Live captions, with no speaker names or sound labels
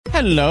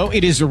Hello,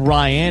 it is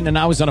Ryan, and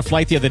I was on a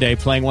flight the other day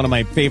playing one of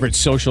my favorite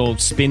social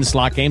spin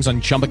slot games on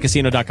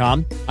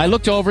ChumbaCasino.com. I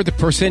looked over at the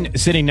person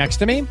sitting next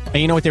to me, and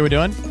you know what they were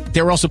doing?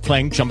 They were also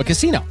playing Chumba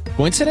Casino.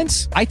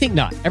 Coincidence? I think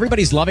not.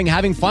 Everybody's loving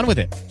having fun with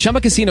it.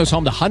 Chumba Casino is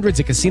home to hundreds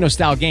of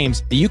casino-style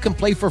games that you can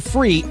play for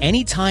free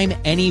anytime,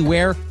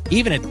 anywhere,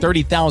 even at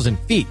 30,000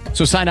 feet.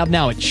 So sign up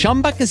now at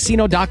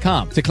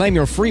ChumbaCasino.com to claim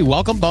your free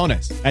welcome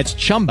bonus. That's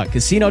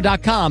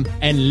ChumbaCasino.com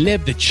and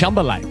live the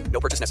Chumba life.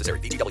 No purchase necessary.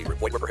 VGW.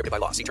 Void where prohibited by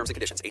law. See terms and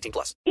conditions. 18+.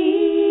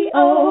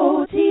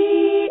 EOTM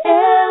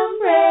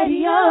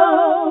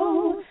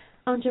Radio.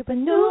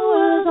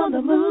 Entrepreneurs on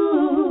the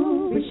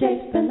move.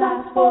 Reshaping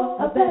lives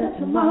for a better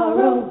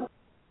tomorrow.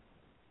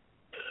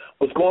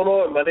 What's going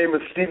on? My name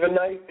is Stephen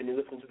Knight, and you're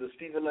listening to The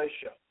Stephen Knight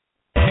Show.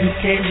 You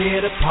came here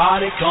to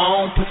party,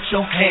 gon' put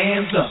your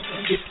hands up.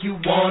 If you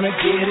wanna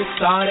get it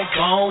started,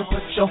 gon'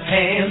 put your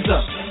hands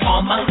up.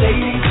 All my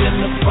ladies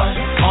in the front,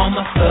 all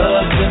my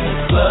thugs in the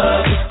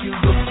club. If you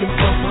looking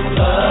for some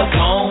love,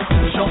 gon'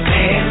 put your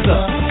hands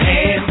up.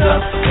 Hands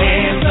up,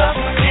 hands up,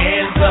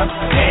 hands up,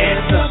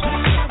 hands up.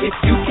 If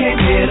you came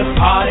here to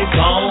party,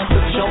 gon'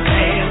 put your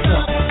hands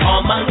up.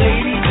 All my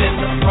ladies in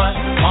the front,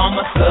 all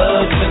my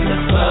thugs in the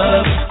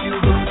club. If you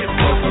looking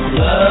for some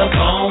love,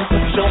 gon'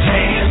 put your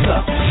hands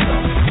up.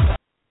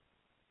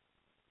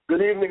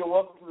 Good evening and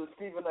welcome to the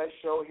Stephen Knight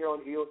Show here on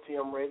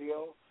EOTM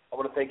Radio. I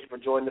want to thank you for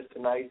joining us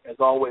tonight. As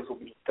always, we'll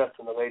be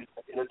discussing the latest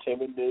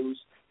entertainment news,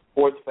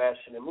 sports,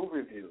 fashion, and movie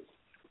reviews.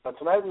 Now,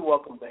 tonight we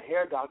welcome the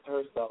hair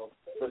doctor herself,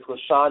 Ms.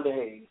 LaShonda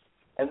Hayes,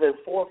 and then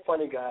four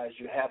funny guys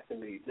you have to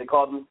meet. They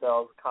call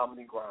themselves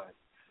Comedy Grind.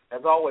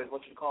 As always, I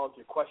want you to call us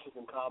your questions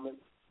and comments.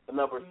 The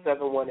number is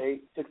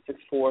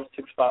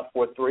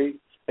 718-664-6543.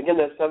 Again,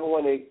 that's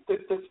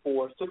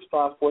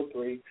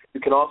 718-664-6543.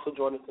 You can also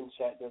join us in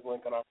chat. There's a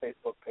link on our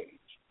Facebook page.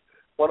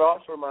 I want to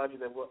also remind you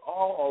that we're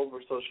all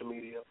over social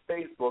media,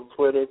 Facebook,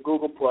 Twitter,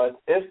 Google+,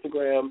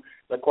 Instagram, and,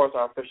 of course,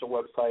 our official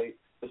website,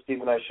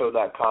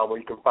 thestephenknightshow.com, where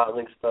you can find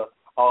links to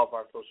all of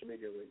our social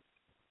media links.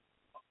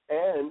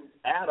 And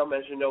Adam,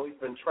 as you know, he's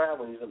been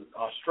traveling. He's in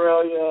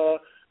Australia.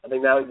 I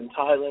think now he's in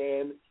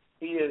Thailand.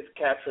 He is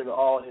capturing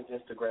all his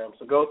Instagram.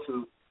 So go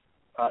to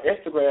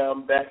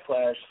Instagram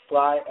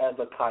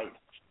 /flyasakite,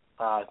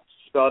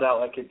 spelled out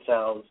like it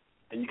sounds,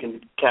 and you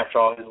can capture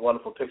all his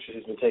wonderful pictures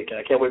he's been taking.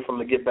 I can't wait for him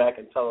to get back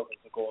and tell us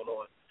what's going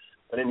on.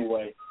 But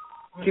anyway,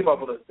 keep up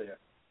with us there.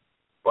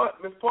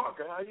 But, Ms.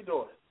 Parker, how you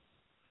doing?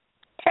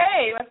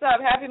 Hey, what's up?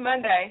 Happy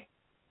Monday.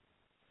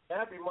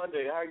 Happy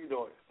Monday. How are you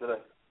doing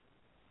today?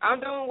 I'm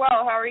doing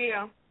well. How are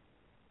you?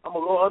 I'm a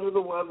little under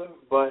the weather,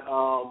 but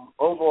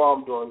overall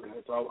I'm doing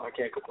good, so I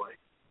can't complain.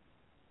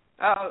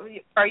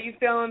 Are you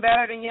feeling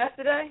better than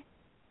yesterday?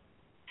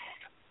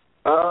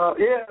 Yeah,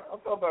 I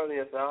feel better than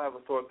yesterday. I don't have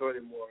a sore throat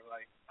anymore.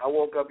 Like, I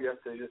woke up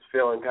yesterday just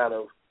feeling kind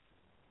of,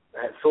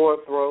 I had sore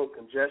throat,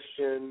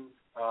 congestion,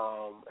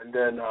 and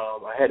then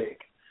a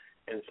headache.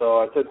 And so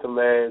I took some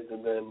meds,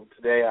 and then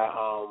today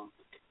I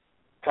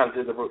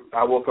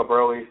I woke up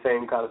early,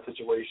 same kind of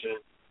situation,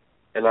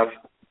 and I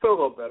feel a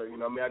little better. You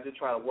know what I mean? I did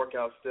try to work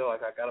out still.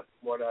 Like, I got up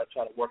this morning, I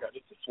tried to work out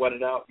just to sweat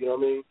it out, you know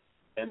what I mean?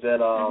 And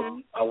then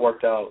I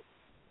worked out,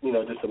 you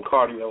know, did some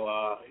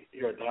cardio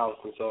here at the house,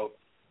 and so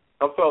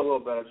I felt a little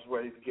better, just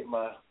ready to get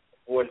my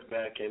voice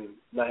back and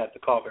not have to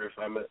cough every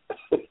 5 minutes.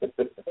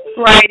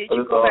 Right. Did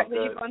you go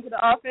into the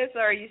office,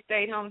 or you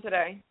stayed home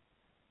today?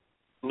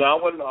 No, I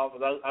went in the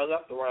office. I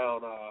left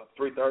around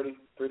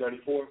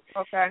 3:34.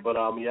 Okay. But,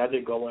 yeah, I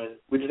did go in.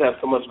 We just have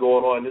so much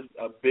going on. It's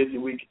a busy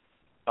week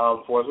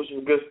for us, which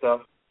is good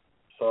stuff.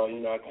 So, you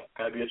know, I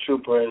got to be a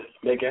trooper and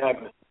make it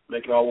happen,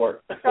 make it all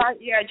work. Try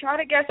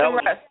to get some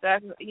rest.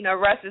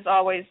 Rest is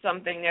always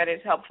something that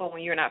is helpful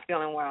when you're not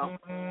feeling well.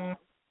 Mm-hmm.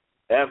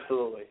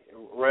 Absolutely.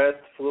 Rest,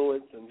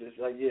 fluids, and just,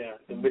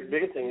 the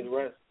biggest thing is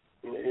rest.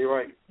 You're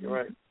right.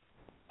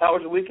 How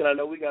was your weekend? I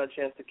know we got a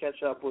chance to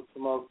catch up with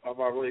some of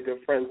our really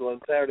good friends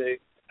on Saturday.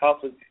 How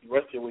was the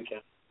rest of your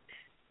weekend?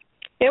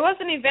 It was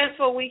an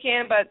eventful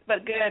weekend, but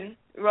good,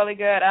 really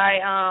good.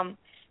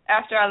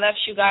 After I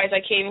left you guys,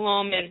 I came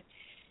home and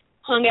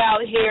hung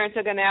out here and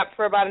took a nap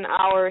for about an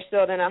hour or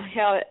so. Then I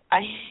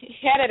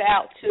headed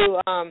out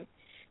to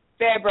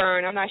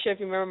Fairburn. I'm not sure if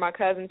you remember my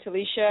cousin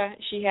Talisha.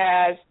 She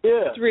has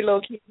 3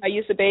 little kids I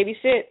used to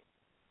babysit.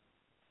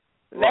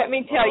 Let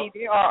me tell you,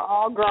 they are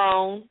all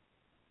grown.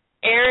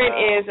 Aaron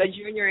is a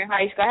junior in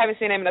high school. I haven't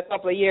seen him in a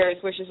couple of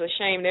years, which is a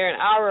shame. They're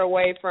an hour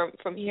away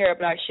from here,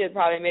 but I should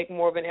probably make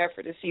more of an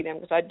effort to see them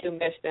because I do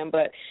miss them.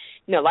 But,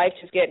 life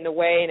just getting in the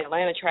way and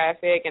Atlanta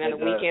traffic, and on the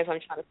weekends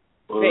I'm trying to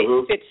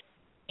fit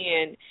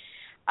in.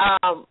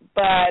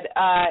 But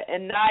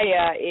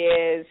Anaya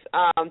is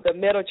the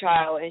middle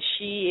child, and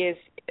she is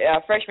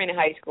a freshman in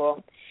high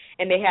school,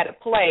 and they had a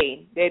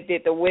play. They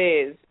did The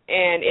Wiz,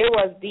 and it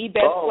was the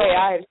best play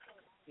I have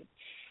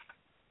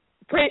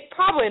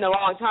probably in a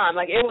long time.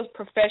 Like, it was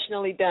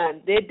professionally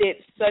done. They did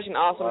such an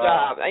awesome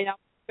job. I'm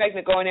expecting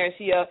to go in there and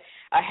see a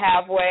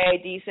halfway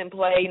decent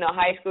play,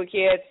 high school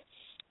kids.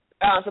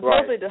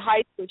 Supposedly the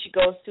high school she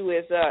goes to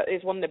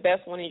is one of the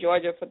best ones in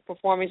Georgia for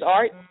performing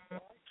arts,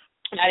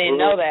 and I didn't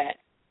know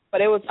that.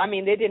 But it was, I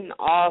mean, they did an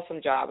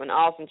awesome job.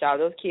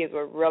 Those kids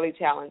were really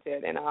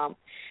talented, and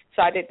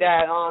so I did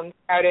that on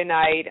Saturday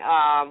night.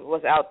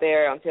 Was out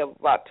there until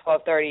about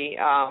 12:30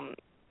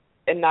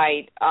 at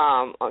night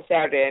on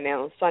Saturday, and then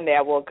on Sunday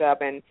I woke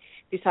up and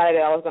decided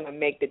that I was going to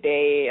make the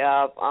day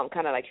of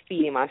kind of like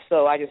feeding my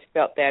soul. I just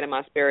felt that in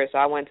my spirit, so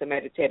I went to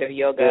meditative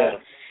yoga. Yeah.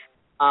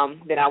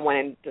 Then I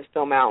went into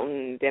Stone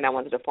Mountain. Then I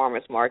went to the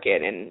farmers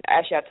market, and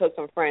actually I took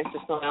some friends to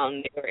Stone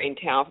Mountain. They were in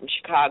town from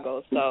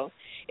Chicago, so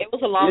it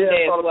was a long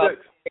day as well.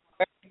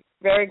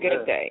 Very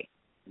good day.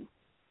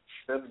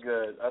 That's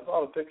good. I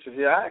saw the pictures.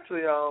 Yeah,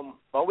 actually,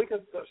 my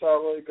weekend started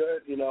really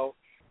good. You know,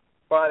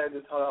 Friday I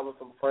just hung out with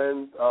some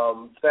friends.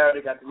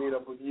 Saturday got to meet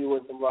up with you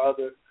and some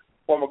other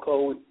former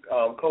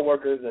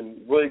co-workers and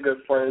really good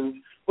friends.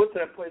 What's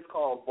that place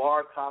called?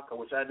 Bar Taco,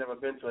 which I'd never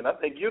been to, and I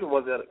think you're the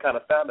one that kind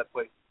of found that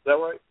place. Is that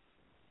right?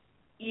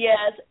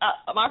 Yes,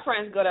 my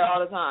friends go there all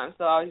the time,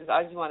 so I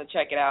just want to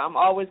check it out. I'm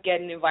always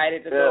getting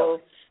invited to go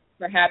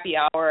for happy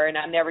hour, and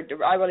I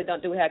really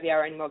don't do happy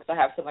hour anymore because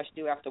I have so much to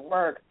do after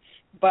work.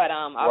 But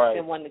I've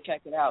been wanting to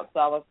check it out,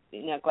 so I was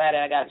glad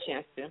that I got a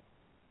chance to.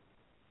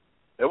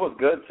 It was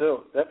good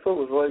too. That food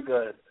was really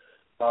good,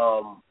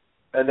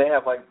 and they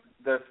have like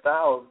their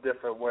style is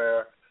different.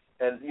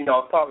 And I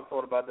was talking to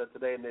someone about that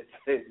today, and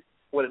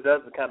what it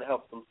does is it kind of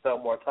helps them sell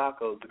more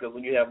tacos because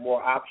when you have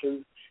more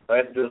options, all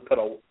you have to do is put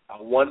a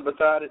one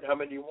beside it, how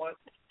many you want.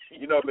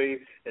 You know what I mean?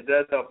 It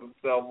does help them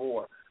sell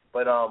more.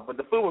 But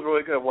the food was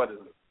really good, wasn't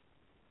it?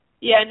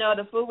 Yeah, no,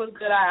 the food was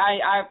good.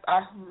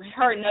 I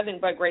heard nothing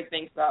but great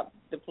things about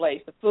the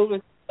place. The food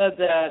was good.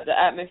 The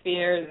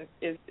atmosphere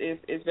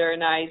is very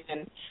nice,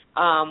 and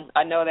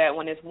I know that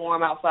when it's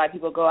warm outside,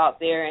 people go out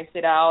there and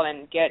sit out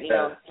and get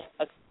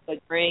a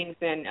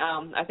drinks, and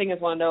I think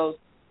it's one of those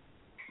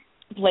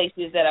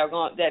places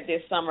that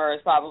this summer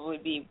is probably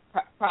be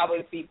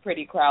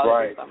pretty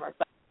crowded this summer.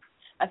 But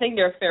I think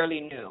they're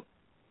fairly new.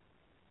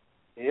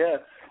 Yeah,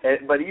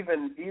 but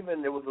even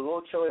it was a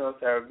little chilly on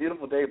Saturday.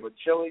 Beautiful day, but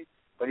chilly.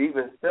 But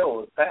even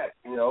still, it was packed.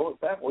 It was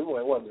packed. We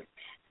went, wasn't it?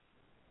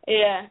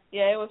 Yeah,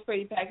 it was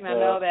pretty packed, and I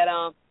know that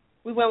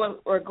we went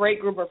with a great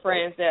group of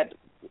friends that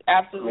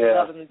absolutely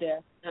love them to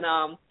death.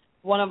 And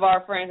one of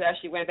our friends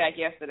actually went back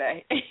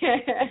yesterday.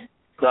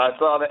 No, I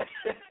saw that.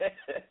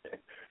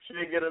 She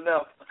didn't get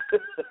enough.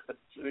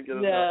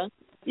 Enough.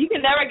 You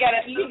can never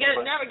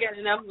get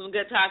enough of some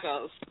good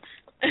tacos.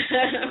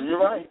 You're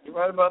right. You're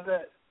right about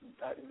that.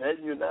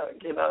 You're not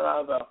getting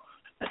out of that.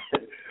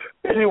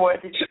 Anyway,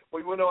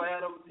 we went on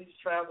Adam. He's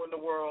traveling the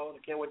world.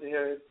 I can't wait to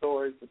hear his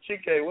stories. But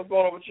Chike, what's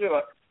going on with you?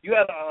 You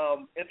had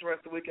an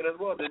interesting weekend as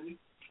well, didn't you?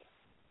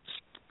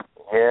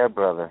 Yeah,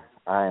 brother.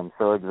 I am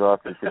so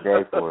exhausted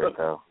today for it,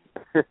 though.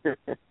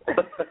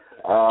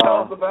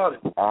 Tell us about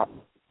it.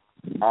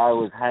 I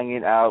was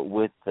hanging out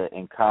with the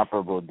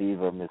incomparable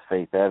diva, Miss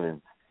Faith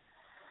Evans.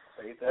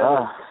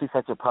 She's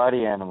such a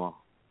party animal.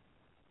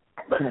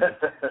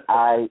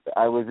 I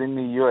was in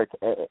New York.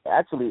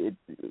 Actually,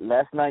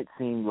 last night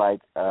seemed like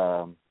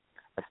a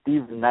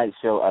Stephen Knight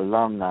Show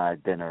alumni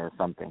dinner or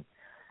something.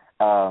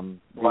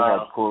 We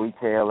had Corey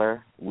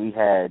Taylor. We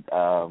had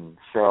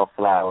Cheryl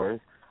Flowers.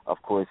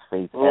 Of course,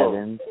 Faith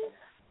Evans.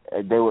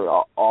 They were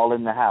all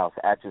in the house.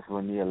 Actress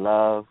Lania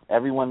Love.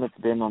 Everyone that's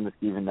been on the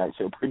Stephen Knight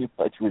Show pretty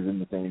much was in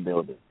the same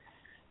building.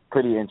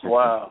 Pretty interesting.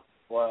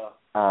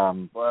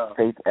 Wow.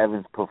 Faith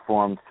Evans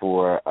performed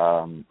for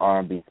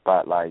R&B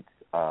Spotlight's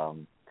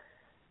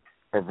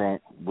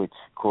event, which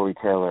Corey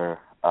Taylor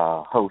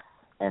hosts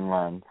and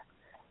runs.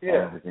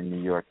 Yeah. And was in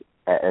New York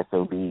at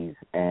SOB's,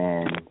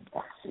 and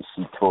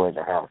she tore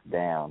the house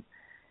down.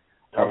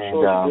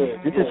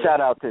 Just a shout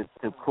out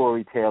to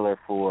Corey Taylor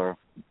for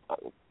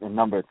a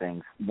number of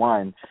things.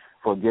 One,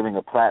 for giving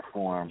a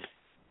platform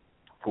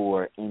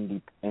for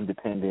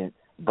independent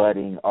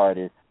budding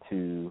artists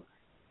to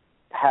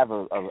have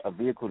a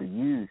vehicle to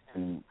use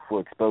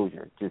for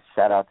exposure. Just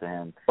shout out to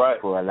him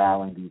for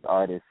allowing these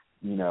artists,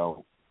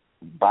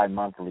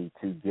 bi-monthly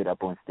to get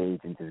up on stage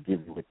and just give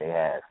you what they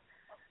have.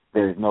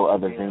 There's no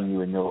other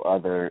venue and no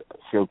other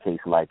showcase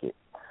like it.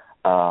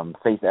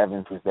 Faith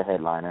Evans was the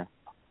headliner,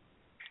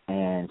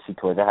 and she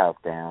tore the house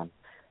down.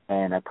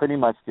 And I pretty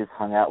much just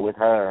hung out with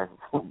her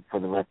for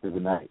the rest of the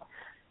night,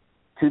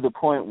 to the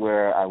point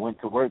where I went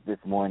to work this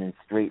morning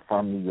straight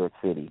from New York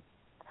City.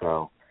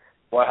 So,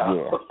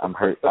 yeah, I'm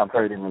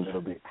hurting a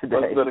little bit today.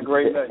 It's been a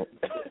great night.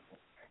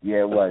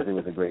 Yeah, it was. It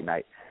was a great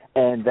night.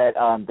 And that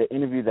the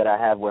interview that I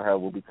have with her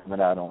will be coming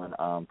out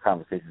on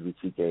Conversations with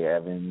Chike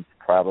Evans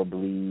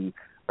probably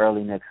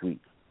early next week.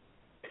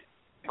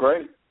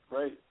 Great.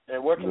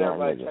 And where can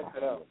everybody check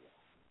that out?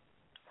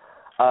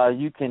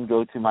 You can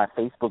go to my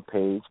Facebook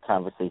page,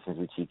 Conversations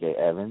with Chike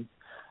Evans.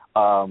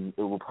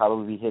 It will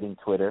probably be hitting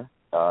Twitter.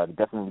 It'll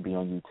definitely be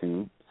on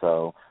YouTube,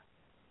 so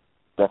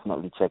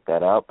definitely check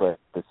that out. But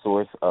the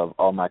source of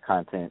all my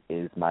content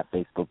is my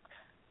Facebook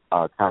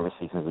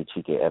Conversations with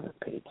Chike Evans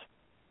page.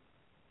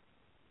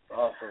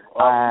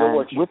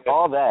 Awesome. With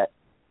all that,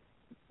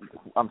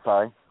 I'm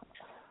sorry.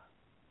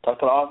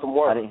 That's an awesome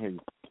work. I didn't hear you.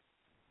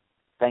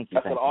 Thank you.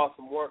 That's an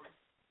awesome work.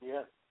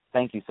 Yeah.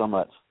 Thank you so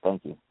much.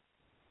 Thank you.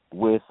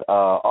 with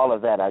all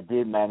of that, I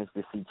did manage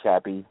to see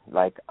Chappie,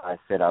 like I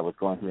said I was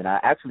going to, and I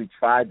actually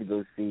tried to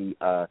go see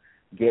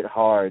Get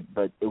Hard,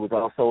 but it was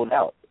all sold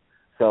out.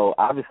 So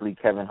obviously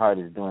Kevin Hart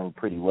is doing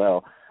pretty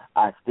well.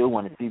 I still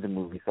want to see the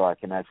movie so I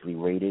can actually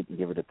rate it and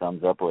give it a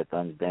thumbs up or a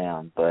thumbs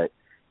down, but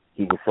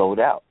he was sold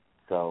out.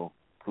 So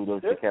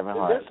kudos to Kevin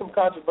Hart. There's some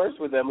controversy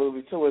with that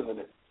movie too, isn't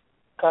it?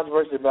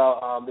 Controversy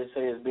about they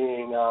say it's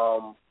being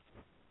a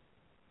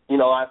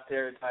lot of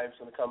stereotypes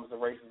when it comes to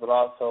races, but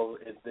also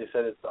they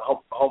said it's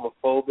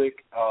homophobic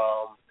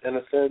in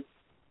a sense.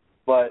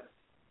 But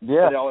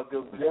yeah, they always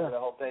do the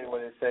whole thing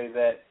where they say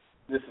that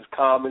this is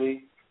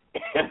comedy,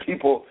 and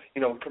people,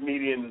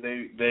 comedians,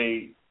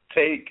 they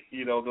take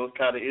those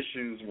kind of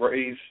issues,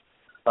 race,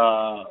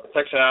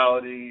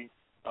 sexuality,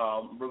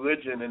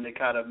 religion, and they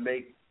kind of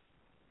make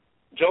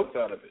jokes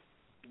out of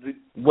it.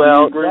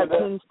 Well, that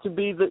tends to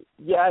be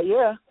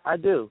I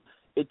do.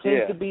 It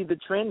tends to be the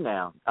trend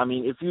now. I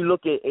mean, if you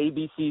look at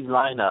ABC's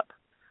lineup,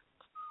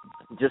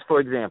 just for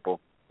example,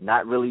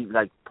 not really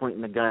like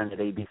pointing the gun at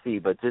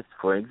ABC, but just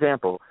for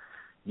example,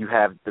 you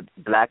have the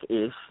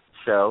Black-ish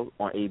show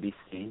on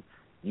ABC.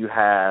 You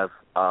have,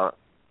 was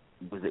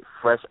it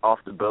Fresh Off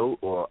the Boat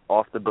or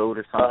Off the Boat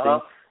or something?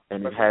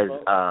 And it has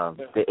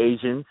the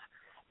Asians.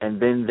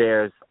 And then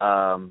there's,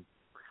 I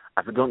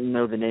don't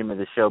know the name of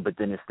the show, but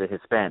then it's the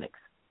Hispanics.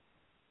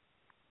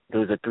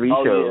 Those are three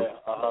shows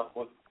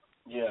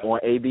on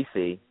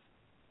ABC,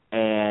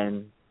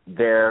 and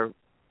they're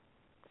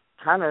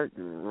kind of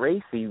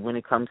racy when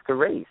it comes to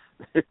race.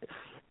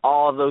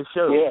 All those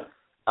shows.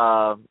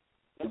 Yeah.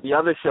 The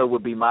other show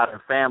would be Modern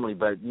Family,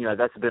 but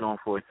that's been on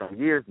for some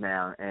years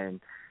now,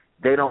 and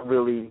they don't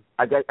really.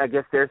 I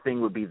guess their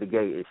thing would be the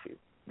gay issue.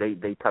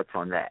 They touch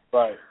on that.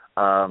 Right.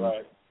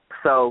 Right.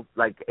 So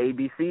like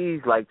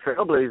ABC's like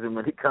trailblazing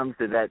when it comes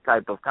to that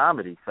type of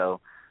comedy. So,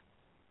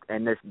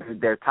 and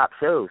they're top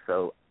shows.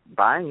 So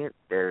buying it,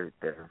 they're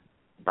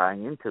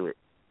buying into it.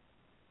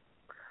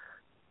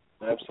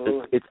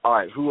 Absolutely. It's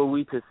art. Who are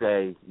we to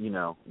say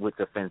what's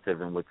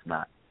offensive and what's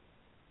not?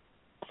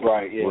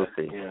 Right. Yeah. We'll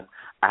see. Yeah.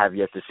 I have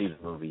yet to see the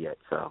movie yet.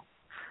 So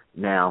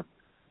now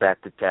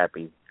back to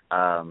Chappie,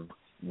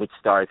 which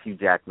stars Hugh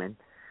Jackman,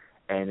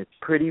 and it's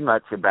pretty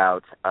much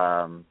about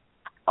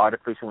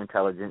artificial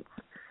intelligence.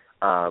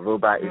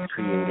 Robot is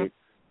created,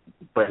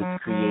 but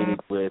it's created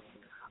with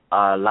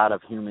a lot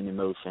of human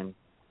emotion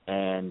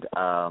and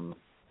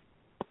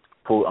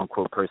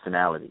quote-unquote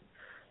personality.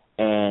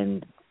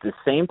 And the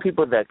same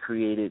people that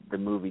created the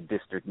movie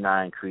District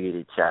 9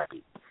 created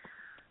Chappie.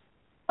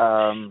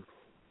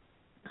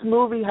 This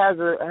movie has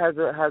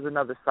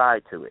another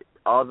side to it.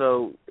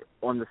 Although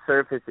on the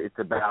surface it's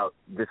about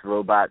this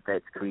robot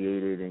that's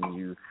created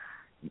and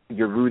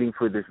you're rooting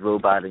for this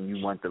robot and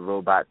you want the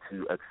robot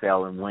to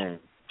excel and win,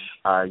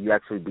 you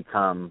actually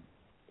become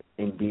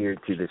endeared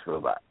to this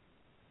robot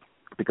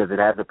because it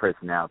has a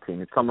personality,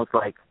 and it's almost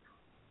like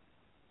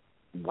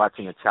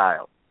watching a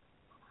child.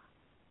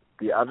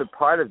 The other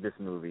part of this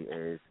movie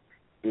is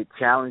it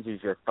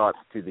challenges your thoughts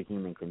to the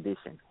human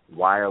condition.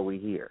 Why are we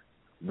here?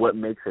 What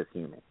makes us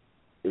human?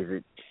 Is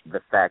it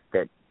the fact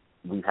that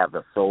we have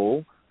a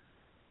soul?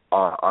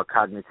 Our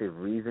cognitive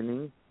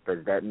reasoning,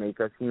 does that make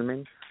us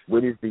human?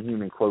 What is the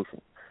human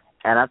quotient?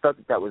 And I thought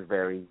that was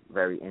very,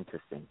 very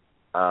interesting.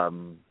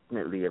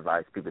 Definitely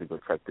advise people to go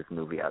check this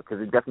movie out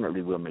because it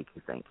definitely will make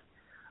you think.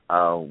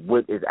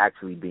 What is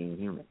actually being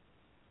human?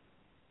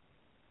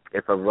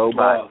 If a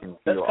robot can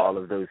feel all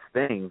of those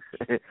things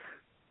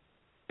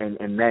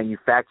and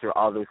manufacture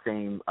all those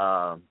same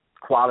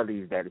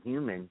qualities that a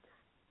human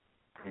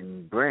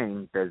can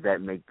bring, does that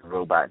make the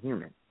robot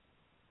human?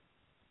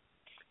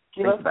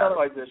 It's kind of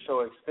like the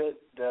show Extent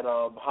that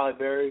Halle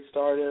Berry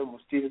starred in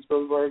with Steven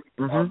Spielberg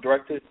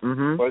directed,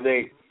 where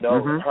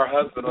her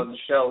husband on the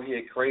show, he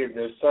had created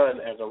their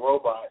son as a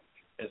robot,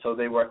 and so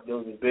there was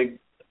a big,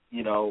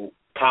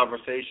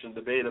 conversation,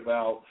 debate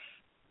about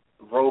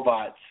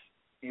robots,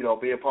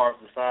 being part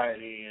of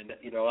society,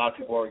 and a lot of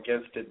people are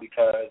against it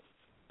because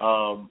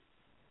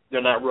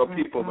they're not real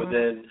people, but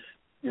then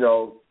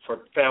for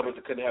families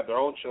that couldn't have their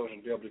own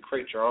children, be able to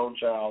create your own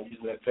child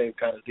using that same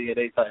kind of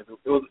DNA type.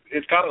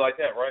 It's kind of like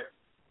that, right?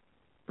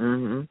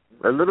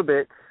 A little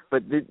bit,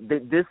 but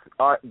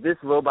this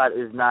robot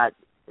is not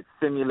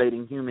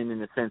simulating human in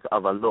the sense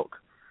of a look.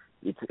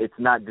 It's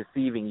not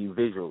deceiving you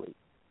visually.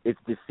 It's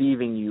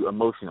deceiving you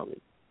emotionally.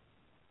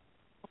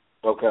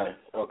 Okay.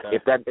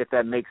 If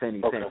that makes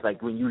any sense.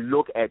 Like when you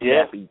look at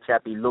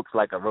Chappie looks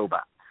like a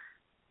robot,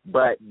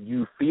 but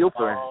you feel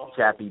for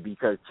Chappie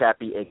because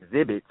Chappie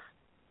exhibits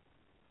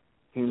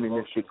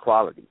humanistic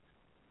qualities.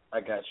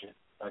 I got you.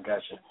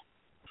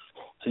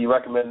 So you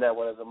recommend that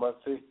one as a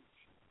must-see?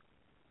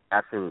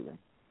 Absolutely.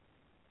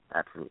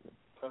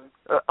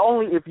 Okay.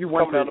 Only if you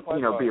want to,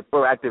 be a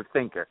proactive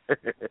thinker.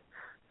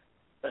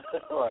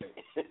 Right.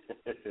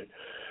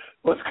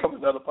 What's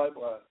coming down the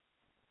pipeline?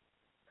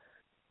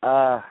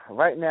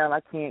 Right now,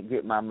 I can't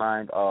get my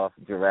mind off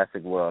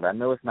Jurassic World. I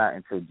know it's not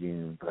until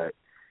June, but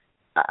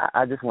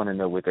I just want to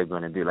know what they're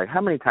going to do. Like,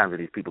 how many times are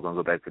these people going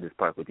to go back to this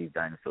park with these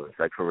dinosaurs?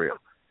 Like, for real.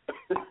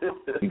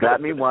 You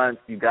got me once,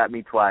 you got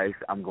me twice.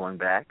 I'm going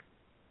back.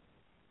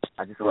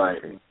 I just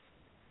want to see.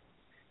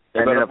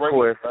 And then, of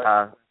course,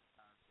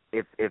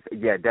 if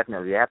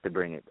definitely, you have to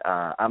bring it.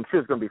 I'm sure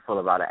it's going to be full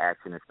of a lot of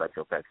action and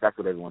special effects. That's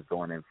what everyone's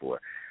going in for.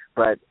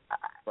 But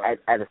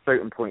at a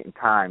certain point in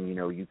time, you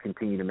know, you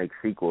continue to make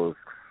sequels.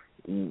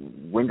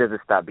 When does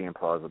it stop being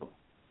plausible?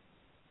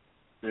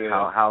 Yeah,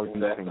 how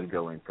deep can you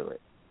go into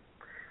it?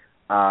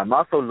 I'm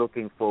also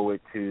looking forward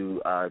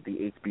to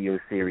the HBO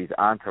series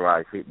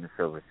Entourage hitting the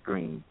silver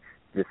screen.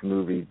 This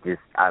movie,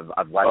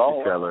 I've watched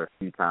the trailer a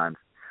few times.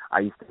 I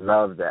used to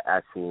love the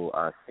actual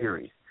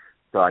series,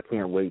 so I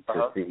can't wait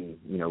to see,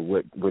 you know,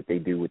 what they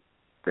do with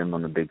them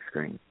on the big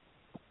screen.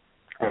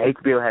 And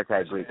HBO has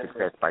had great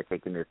success by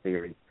taking their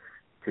series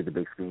to the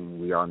big screen.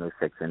 We all know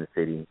Sex and the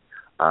City,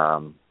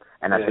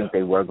 and I think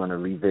they were going to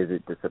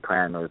revisit The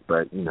Sopranos,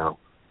 but you know,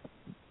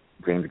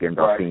 James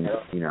Gandolfini,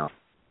 you know,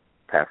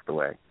 passed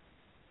away.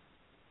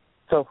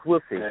 So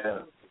we'll see. Yeah.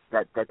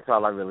 That's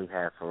all I really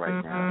have for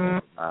right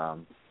now.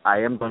 I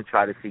am going to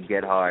try to see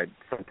Get Hard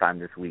sometime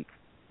this week,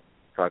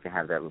 so I can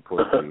have that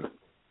report for you.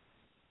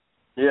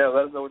 Yeah,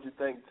 let us know what you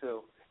think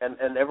too.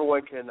 And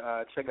everyone can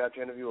check out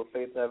your interview with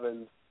Faith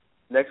Evans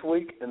next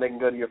week, and they can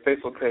go to your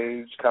Facebook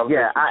page.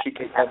 I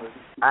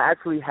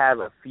actually have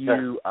a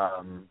few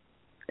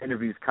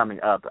interviews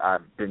coming up.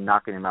 I've been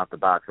knocking them out the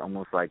box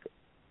almost like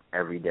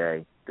every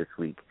day this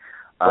week.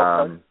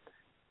 An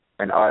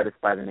artist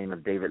by the name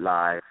of David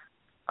Live.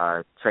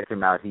 Check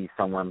him out. He's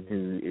someone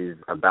who is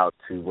about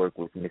to work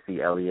with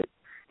Missy Elliott.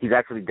 He's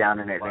actually down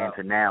in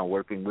Atlanta now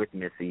working with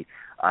Missy.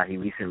 He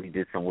recently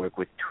did some work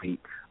with Tweet.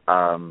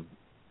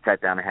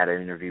 Sat down and had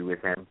an interview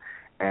with him.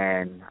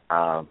 And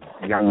a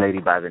young lady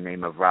by the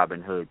name of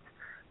Robin Hood.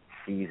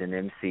 She's an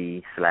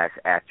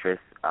MC/actress.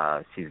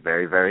 She's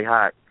very, very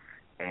hot.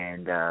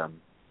 And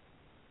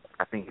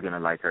I think you're going to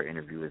like her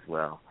interview as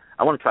well.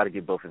 I want to try to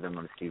get both of them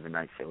on the Stephen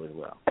Knight show as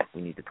well.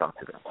 We need to talk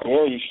to them.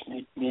 Yeah,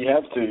 you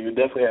have to. You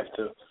definitely have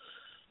to.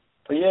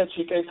 But yeah,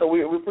 Chike, so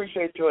we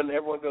appreciate you, and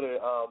everyone go to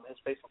his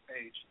Facebook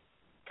page,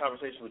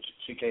 Conversation with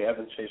Chike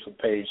Evans' Facebook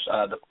page,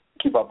 to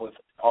keep up with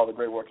all the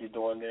great work he's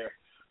doing there.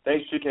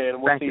 Thanks, Chike,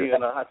 and we'll see you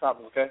in Hot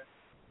Topics, okay?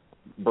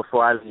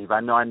 Before I leave,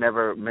 I know I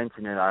never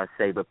mentioned it, I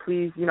say, but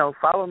please, you know,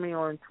 follow me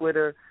on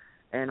Twitter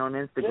and on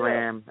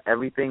Instagram. Yeah.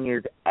 Everything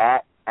is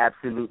at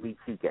Absolutely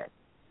Chike.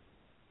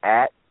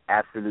 At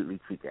Absolutely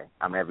Chike.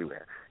 I'm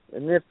everywhere.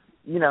 And if,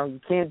 you know, you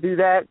can't do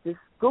that, just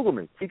Google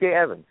me, Chike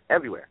Evans,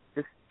 everywhere.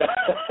 Just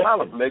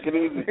follow me. Make it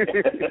easy.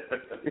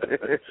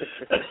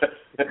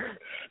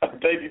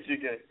 Thank you,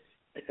 Chike.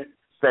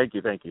 Thank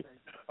you.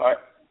 All right.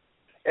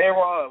 Hey,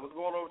 Ron, what's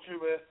going on with you,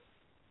 man?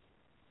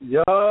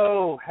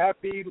 Yo,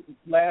 happy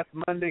last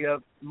Monday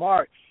of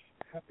March.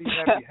 Happy.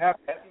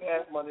 Happy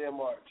last Monday of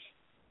March.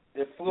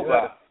 It flew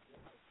by.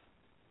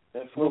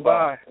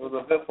 It was an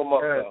eventful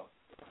month, though.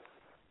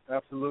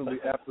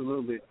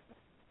 Absolutely.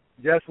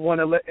 Just want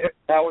to let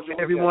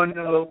everyone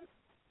know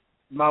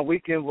my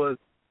weekend was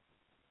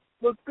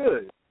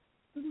good.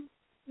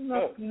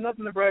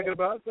 Nothing to brag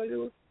about, but it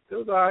was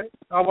all right.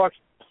 I watched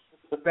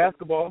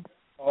basketball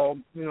all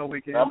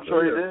weekend. I'm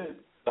sure you did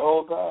the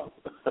whole time.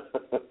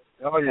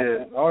 Oh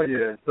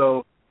yeah.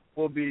 So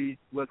we'll be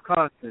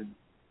Wisconsin,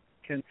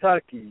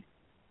 Kentucky.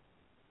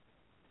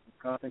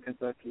 Oh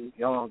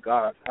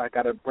gosh, I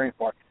got a brain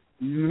fart.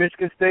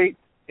 Michigan State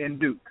and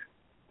Duke.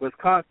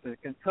 Wisconsin,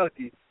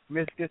 Kentucky,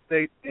 Michigan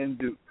State, and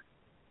Duke.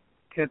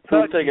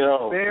 Kentucky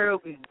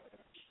barely.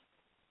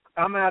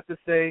 I'm gonna have to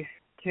say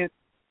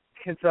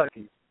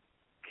Kentucky.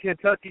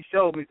 Kentucky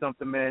showed me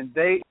something, man.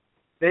 They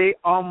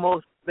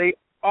almost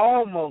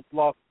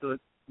lost to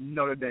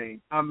Notre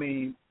Dame. I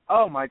mean,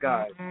 oh my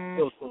God,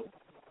 it was close.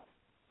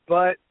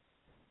 But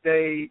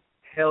they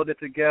held it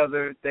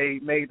together. They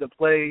made the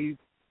plays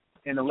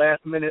in the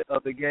last minute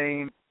of the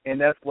game, and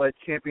that's what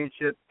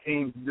championship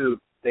teams do.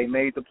 They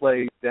made the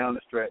plays down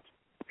the stretch.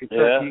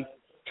 Kentucky,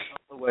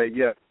 all the way,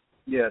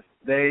 yes,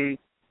 they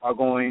are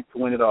going to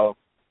win it all.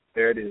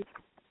 There it is.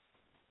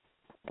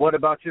 What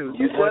about you?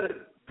 You said it.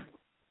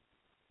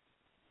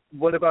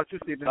 What about you,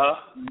 Stephen?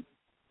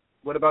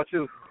 What about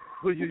you?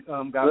 Who you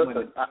got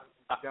winning?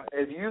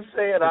 If you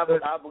say it, I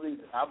believe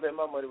it. I'll bet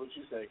my money what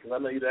you say because I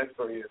know you're the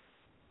expert here.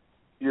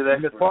 You're the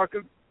expert. Ms.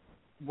 Parker,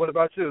 what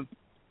about you?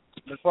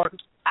 Ms. Parker?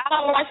 I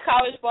don't watch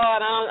college ball.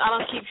 And I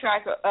don't keep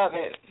track of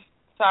it.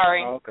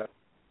 Sorry. Oh, okay.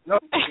 No.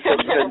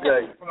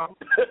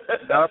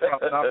 Not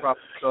a problem.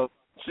 So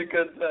she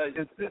couldn't tell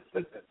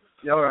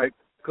you. All right.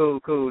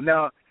 Cool.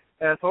 Now,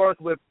 as far as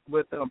with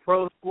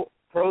pro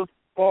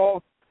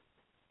ball,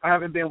 I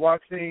haven't been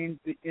watching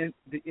the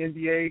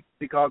NBA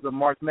because of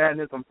March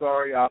Madness. I'm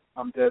sorry.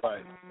 I'm just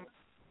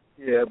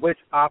which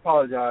I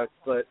apologize.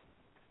 But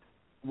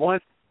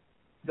once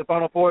the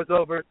Final Four is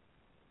over,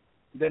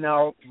 then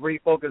I'll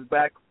refocus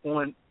back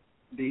on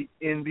the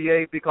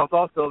NBA because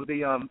also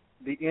the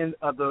end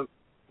of the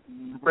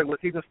regular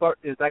season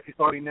is actually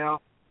starting now.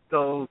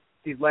 So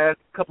these last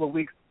couple of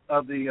weeks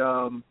of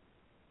the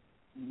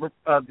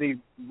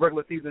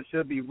regular season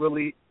should be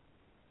really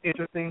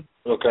interesting.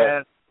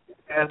 Okay.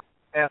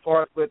 As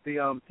far as with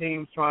the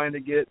teams trying to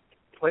get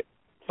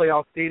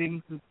playoff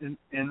seedings and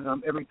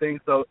everything.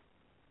 So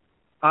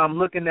I'm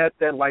looking at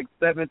that like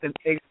 7th and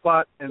 8th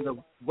spot in the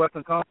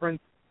Western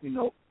Conference. You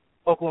know,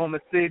 Oklahoma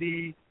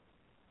City,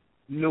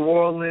 New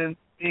Orleans,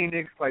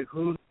 Phoenix. Like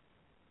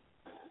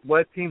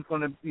what team's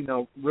going to, you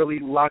know, really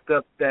lock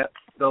up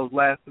those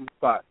last 2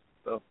 spots?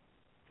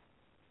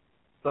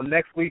 So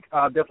next week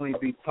I'll definitely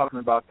be talking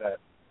about that.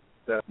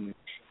 Definitely.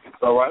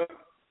 All right.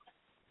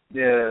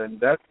 Yeah,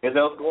 that's. Anything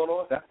else going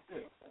on? That's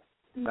it.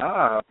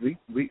 Nah,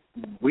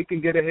 we can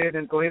get ahead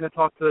and go ahead and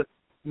talk to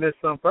Miss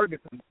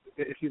Ferguson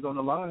if she's on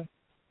the line.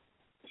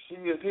 She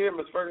is here,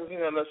 Miss Ferguson.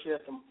 I know she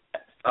has some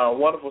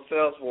wonderful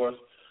sales for us.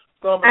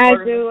 So, I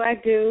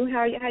do.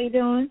 How you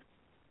doing?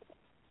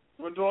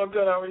 We're doing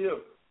good. How are you,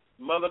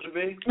 Mother to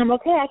be? I'm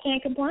okay. I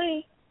can't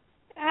complain.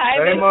 Hi,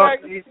 Miss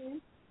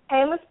Ferguson.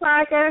 Hey, Miss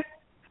Parker.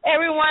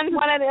 Everyone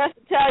wanted us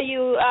to tell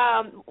you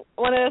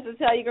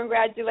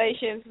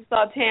congratulations. We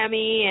saw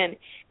Tammy and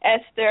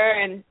Esther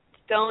and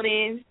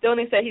Stoney.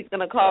 Stoney said he's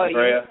going to call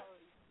Andrea.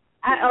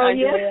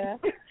 you. Yeah.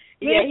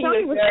 Yeah,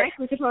 Stoney was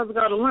actually supposed to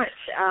go to lunch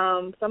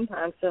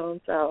sometime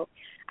soon, so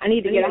I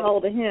need to get a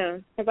hold of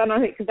him because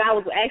I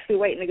was actually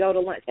waiting to go to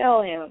lunch.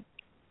 Tell him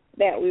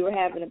that we were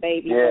having a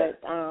baby, yeah.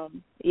 But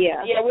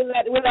yeah. Yeah, we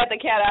let the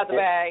cat out the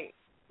bag.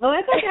 Well,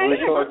 that's okay.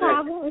 It's no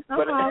problem. It's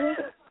no problem.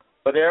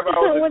 But everybody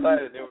was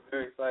excited. They were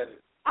very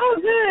excited. Oh,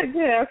 good.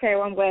 Okay,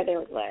 well, I'm glad they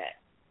were glad.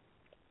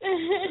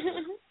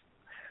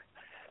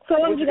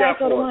 So when did you guys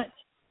go to lunch?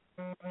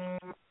 We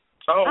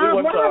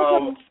went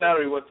to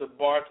Saturday. We went to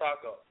Bar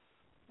Taco.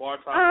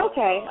 Oh,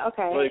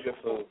 okay. Really good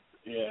food.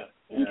 Yeah.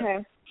 Okay.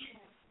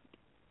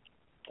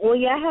 Well,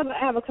 yeah,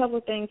 I have a couple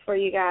of things for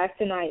you guys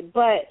tonight,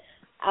 but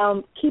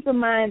keep in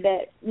mind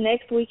that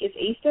next week is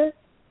Easter,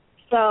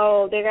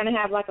 so they're going to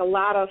have like a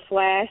lot of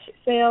flash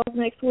sales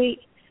next week.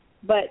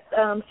 But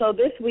so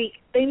this week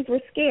things were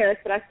scarce,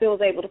 but I still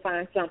was able to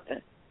find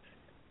something.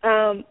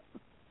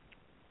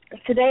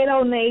 Today at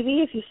Old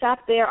Navy, if you shop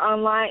there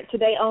online,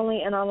 today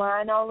only and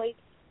online only,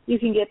 you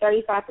can get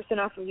 35%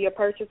 off of your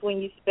purchase when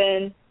you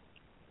spend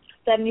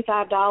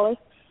 $75.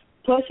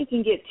 Plus, you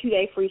can get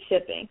 2-day free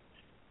shipping.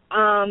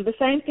 The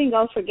same thing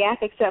goes for Gap,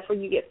 except for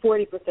you get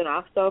 40%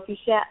 off. So if you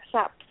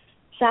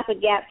shop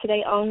at Gap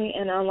today only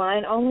and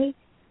online only,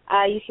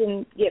 you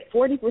can get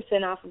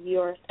 40% off of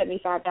your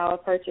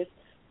 $75 purchase.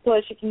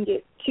 Plus, you can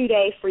get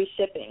 2-day free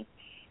shipping.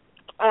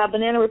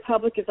 Banana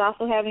Republic is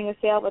also having a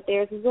sale, but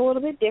theirs is a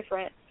little bit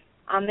different.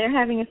 They're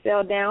having a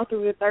sale down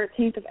through the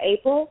 13th of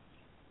April,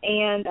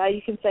 and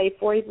you can save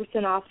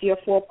 40% off your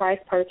full price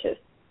purchase.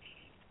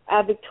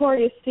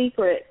 Victoria's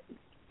Secret,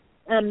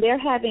 they're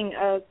having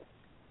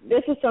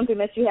this is something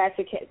that you had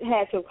to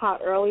have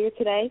caught earlier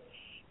today,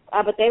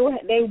 but they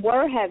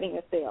were having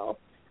a sale,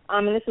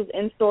 and this was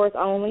in stores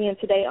only and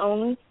today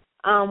only,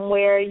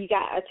 where you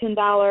got a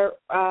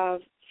 $10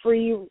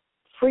 free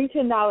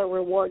 $10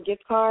 reward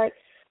gift card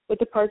with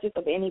the purchase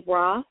of any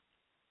bra.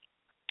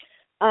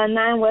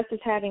 Nine West is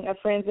having a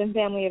friends and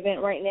family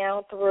event right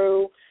now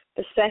through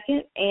the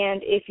 2nd,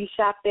 and if you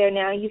shop there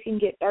now, you can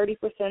get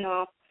 30%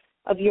 off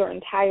of your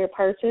entire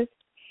purchase.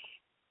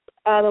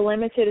 The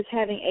Limited is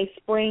having a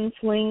spring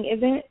fling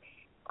event,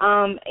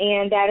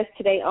 and that is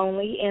today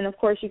only. And, of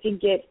course, you can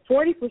get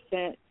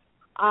 40%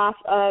 off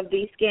of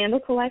the Scandal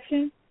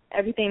collection,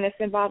 everything that's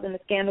involved in the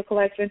Scandal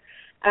collection.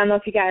 I don't know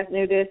if you guys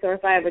knew this or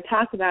if I ever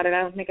talked about it.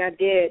 I don't think I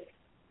did.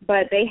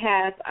 But they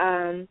have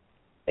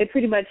they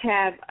pretty much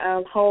have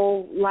a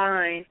whole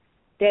line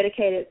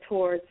dedicated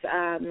toward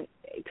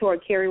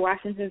Kerry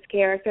Washington's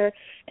character,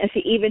 and she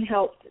even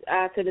helped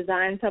to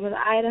design some of the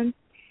items.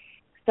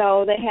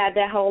 So they had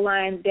that whole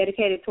line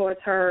dedicated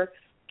towards her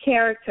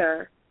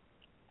character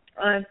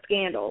on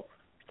Scandal.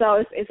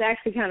 So it's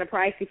actually kind of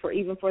pricey for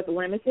the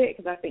Limited,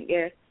 because I think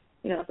they're,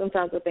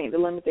 sometimes I think the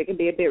Limited can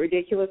be a bit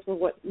ridiculous with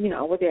what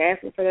they're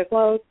asking for their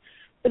clothes.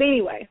 But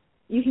anyway,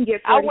 you can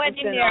get 40% I went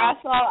in there. off.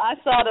 I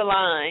saw the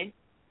line.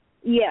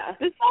 Yeah.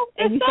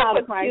 And you saw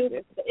the prices.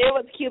 Cute. It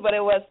was cute, but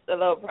it was a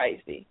little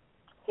pricey.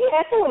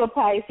 Yeah, it's a little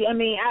pricey. I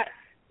mean,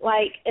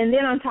 and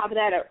then on top of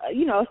that,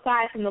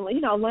 aside from the,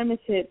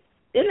 Limited,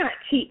 they're not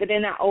cheap, but they're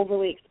not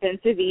overly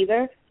expensive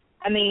either.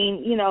 I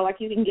mean, like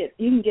you can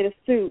get a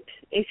suit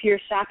if you're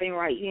shopping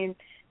right. You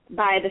can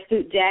buy the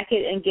suit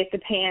jacket and get the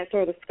pants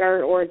or the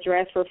skirt or a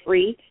dress for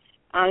free.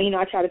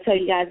 I try to tell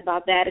you guys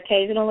about that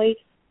occasionally,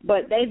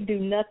 but they do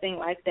nothing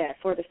like that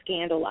for the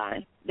Scandal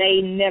line.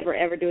 They never,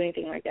 ever do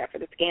anything like that for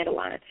the Scandal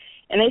line.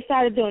 And they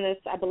started doing this,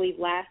 I believe,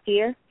 last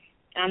year.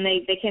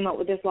 They came up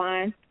with this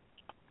line.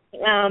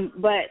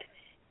 But,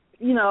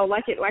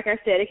 like I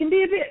said, it can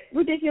be a bit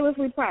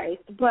ridiculously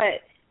priced,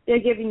 but they're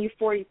giving you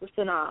 40%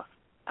 off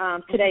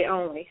today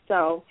only.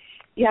 So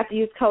you have to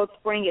use code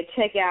SPRING at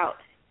checkout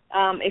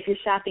if you're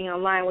shopping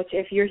online, which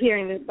if you're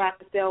hearing about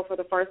the sale for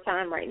the first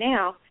time right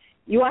now,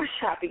 you are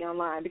shopping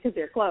online because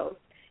they're closed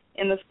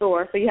in the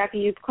store. So you have to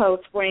use code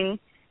SPRING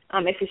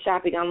if you're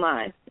shopping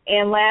online.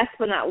 And last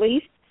but not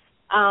least,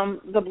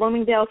 the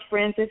Bloomingdale's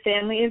Friends and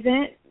Family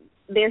event,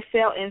 their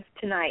sale ends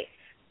tonight.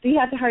 So you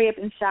have to hurry up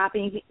and shop,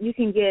 and you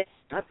can get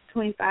up to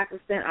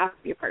 25% off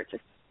of your purchase.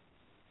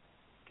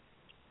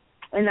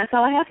 And that's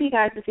all I have for you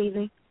guys this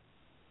evening.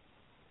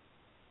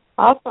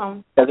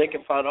 Awesome. And they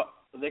can find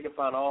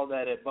all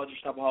that at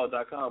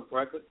budgetshopaholic.com,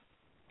 correctly?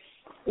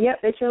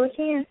 Yep, they surely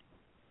can.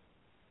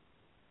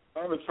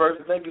 All right, Ms.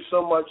 Ferguson, thank you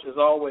so much, as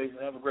always, and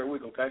have a great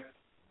week, okay?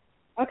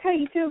 Okay,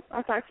 you too.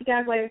 I'll talk to you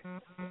guys later.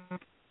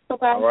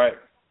 Okay. All right.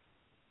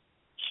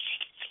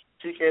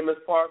 TK, Ms.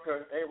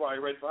 Parker, hey, Ron,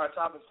 you ready for Hot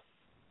Topics?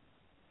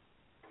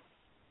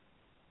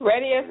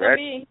 Ready as can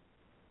be.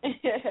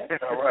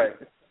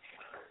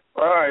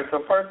 All right,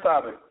 so first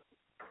topic.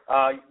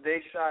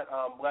 They shot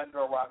Black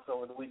Girl Rocks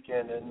over the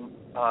weekend, and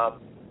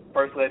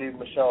First Lady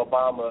Michelle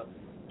Obama,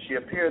 she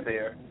appeared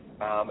there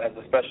as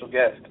a special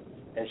guest,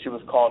 and she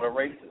was called a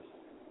racist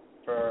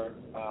for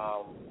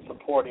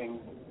supporting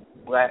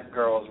Black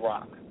Girls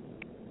Rock.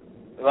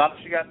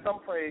 She got some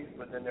praise,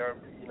 but then there,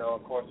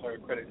 of course, her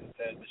critics have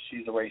said that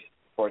she's a racist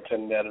for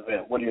attending that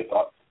event. What are your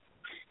thoughts?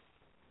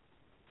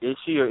 Is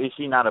she or is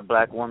she not a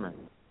black woman?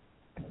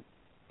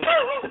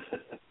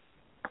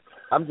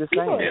 I'm just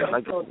saying.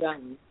 Like,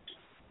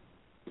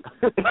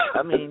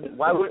 I mean,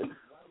 why would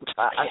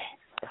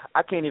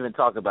I can't even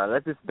talk about it.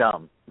 That's just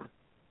dumb.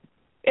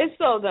 It's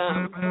so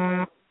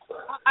dumb.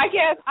 I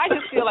guess I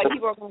just feel like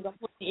people are going to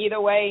go either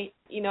way.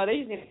 They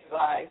just need to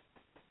lie.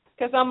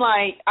 Because I'm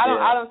like,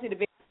 I don't see the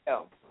big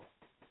deal.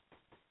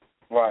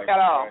 Right. At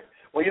all. Right.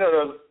 Well,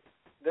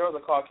 there was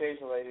a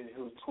Caucasian lady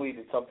who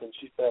tweeted something.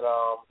 She said,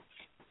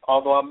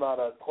 although I'm not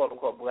a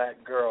quote-unquote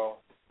black girl,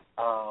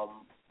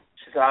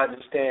 she said, I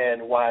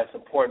understand why it's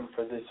important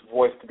for this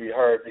voice to be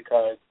heard,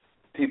 because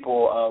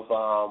people of,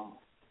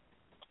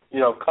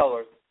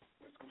 color,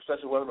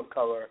 especially women of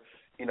color,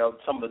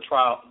 some of the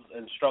trials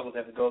and struggles they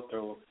have to go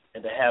through,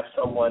 and to have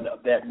someone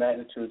of that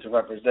magnitude to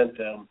represent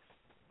them,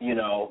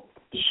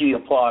 she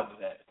applauds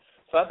that.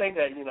 So I think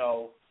that,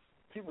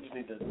 people just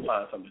need to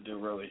find something to do,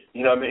 really.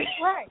 You know what I mean?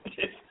 Right.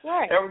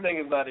 Right. Everything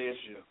is not an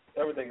issue.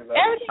 Everything is not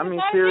an issue. I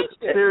mean,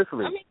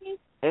 seriously. I mean,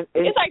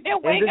 it's like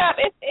they'll wake up.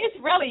 It's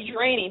really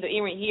draining to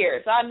even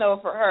hear. So I know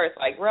for her, it's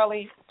like,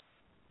 really?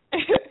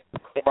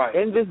 Right.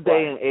 In this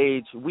day and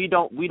age, we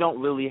don't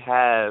really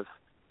have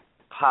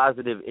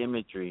positive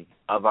imagery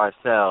of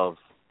ourselves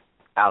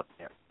out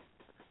there.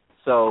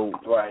 So,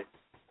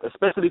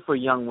 especially for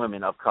young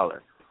women of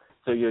color.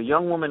 So you're a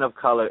young woman of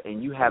color,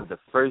 and you have the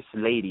First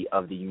Lady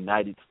of the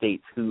United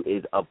States who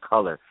is of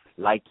color,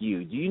 like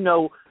you. Do you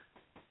know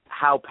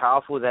how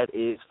powerful that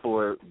is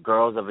for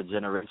girls of a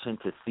generation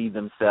to see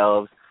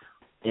themselves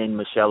in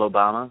Michelle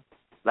Obama?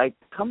 Like,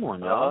 come on,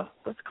 y'all.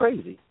 That's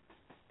crazy.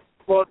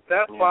 Well,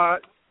 that's why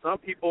some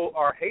people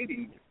are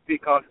hating,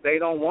 because they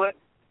don't want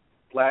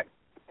black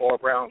or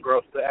brown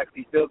girls to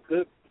actually feel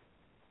good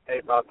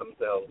about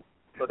themselves.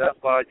 So that's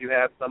why you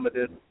have some of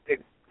this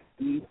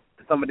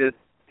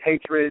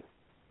hatred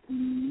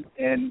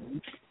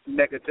and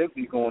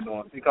negativity going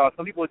on, because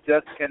some people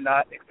just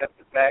cannot accept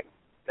the fact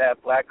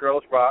that black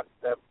girls rock,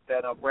 that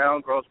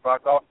brown girls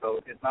rock also.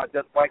 It's not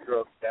just white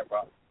girls that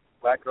rock.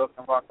 Black girls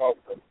can rock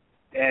also.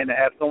 And to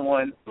have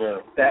someone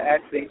that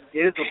actually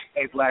is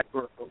a black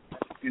girl,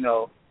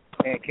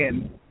 and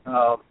can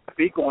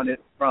speak on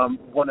it from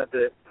one of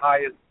the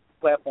highest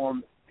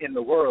platforms in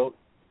the world,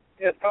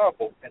 it's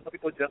powerful. And some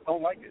people just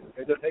don't like it.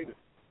 They just hate it.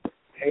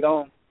 Hate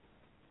on.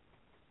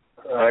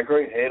 I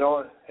agree. Hate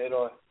on.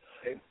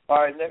 All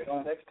right,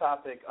 next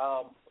topic.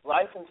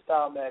 Life and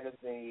Style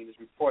magazine is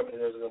reporting that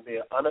there's going to be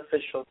an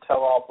unofficial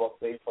tell-all book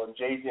based on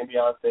Jay-Z and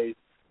Beyonce's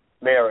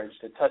marriage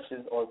that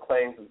touches on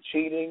claims of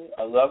cheating,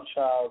 a love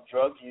child,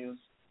 drug use,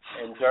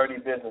 and dirty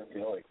business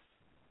dealings.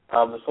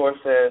 The source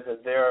says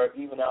that there are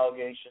even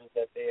allegations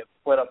that they have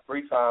split up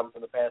 3 times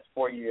in the past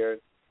 4 years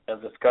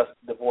and discussed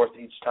divorce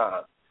each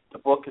time. The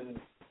book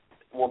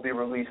will be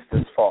released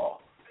this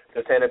fall.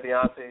 They're saying that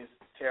Beyonce's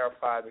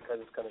terrified because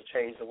it's going to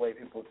change the way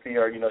people see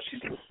her.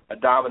 She's a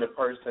dominant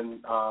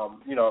person,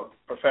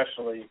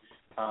 professionally,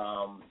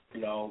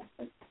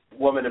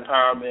 woman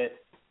empowerment,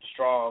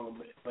 strong,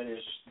 but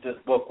this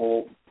book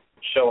will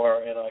show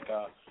her in like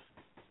a,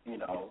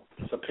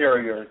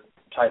 superior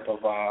type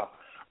of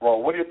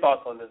role. What are your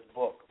thoughts on this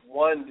book?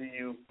 One, do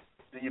you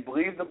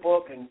believe the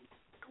book, and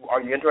are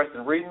you interested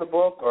in reading the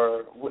book,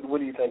 or what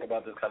do you think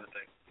about this kind of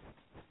thing?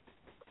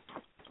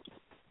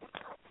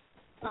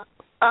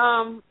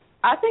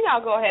 I think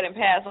I'll go ahead and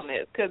pass on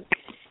this, and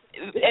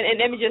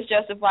let me just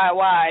justify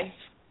why.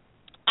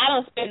 I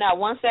don't spend not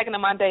 1 second of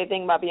my day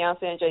thinking about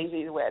Beyonce and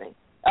Jay-Z's marriage.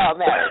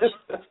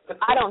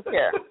 I don't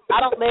care. I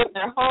don't live in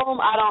their home.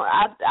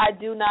 I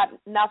do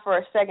not for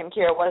a second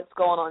care what's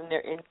going on in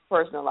their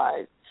personal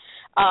lives.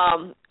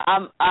 I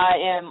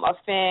am a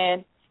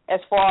fan as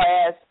far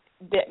as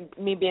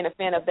me being a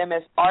fan of them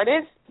as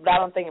artists, but I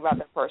don't think about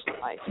their personal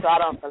life, so I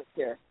don't really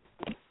care.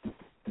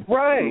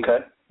 Right.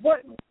 Okay.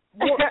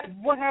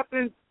 What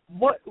happens?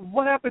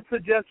 What happened to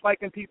just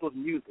liking people's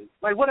music?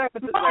 Like, what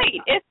happened to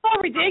It's so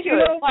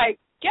ridiculous. Like,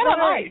 get a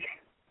life.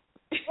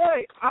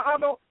 Right. I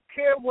don't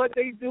care what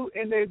they do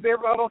in their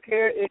bedroom. I don't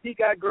care if he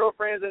got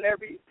girlfriends and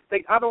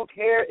everything. I don't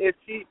care if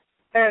she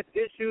has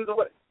issues or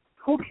what.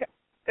 Who cares?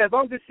 As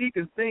long as she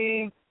can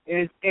sing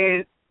and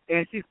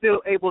she's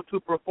still able to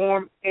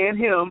perform, and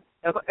him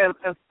as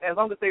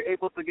long as they're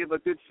able to give a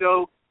good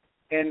show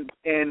and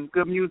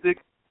good music,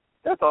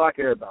 that's all I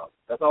care about.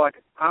 That's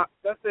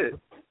it.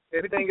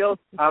 Everything else,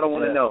 I don't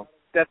want to know.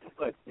 That's too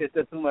much. It's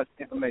just too much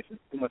information.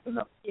 Too much to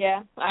know.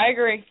 Yeah, I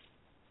agree.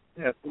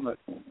 Yeah, too much.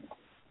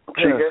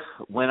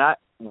 When I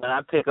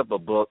pick up a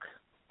book,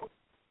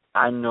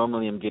 I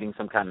normally am getting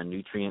some kind of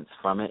nutrients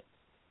from it.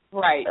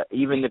 Right.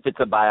 Even if it's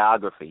a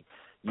biography,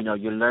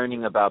 you're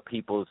learning about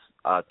people's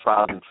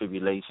trials and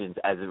tribulations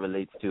as it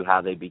relates to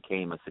how they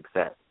became a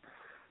success.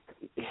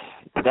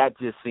 That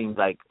just seems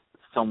like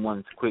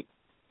someone's quick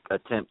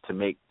attempt to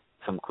make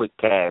some quick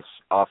cash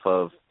off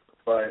of,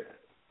 right?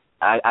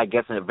 I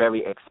guess, a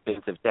very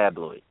expensive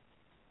tabloid.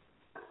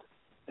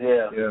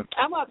 Yeah.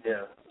 I'm a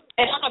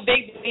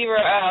big believer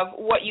of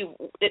what your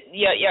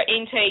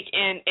intake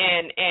and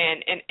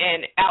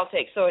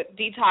outtake. So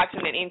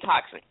detoxing and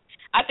intoxing.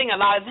 I think a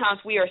lot of times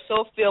we are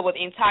so filled with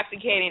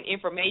intoxicating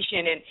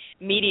information and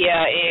media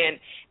and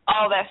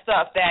all that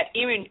stuff that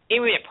even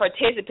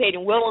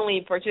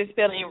willingly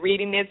participating in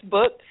reading this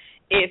book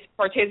is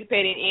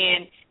participating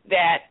in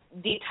that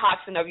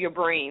detoxing of your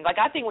brain. Like,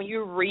 I think when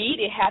you read,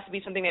 it has to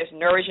be something that's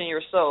nourishing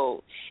your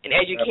soul and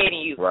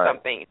educating you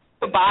something.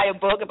 To buy a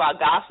book about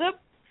gossip,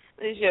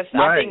 it's just,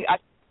 I think I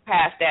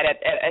passed that,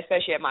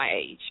 especially at my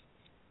age.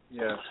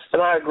 Yeah.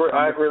 And I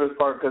agree with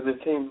Parker, because it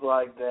seems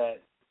like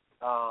that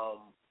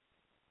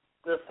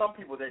there's some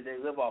people that they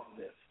live off of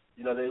this.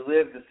 They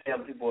live to see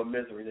other people in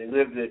misery. They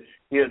live to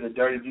hear the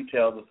dirty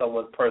details of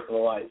someone's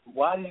personal life.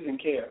 Why do you even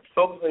care?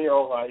 Focus on your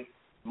own life,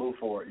 move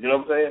forward. You know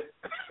what I'm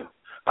saying?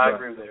 I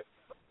agree there.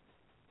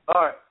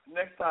 All right,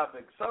 next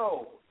topic.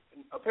 So,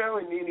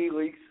 apparently NeNe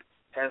Leakes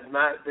has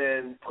not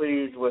been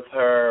pleased with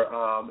her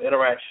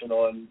interaction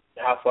on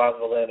Housewives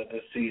of Atlanta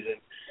this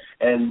season.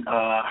 And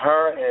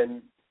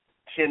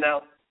she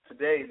announced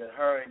today that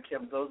her and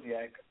Kim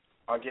Zolciak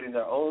are getting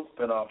their own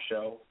spinoff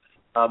show,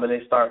 and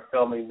they start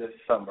filming this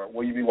summer.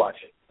 Will you be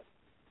watching?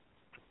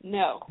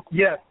 No.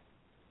 Yes.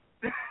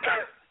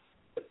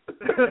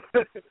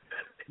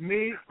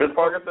 Me. Ms.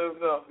 Parker says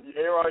no.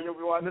 Aaron, you'll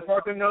be watching? Ms.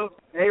 Parker, no.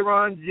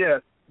 Aaron,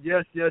 yes.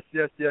 Yes.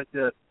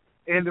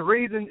 And the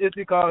reason is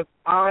because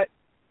I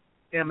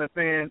am a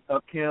fan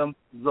of Kim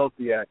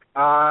Zolciak.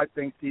 I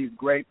think she's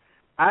great.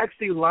 I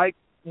actually like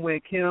when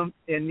Kim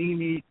and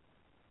NeNe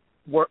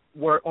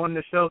were on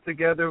the show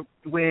together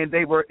when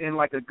they were in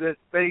like a good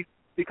space,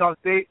 because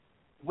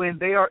when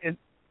they are in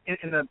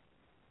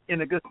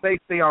a good space,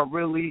 they are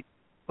really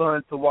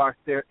fun to watch.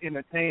 They're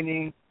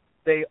entertaining.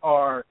 They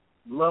are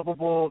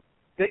lovable.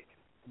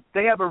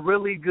 They have a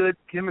really good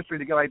chemistry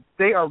together. Like,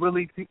 they are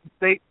really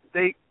they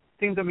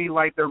seem to me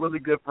like they're really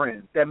good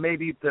friends. That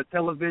maybe the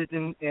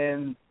television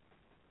and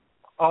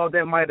all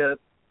that might have,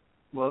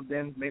 well,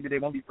 then maybe they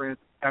won't be friends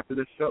after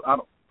this show.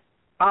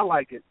 I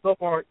like it. So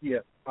far,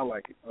 yes, I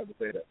like it. I'll just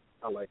say that.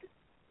 I like it.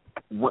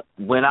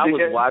 When I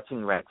was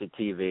watching Ratchet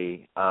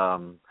TV,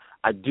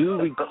 I do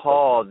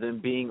recall them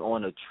being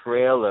on a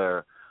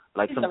trailer,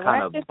 like some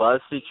kind of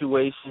buzz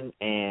situation,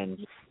 and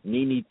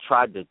NeNe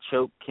tried to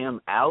choke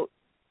Kim out.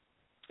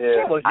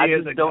 Yeah, well, I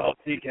just don't.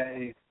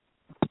 TK.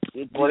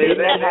 Didn't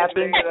that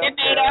happen?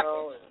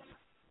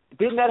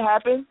 Didn't that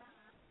happen?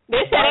 They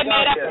said it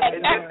made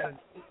up.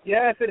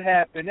 Yes, it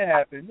happened.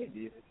 It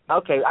did.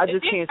 Okay, I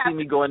just can't see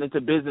me going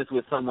into business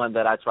with someone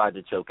that I tried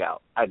to choke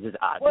out. I just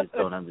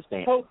don't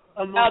understand.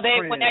 When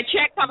that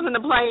check comes in the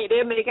plane,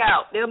 they'll make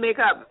up.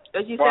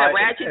 As you said,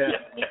 Ratchet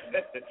TV.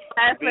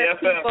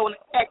 People, when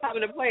the check comes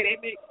in the plane, they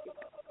make.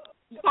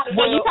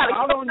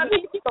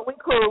 We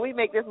cool. We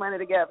make this money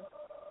together.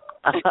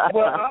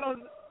 Well,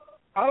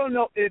 I don't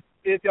know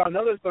if y'all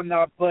know this or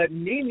not, but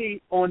NeNe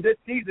on this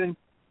season,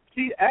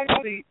 she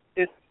actually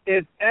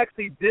is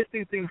actually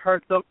distancing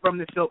herself from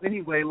the show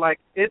anyway. Like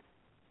it's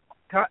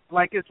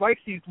like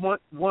she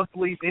wants to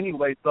leave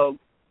anyway. So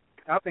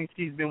I think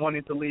she's been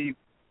wanting to leave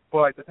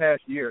for like the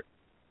past year,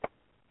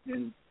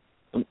 and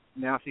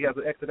now she has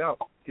to exit out.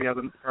 She has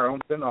her own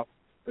spinoff.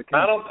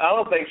 I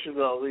don't think she's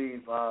gonna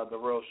leave the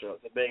real show,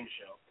 the main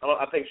show.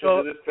 I think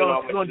she'll do this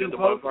spinoff and she'll do the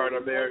one part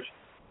of marriage.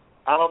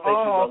 I don't think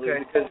she's gonna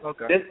leave because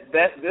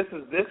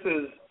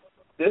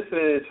this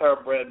is her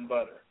bread and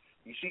butter.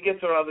 She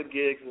gets her other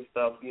gigs and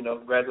stuff,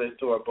 congratulations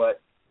to her, but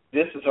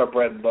this is her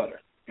bread and butter.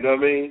 You know what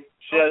I mean?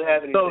 She doesn't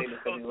have anything to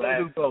say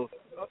last.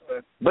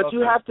 But you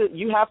have to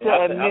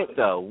admit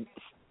though.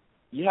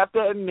 You have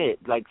to admit,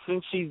 like,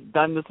 since she's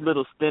done this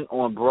little stint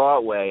on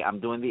Broadway, I'm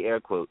doing the air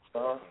quotes.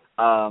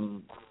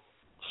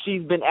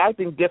 She's been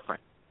acting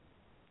different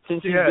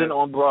since she's been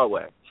on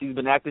Broadway. She's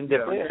been acting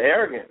different. Yeah,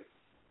 arrogant.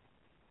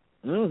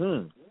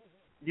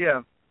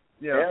 Yeah.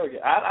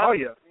 Arrogant. I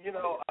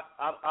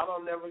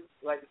don't never,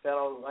 like I said, I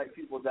don't like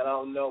people that I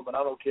don't know, but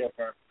I don't care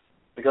for her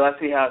because I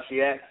see how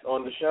she acts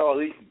on the show, at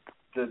least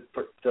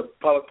the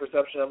public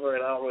perception of her,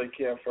 and I don't really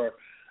care for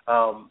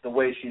the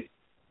way she's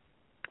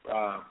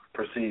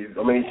perceived.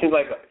 I mean, it seems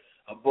like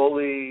a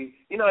bully.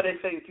 You know, they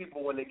say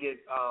people when they get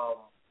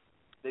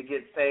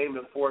fame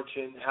and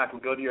fortune, how it can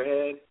go to your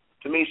head.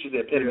 To me, she's the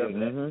epitome of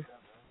that.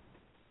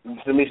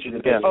 To me, she's the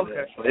epitome of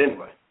that. But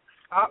anyway.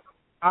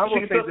 I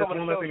will say this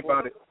one thing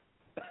about it.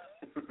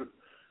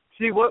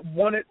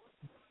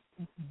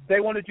 They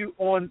wanted you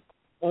on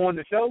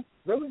the show?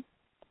 Really?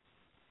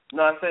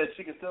 No, I said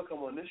she can still come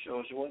on this show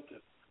if she wants to.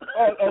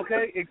 Oh,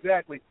 okay,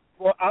 exactly.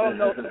 Well, I don't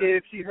know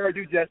if she heard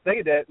you just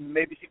say that.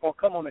 Maybe she's going to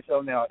come on the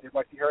show now if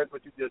she heard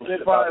what you just said.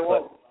 She probably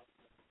won't.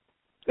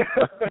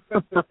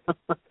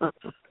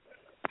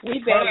 We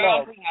better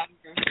off.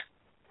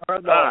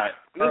 All right.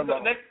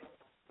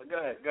 Go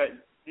ahead.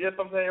 You have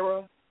something to say,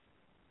 Ron?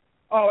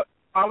 Oh,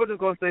 I was just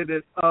going to say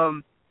this.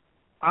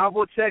 I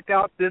will check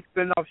out this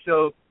spin-off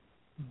show,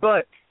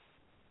 but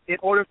in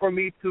order for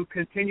me to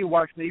continue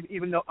watching it,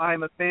 even though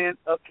I'm a fan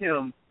of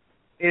Kim,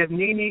 if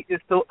Nene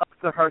is still up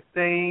to her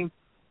same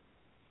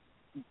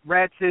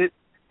ratchet,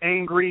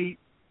 angry,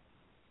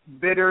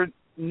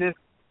 bitterness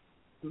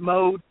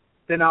mode,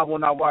 then I will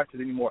not watch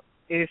it anymore.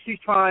 If she's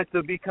trying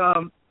to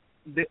become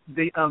the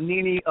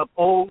Nene of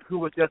old, who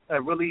was just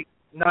a really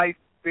nice,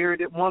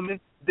 spirited woman,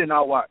 then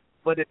I'll watch.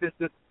 But if it's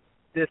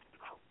this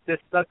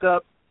stuck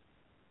up,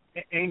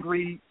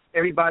 angry,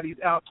 everybody's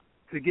out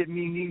to get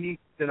me Nene,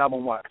 then I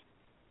won't watch.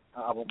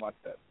 I won't watch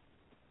that.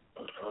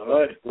 All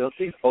right. We'll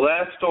see. Well,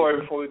 last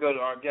story before we go to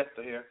our guest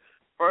here.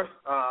 First,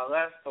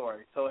 last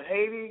story. So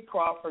Haiti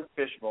Crawford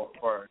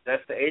Fishburne,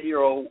 that's the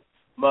 80-year-old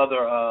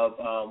mother of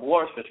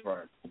Lawrence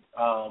Fishburne.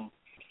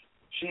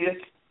 She has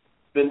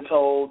been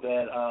told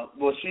that,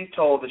 she's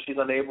told that she's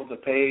unable to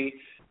pay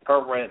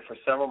her rent for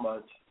several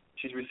months.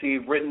 She's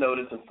received written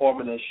notice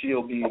informing that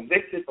she'll be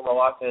evicted from her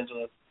Los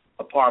Angeles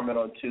apartment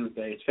on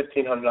Tuesday. It's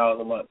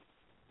 $1,500 a month.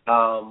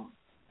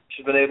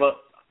 She's been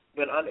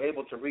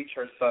unable to reach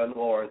her son,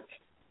 Lawrence,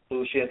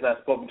 who she has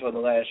not spoken to in the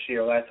last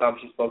year. Last time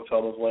she spoke to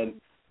him was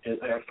when his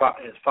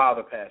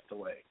father passed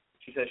away.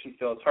 She says she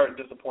feels hurt and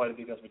disappointed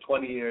because for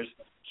 20 years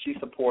she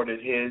supported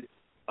his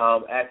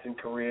acting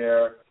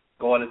career,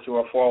 going into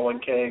her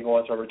 401k,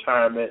 going to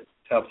retirement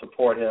to help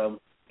support him,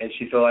 and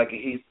she feels like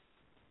he's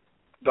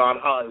gone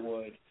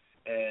Hollywood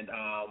and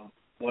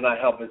will not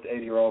help his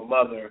 80-year-old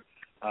mother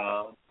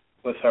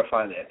with her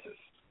finances.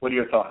 What are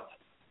your thoughts?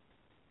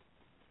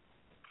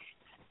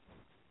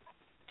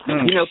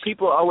 You know,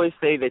 people always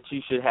say that you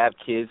should have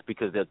kids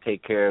because they'll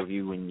take care of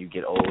you when you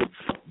get old.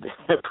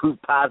 Proof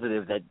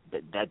positive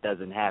that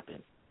doesn't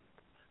happen.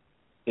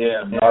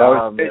 Yeah. I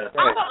don't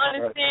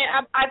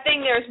understand. I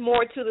think there's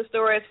more to the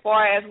story as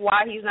far as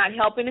why he's not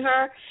helping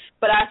her,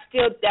 but I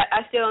still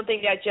don't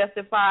think that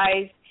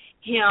justifies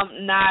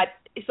him not.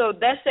 So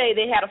let's say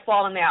they had a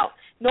falling out.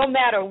 No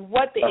matter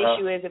what the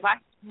issue is, if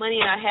I had money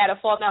and I had a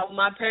falling out with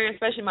my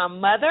parents, especially my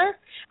mother,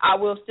 I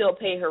will still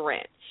pay her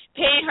rent.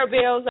 Paying her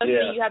bills,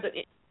 you have to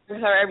with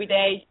her every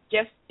day,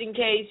 just in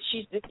case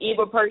she's this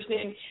evil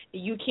person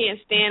you can't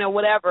stand or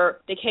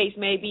whatever the case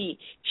may be.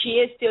 She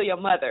is still your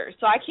mother.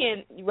 So I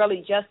can't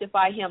really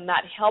justify him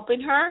not helping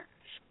her,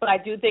 but I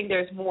do think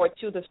there's more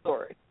to the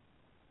story.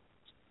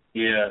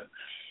 Yeah.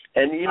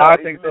 And, you know, I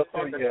think so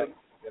too, yeah.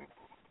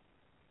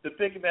 To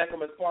piggyback on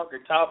Ms. Parker,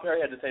 Tyler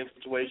Perry had the same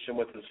situation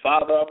with his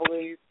father, I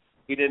believe.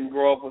 He didn't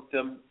grow up with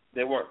them.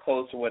 They weren't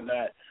close or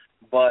whatnot.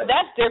 But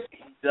that's different.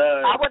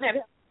 I wouldn't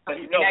have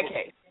in that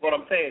case. What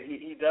I'm saying,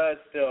 he does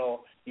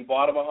still, he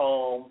bought him a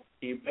home,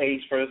 he pays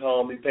for his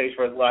home, he pays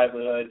for his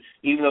livelihood,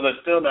 even though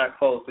they're still not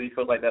close, so he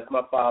feels like that's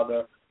my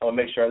father, I want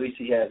to make sure at least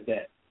he has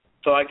that.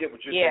 So I get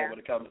what you're saying when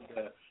it comes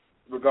to,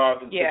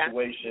 regardless of the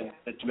situation,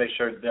 that to make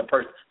sure that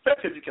person,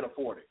 especially if you can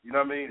afford it, you know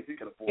what I mean? If you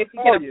can afford it. If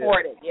you can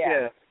afford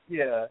it,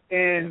 Yeah.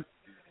 And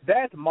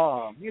that's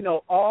mom. You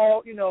know,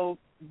 all, you know,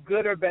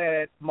 good or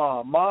bad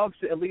mom. Mom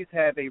should at least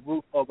have a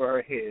roof over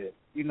her head.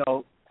 You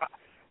know,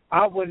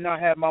 I would not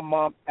have my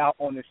mom out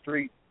on the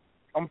street.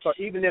 I'm sorry,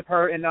 even if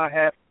her and I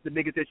have the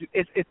biggest issue,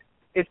 it's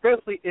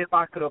especially if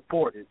I could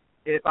afford it.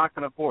 If I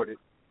can afford it.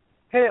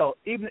 Hell,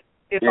 even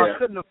if I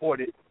couldn't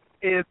afford it,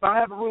 if I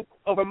have a roof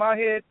over my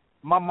head,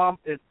 my mom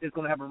is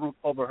going to have a roof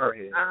over her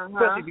head.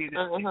 You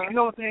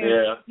know what I'm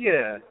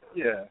saying?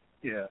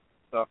 Yeah.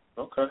 So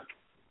okay.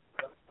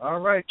 All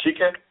right.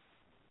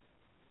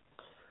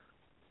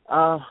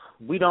 Chike?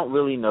 We don't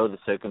really know the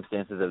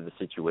circumstances of the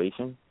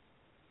situation.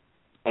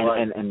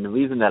 And the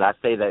reason that I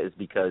say that is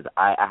because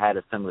I had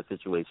a similar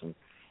situation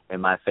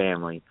in my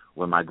family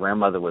when my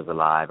grandmother was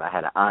alive. I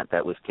had an aunt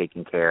that was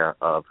taking care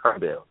of her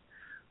bills.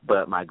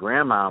 But my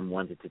grandmom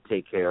wanted to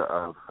take care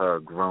of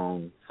her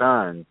grown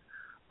son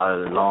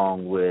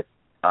along with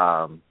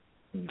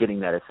getting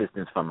that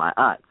assistance from my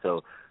aunt.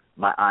 So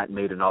my aunt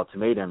made an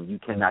ultimatum: you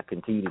cannot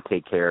continue to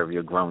take care of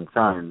your grown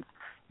sons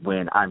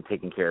when I'm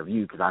taking care of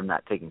you because I'm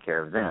not taking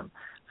care of them.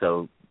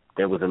 So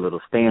there was a little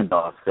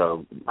standoff.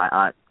 So my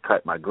aunt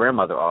cut my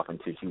grandmother off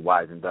until she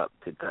wisened up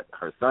to cut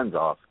her sons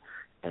off,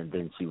 and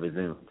then she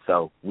resumed.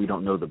 So we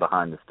don't know the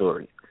behind the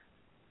story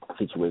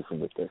situation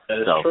with this.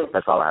 True.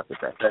 That's all I have to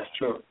say. That's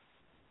true.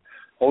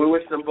 Well, we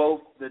wish them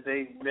both that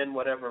they mend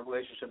whatever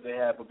relationship they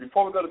have. But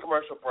before we go to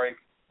commercial break,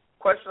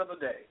 question of the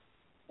day.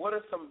 What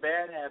are some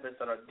bad habits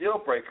that are deal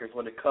breakers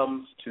when it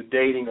comes to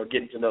dating or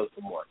getting to know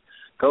someone?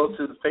 Go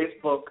to the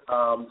Facebook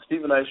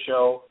Stephen Knight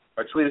Show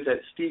or tweet us at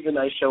Stephen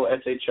Knight Show,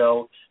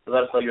 SHO, and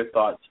let us know your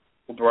thoughts.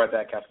 We'll be right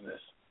back after this.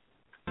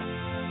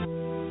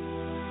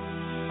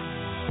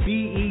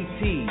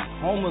 BET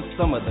home of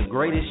some of the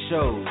greatest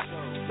shows,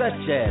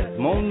 such as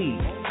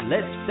Monique,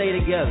 Let's Stay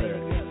Together,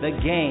 The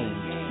Game,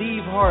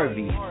 Steve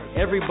Harvey,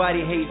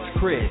 Everybody Hates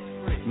Chris,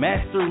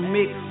 Master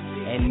Mix,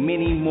 and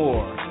many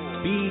more.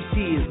 BET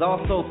is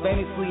also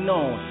famously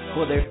known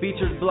for their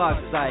featured blog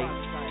sites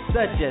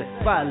such as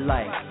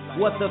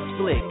Spotlight, What the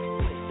Flick,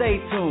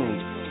 Stay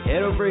Tuned,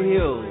 Head Over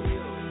Heels,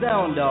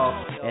 Sound Off,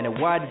 and a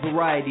wide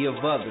variety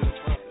of others.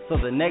 So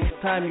the next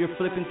time you're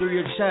flipping through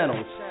your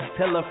channels,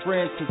 tell a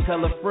friend to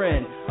tell a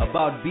friend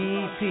about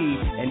BET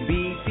and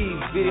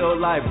BET's video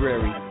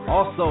library.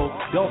 Also,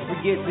 don't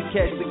forget to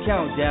catch the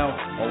countdown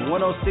on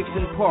 106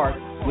 in Park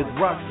with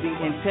Roxy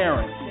and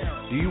Terrence.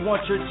 Do you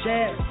want your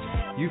chance?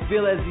 You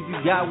feel as if you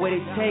got what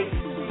it takes?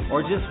 Or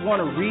just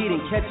want to read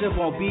and catch up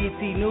on BET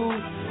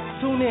News?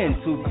 Tune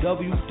in to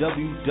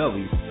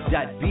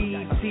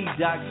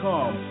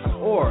www.bet.com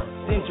or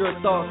send your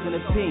thoughts and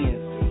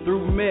opinions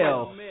through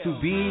mail to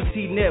BET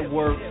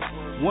Network,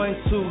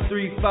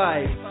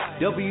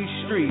 1235 W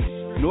Street,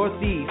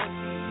 Northeast,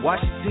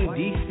 Washington,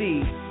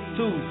 D.C.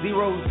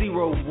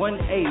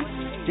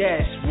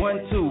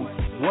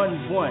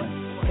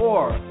 20018-1211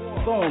 or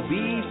phone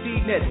BET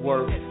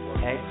Network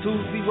at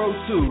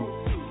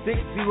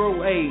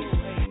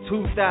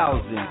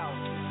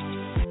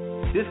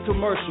 202-608-2000. This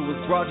commercial was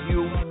brought to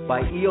you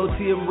by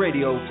EOTM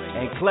Radio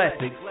and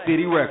Classic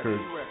City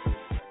Records.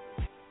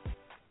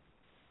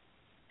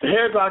 The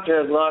Hair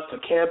Doctor has launched a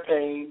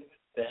campaign,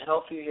 the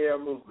Healthy Hair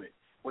Movement,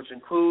 which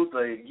includes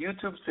a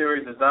YouTube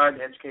series designed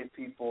to educate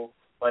people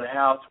on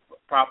how to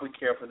properly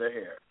care for their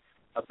hair.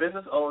 A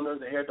business owner,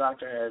 the Hair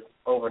Doctor has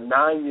over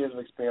 9 years of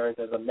experience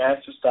as a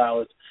master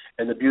stylist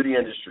in the beauty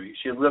industry.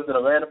 She has lived in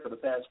Atlanta for the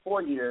past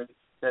 4 years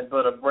and has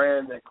built a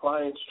brand that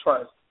clients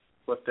trust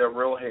with their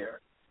real hair.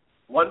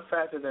 One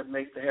factor that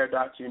makes the Hair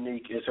Doctor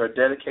unique is her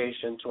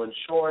dedication to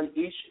ensuring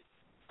each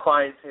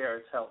client's hair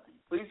is healthy.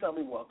 Please help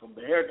me welcome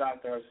the Hair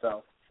Doctor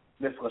herself,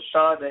 Miss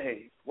LaShonda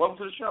Hayes. Welcome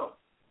to the show.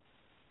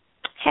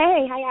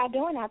 Hey, how y'all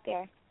doing out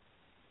there?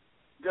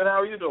 Good. How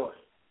are you doing?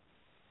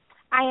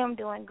 I am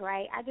doing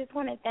great. I just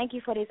want to thank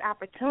you for this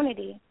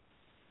opportunity.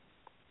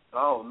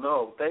 Oh,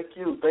 no. Thank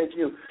you. Thank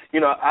you. You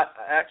know, I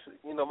actually,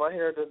 my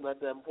hair doesn't not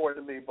that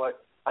important to me,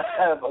 but I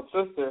have a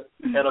sister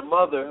and a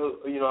mother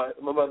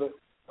my mother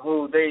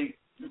who they're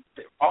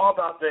all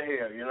about their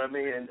hair, you know what I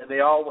mean? And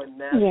they all went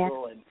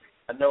natural, and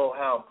I know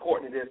how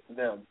important it is to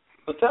them.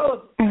 So tell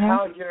us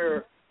how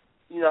you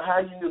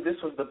knew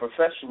this was the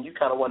profession you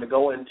kind of wanted to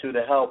go into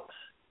to help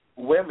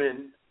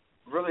women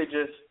really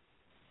just,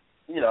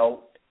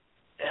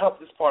 help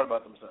this part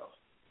about themselves.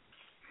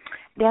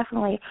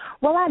 Definitely.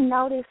 Well, I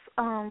noticed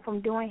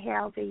from doing hair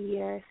over the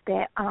years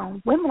that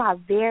women are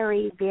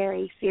very,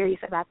 very serious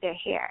about their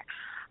hair,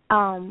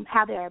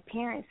 how their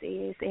appearance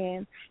is.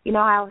 And,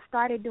 I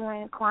started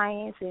doing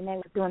clients and they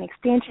were doing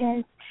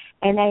extensions,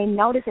 and they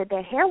noticed that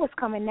their hair was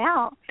coming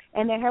out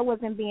and their hair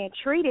wasn't being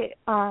treated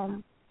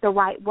the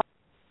right way.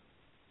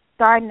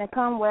 Starting to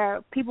come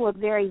where people were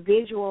very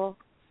visual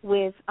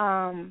with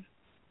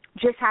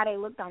just how they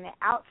looked on the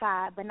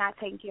outside, but not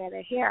taking care of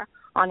their hair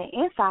on the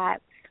inside.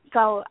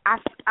 So I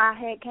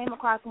had came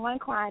across one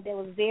client that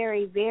was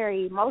very,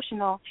 very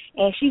emotional,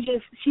 and she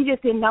just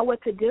didn't know what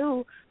to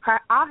do.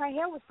 All her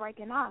hair was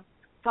breaking off.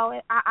 So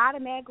it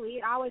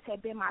always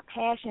had been my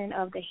passion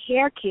of the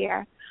hair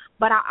care,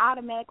 but I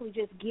automatically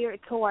just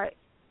geared toward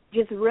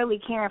just really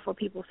caring for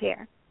people's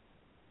hair.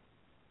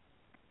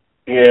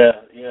 Yeah.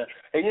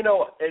 And and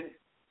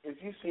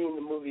if you've seen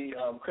the movie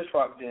Chris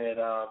Rock did,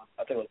 I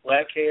think it was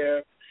Black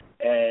Hair,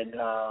 and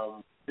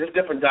there's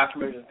different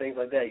documentaries and things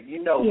like that.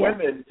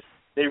 Women,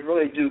 they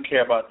really do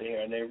care about their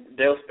hair, and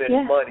they'll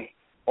spend money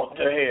on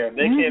their hair. If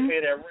they can't pay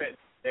their rent,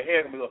 their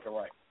hair can be looking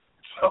right.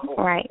 So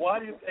why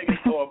do you think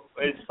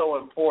it's so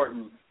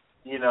important,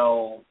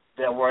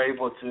 that we're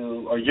able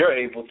to, or you're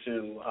able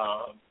to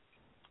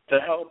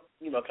help,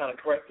 kind of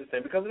correct this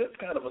thing? Because it is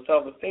kind of a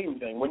self-esteem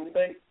thing, wouldn't you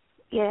think?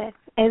 Yes,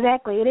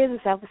 exactly. It is a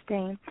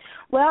self-esteem.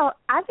 Well,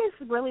 I just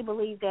really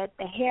believe that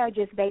the hair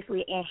just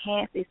basically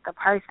enhances the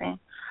person.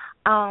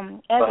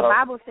 As the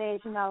Bible says,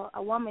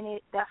 a woman,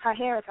 her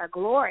hair is her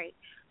glory.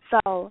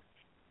 So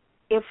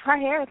if her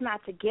hair is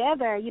not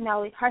together,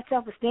 her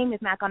self-esteem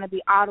is not going to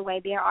be all the way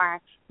there, or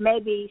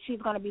maybe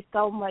she's going to be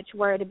so much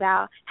worried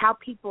about how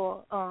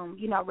people,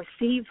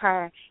 receive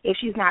her if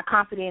she's not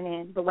confident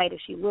in the way that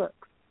she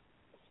looks.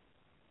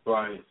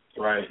 Right,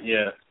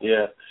 yeah.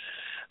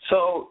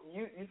 So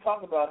you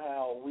talk about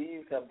how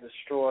weaves have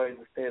destroyed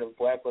the state of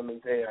black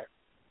women's hair.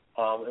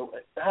 So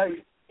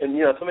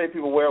many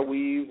people wear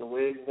weaves and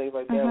wigs and things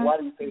like that. Why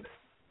do you think that?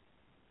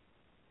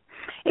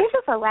 It's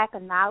just a lack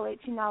of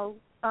knowledge.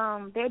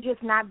 They're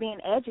just not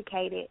being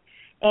educated.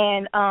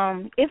 And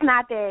it's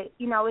not that,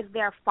 it's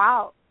their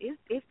fault.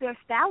 It's their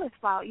stylist's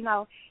fault.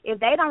 If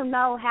they don't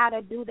know how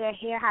to do their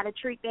hair, how to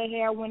treat their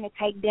hair, when to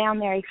take down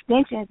their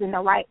extensions in the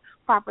right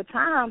proper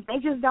time, they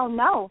just don't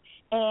know.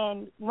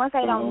 And once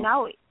they don't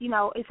know it,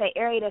 it's an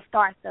area that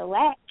starts to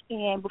lack.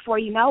 And before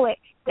you know it,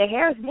 the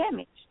hair is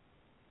damaged.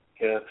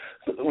 Yeah.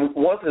 So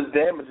once it's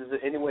damaged, is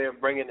there any way of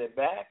bringing it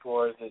back,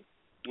 or is it,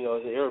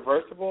 is it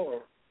irreversible?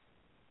 Or?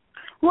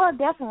 Well,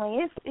 definitely,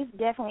 it's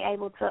definitely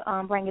able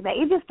to bring it back.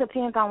 It just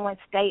depends on what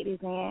state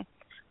it's in.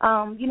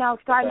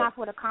 Starting off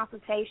with a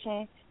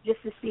consultation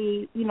just to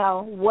see,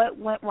 what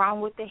went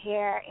wrong with the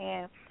hair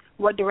and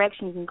what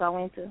direction you can go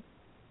into.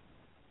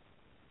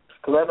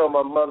 Because I know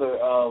my mother,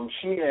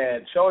 she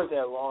always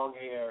had long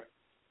hair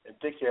and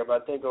thick hair,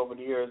 but I think over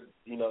the years,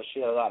 she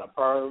had a lot of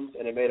perms,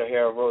 and it made her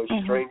hair really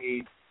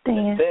stringy.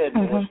 And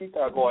then when she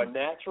started going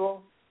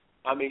natural,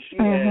 I mean, she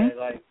had,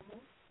 like,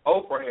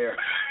 Oprah hair.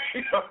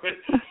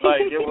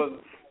 Like, it was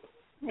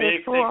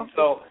big thing.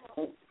 So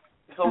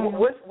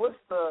what's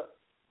the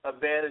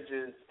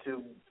advantages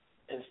to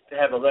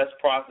having less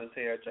processed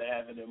hair to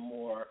having it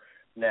more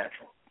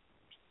natural?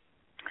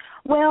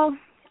 Well,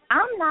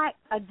 I'm not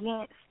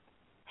against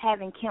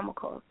having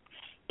chemicals.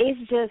 It's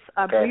just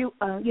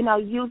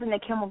using the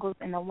chemicals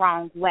in the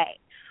wrong way.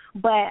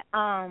 But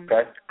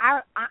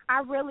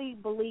I really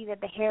believe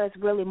that the hair is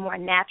really more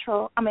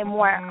natural. I mean,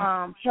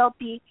 more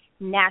healthy,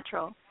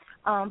 natural.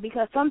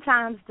 Because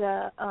sometimes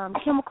the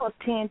chemicals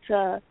tend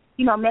to,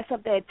 mess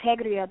up the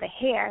integrity of the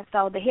hair.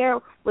 So the hair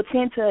would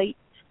tend to,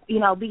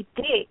 be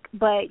thick,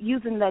 but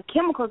using the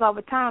chemicals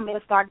over time,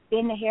 it'll start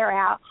thinning the hair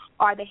out,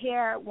 or the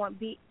hair won't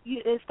be,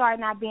 it'll start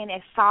not being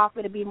as soft,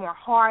 it'll be more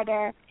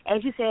harder.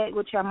 As you said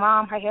with your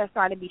mom, her hair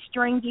started to be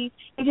stringy.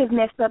 It just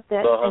messed up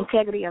the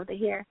integrity of the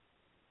hair.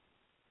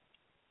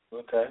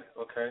 Okay.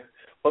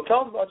 Well,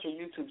 tell us about your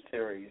YouTube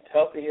series,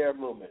 Healthy Hair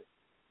Movement.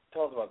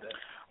 Tell us about that.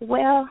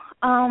 Well,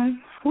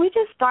 we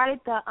just started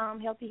the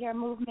Healthy Hair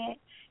Movement,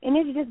 and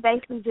it's just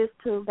basically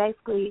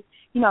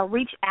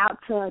reach out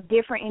to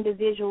different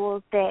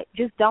individuals that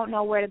just don't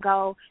know where to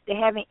go.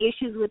 They're having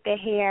issues with their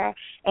hair,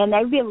 and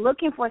they've been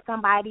looking for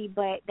somebody,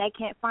 but they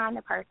can't find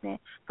the person.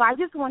 So I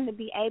just wanted to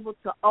be able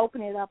to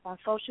open it up on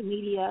social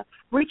media,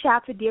 reach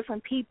out to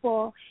different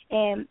people,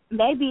 and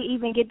maybe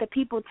even get the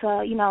people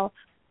to,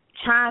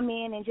 chime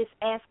in and just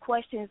ask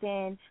questions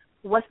and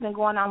what's been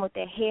going on with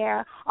their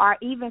hair, or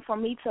even for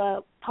me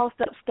to post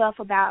up stuff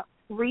about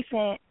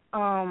recent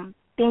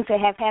things that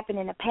have happened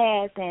in the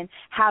past and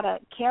how to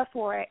care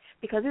for it,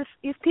 because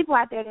it's people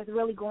out there that's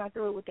really going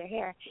through it with their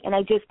hair, and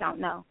they just don't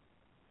know.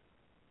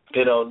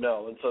 They don't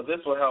know, and so this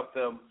will help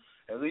them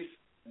at least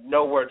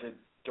know where to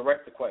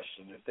direct the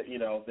question. If they,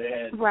 they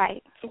had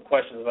some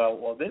questions about,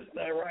 well, this is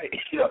not right,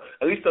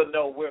 at least they'll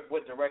know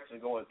what direction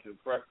they're going to,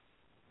 correct?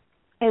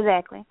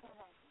 Exactly.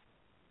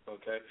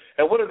 Okay.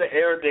 And what are the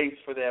air dates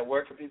for that?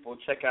 Where can people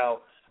check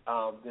out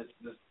this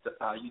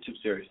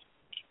YouTube series?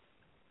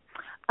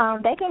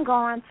 They can go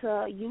on to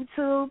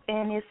YouTube,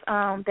 and it's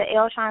the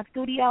Elshawn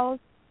Studios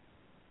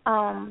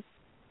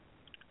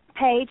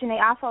page, and they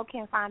also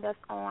can find us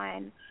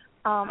on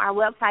our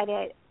website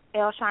at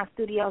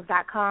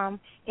elshawnstudios.com.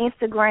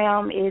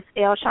 Instagram is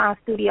Elshawn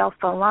Studio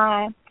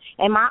Salon,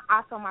 and my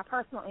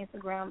personal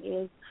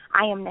Instagram is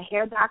I Am the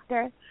Hair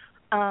Doctor,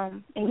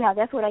 and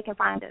that's where they can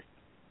find us.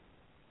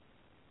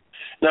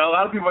 Now, a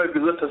lot of people might be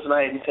listening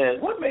tonight and saying,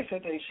 what makes her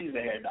think she's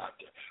a hair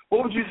doctor?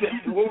 What would you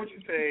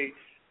say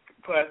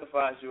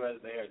classifies you as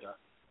a hair doctor?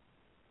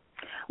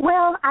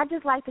 Well, I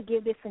just like to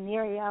give this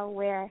scenario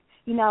where,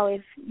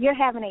 if you're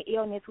having an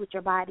illness with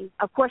your body,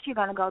 of course you're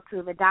going to go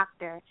to the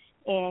doctor,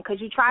 and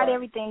because you tried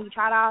everything, you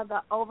tried all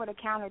the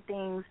over-the-counter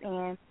things,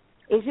 and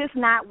it's just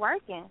not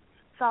working.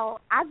 So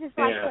I just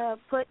like to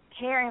put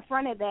hair in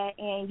front of that,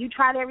 and you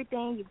tried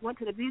everything, you went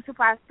to the beauty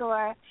supply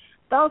store,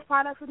 those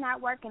products are not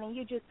working, and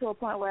you're just to a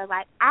point where,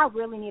 like, I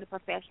really need a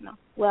professional.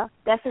 Well,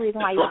 that's the reason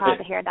why you call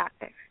the hair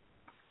doctor.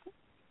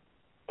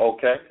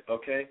 Okay.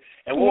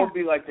 And what would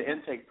be, like, the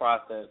intake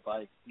process?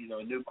 Like,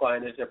 a new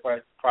client intake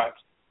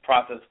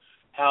process.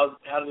 How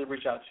do they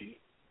reach out to you?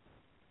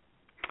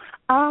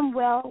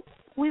 Well,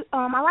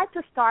 I like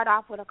to start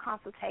off with a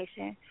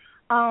consultation.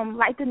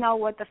 Like to know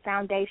what the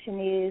foundation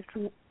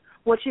is,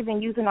 what you've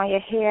been using on your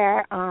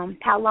hair,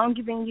 how long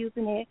you've been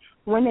using it,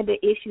 when did the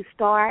issues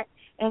start,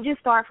 and just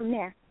start from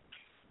there.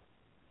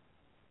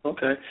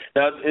 Okay.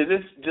 Now, is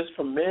this just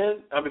for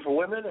men? For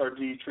women, or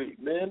do you treat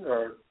men,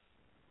 or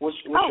what's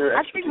your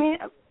expertise? I treat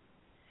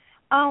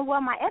men.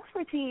 Well, my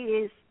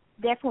expertise is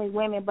definitely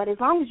women, but as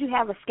long as you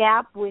have a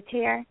scalp with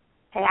hair,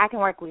 hey, I can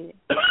work with it.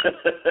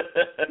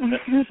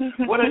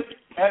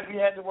 Have you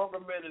had to work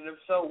with men, and if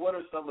so, what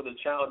are some of the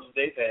challenges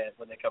they've had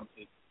when they come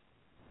to you?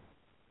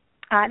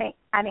 I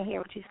didn't hear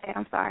what you said.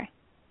 I'm sorry.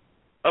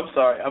 I'm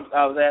sorry.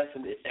 I was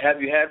asking, have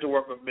you had to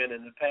work with men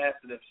in the past,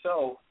 and if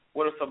so,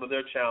 what are some of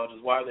their challenges?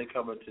 Why are they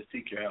coming to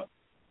seek your help?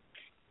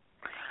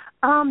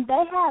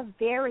 They have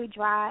very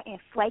dry and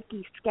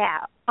flaky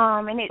scalp,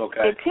 and it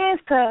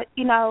tends to,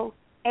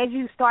 as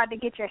you start to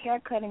get your hair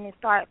cut and then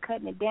start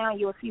cutting it down,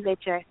 you'll see that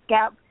your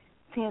scalp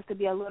tends to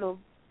be a little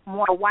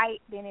more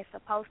white than it's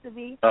supposed to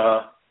be,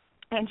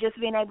 and just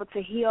being able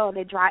to heal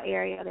the dry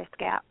area of the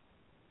scalp.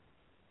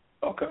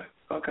 Okay.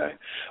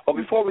 Well,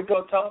 before we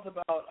go, tell us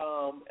about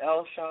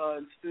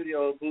Elshawn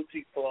Studio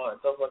Boutique Salon.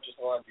 Tell us about your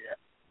salon you have.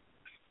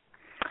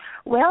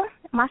 Well,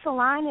 my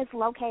salon is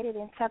located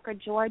in Tucker,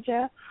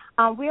 Georgia.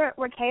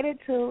 We're catered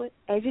to,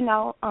 as you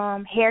know,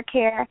 hair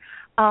care.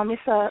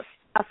 It's a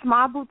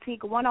small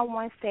boutique,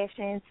 one-on-one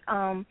sessions.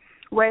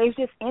 where it's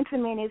just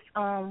intimate. It's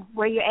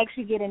where you're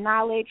actually getting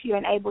knowledge.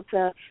 You're able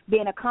to be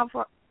in a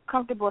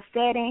comfortable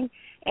setting,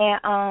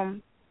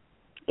 and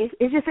it's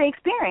just an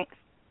experience.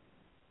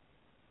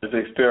 It's an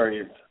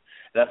experience.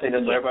 And I think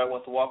that's what everybody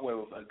wants to walk away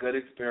with, a good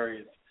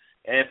experience.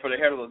 And for the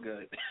hair to look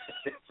good.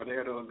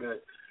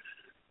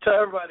 Tell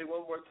everybody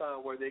one more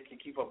time where they can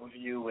keep up with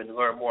you and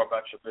learn more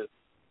about your business.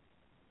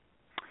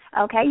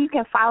 Okay, you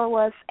can follow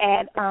us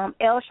at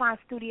Elshine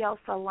Studio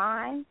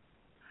Salon.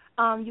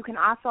 You can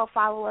also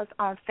follow us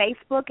on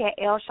Facebook at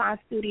Elshine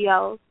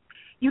Studios.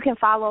 You can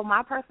follow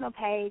my personal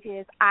page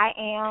is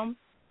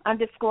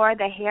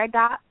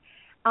IAM_the_hair_doc.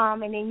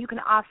 And then you can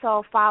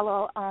also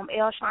follow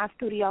Elshine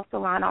Studio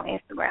Salon on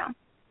Instagram.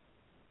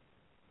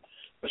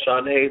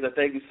 Rashawn Hayes, I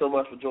thank you so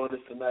much for joining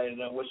us tonight,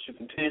 and I wish you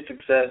continued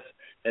success.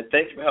 And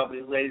thank you for helping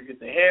these ladies get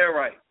their hair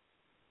right.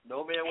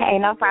 No man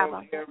wants no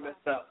problem. Hair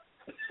messed up.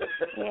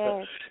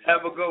 Yes.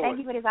 Have a good one. Thank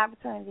you for this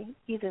opportunity.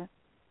 You too.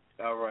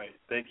 All right.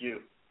 Thank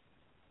you.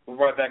 We'll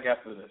be right back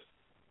after this.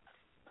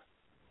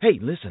 Hey,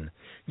 listen.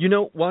 You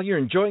know, while you're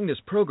enjoying this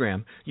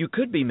program, you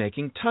could be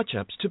making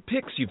touch-ups to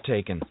pics you've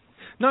taken.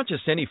 Not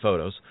just any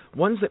photos,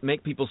 ones that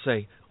make people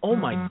say, "Oh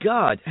my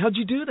God, how'd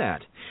you do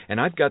that?" And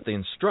I've got the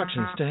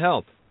instructions to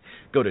help.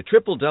 Go to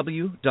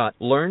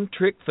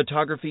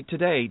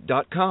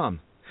www.learntrickphotographytoday.com.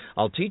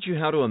 I'll teach you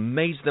how to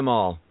amaze them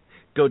all.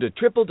 Go to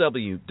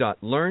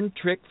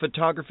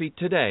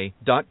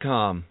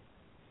www.learntrickphotographytoday.com.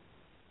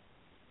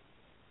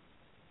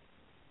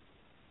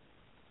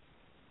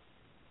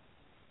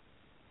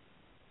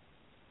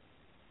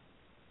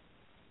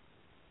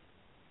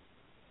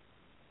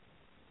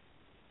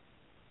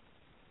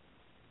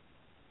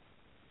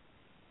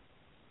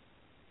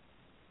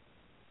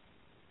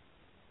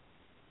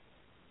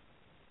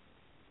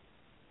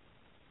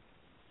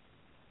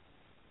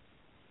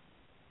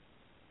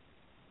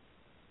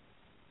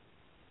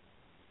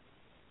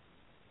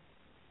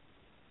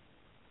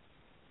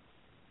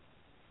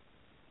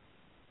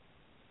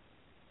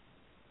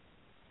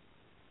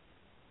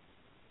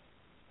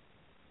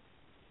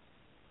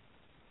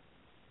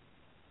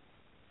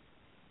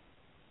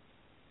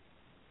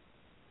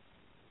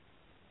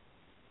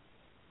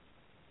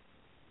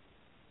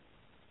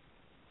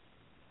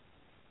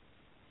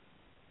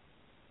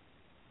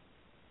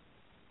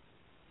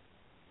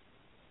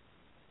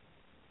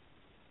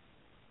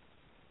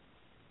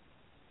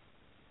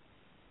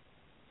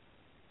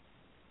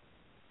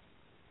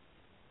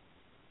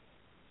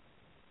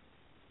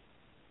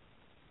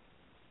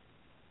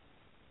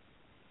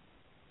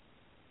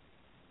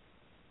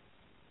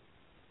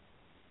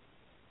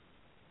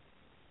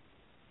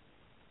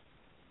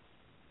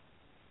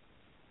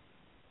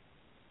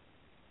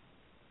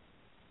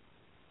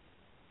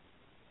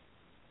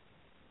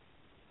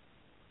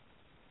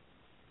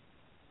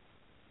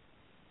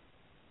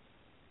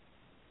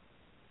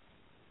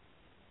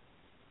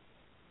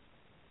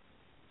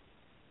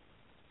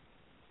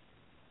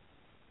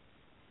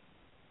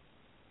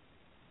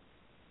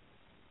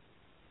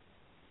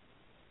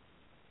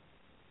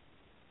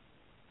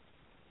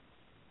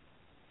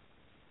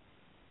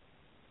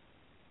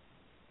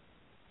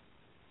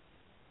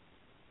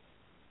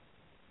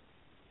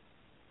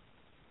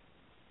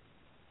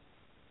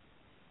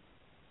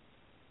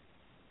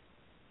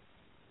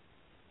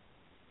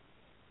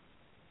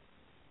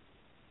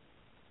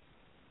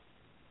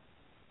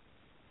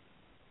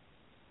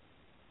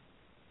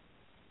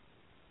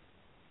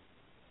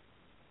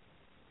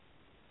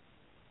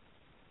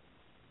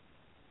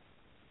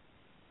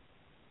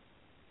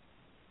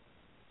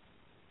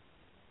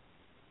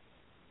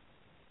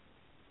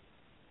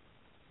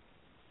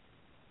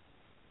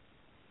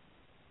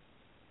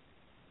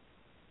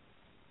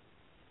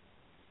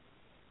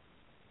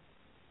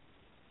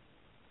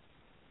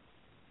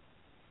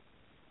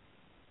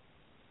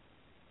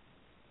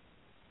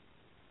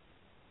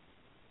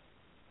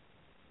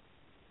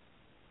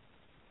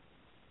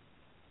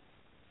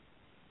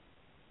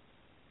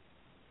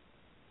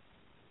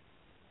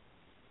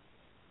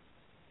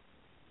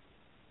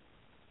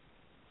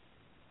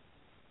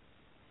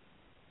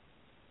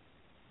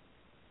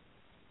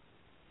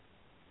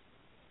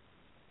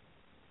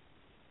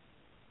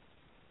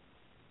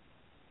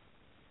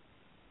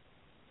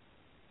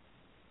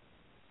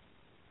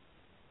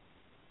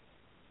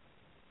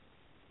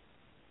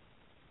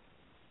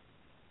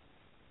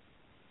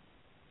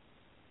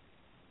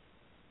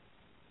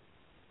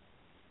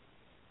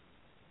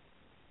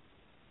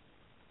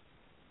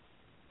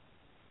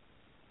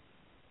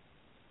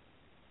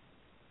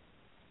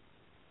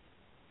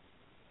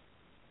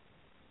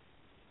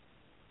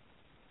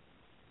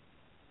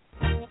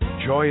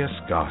 Joyous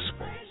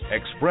gospel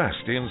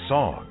expressed in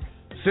song.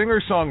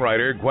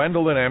 Singer-songwriter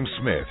Gwendolyn M.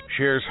 Smith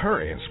shares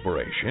her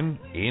inspiration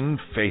in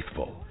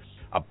Faithful,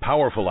 a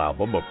powerful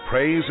album of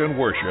praise and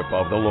worship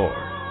of the Lord.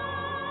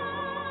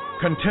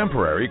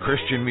 Contemporary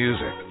Christian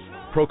music,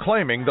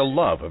 proclaiming the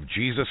love of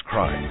Jesus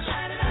Christ.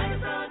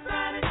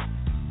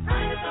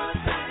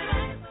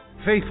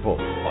 Faithful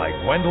by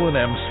Gwendolyn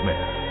M.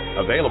 Smith.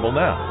 Available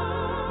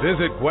now.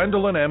 Visit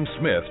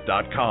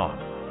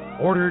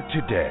GwendolynMSmith.com. Order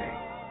today.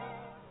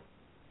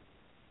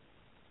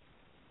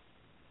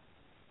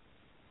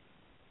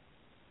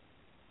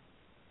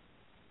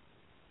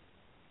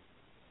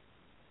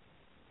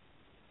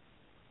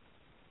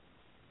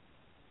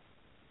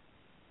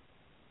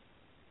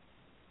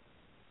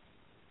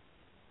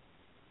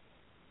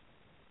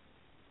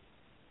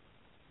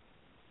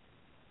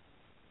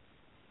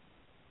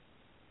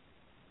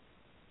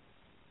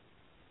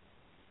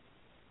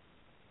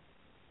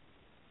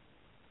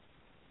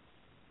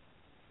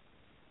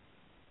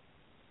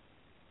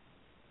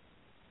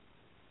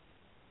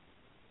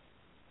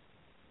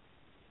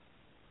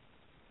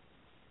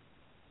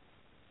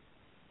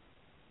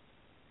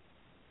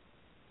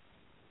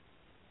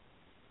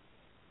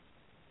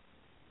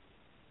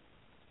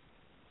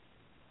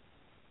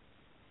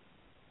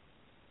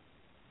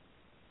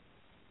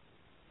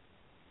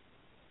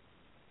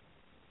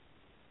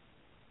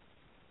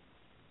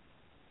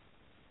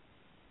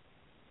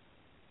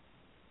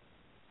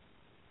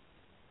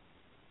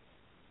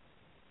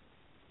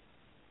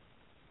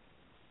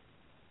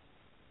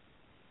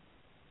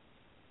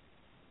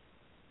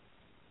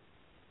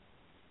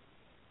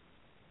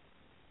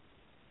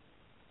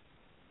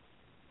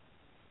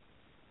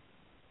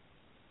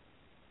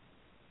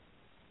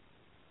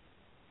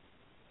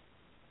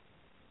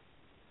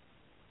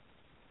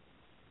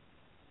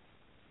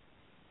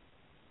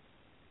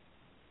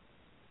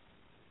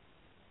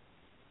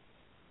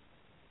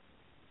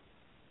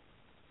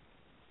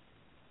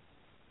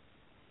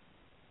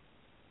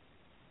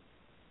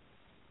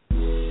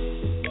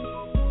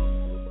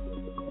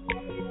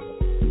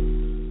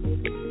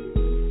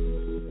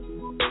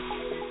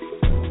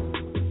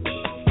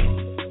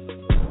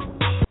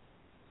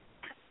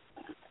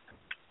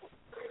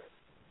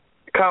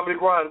 Comedy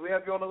Grind, do we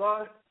have you on the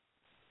line?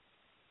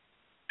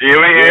 Yeah,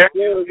 we here.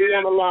 Yeah, we're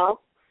on the line.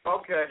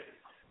 Okay.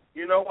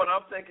 You know what?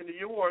 I'm thinking that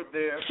you weren't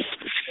there,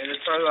 and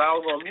it turns out I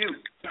was on mute.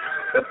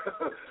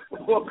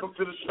 Welcome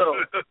to the show.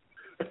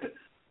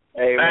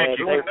 Hey, man.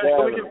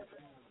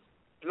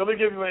 Let me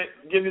give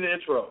you the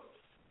intro.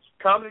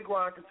 Comedy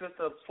Grind consists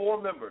of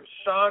 4 members: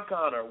 Sean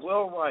Connor,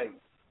 Will Wright,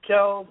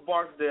 Kels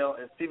Barksdale,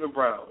 and Stephen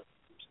Brown.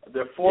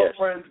 They're 4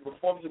 friends who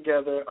perform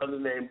together under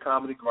the name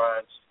Comedy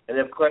Grind, and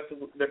they're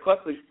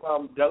collectively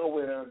from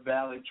Delaware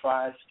Valley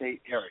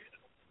tri-state area.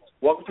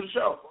 Welcome to the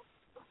show.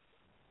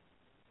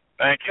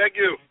 Thank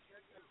you.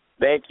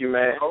 Thank you,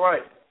 man. All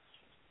right.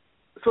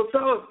 So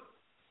tell us,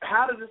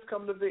 how did this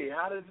come to be?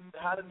 How did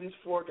these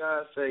 4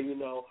 guys say, you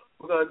know,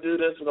 we're going to do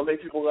this, we're going to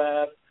make people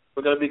laugh,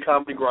 we're going to be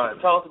Comedy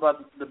Grind? Tell us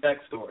about the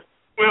backstory.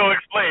 We'll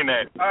explain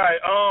that. All right.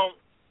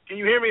 Can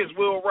you hear me? It's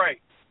Will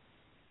Wright.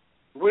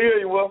 We hear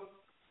you, Will.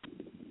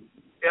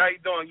 Yeah, how you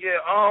doing? Yeah.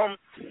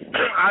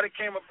 How it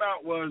came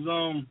about was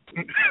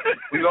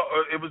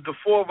it was the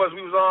 4 of us.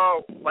 We was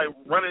all like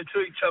running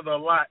into each other a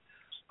lot.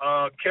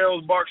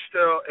 Carol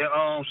Barksdale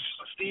and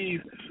Steve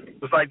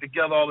was like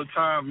together all the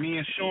time. Me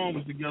and Sean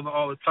was together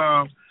all the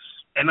time.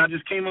 And I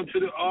just came up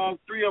to all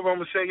 3 of them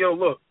and said, "Yo,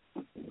 look,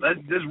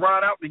 let's just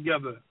ride out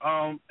together."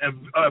 And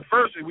at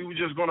first we were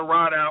just gonna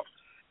ride out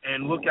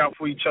and look out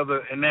for each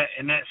other in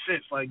that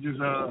sense, like just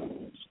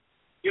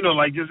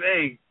like just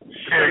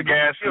share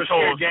gas,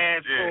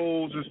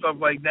 tolls and stuff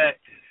like that.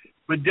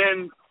 But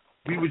then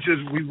we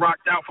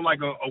rocked out for like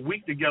a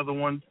week together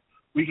one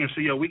week and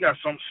said, "Yo, we got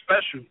something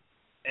special,"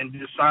 and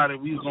decided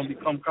we was gonna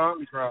become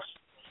Comedy Grind.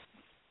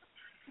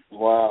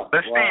 Wow.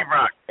 Let Steve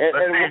rock. Let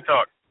Steve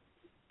talk.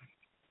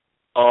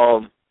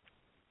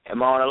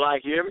 Am I on the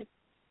line? You hear me?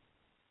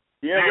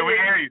 Yeah, we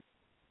hear you.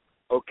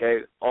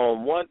 Okay.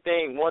 One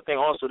thing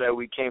also that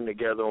we came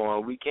together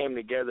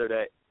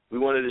that we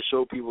wanted to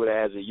show people that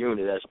as a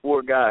unit, as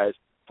 4 guys,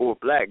 4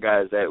 black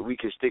guys, that we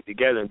could stick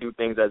together and do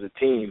things as a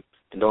team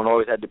and don't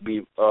always have to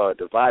be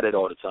divided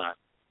all the time.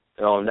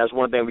 That's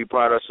one thing we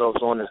pride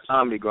ourselves on as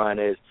Comedy Grind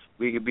is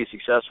we could be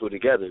successful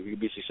together. We could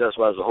be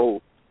successful as a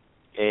whole.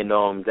 And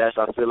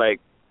I feel like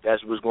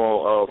that's what's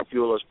going to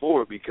fuel us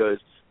forward, because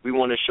we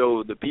want to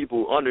show the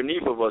people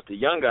underneath of us, the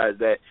young guys,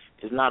 that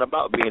it's not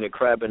about being a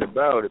crab in a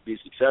barrel to be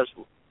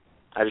successful.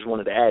 I just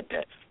wanted to add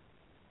that.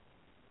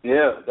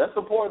 Yeah, that's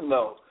important,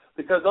 though,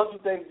 because don't you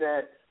think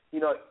that,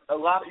 a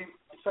lot of you,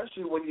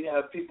 especially when you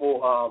have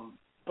people,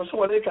 especially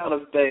when they kind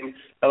of thing,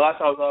 a lot of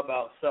times it's all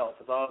about self.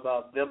 It's all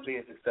about them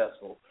being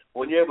successful.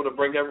 When you're able to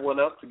bring everyone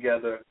else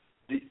together,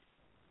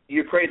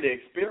 you create the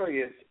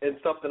experience and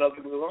something other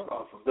people can learn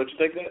off of. Don't you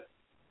think that?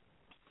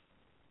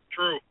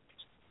 True.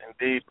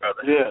 Indeed,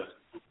 brother. Yeah.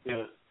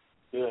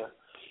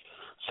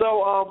 So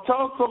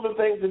tell us some of the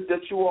things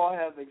that you all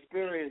have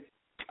experienced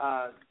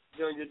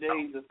during your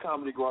days as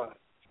Comedy Grind.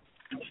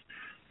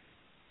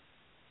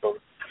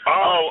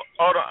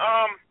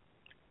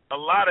 A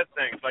lot of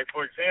things. Like,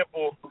 for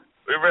example,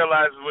 we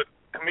realized with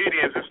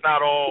comedians, it's not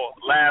all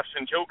laughs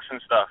and jokes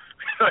and stuff.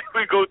 Like,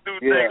 we go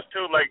through things,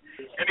 too, like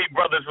any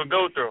brothers would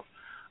go through.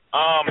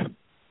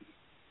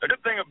 The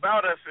good thing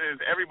about us is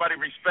everybody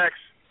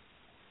respects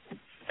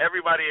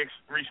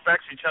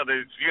each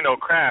other's,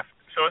 craft.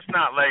 So it's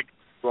not like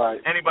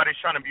anybody's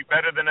trying to be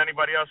better than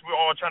anybody else. We're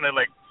all trying to,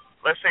 like,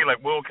 let's say,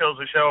 like, Will kills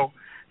the show,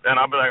 then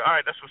I'll be like, all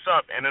right, that's what's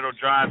up, and it'll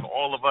drive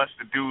all of us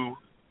to do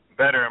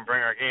better and bring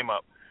our game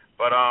up.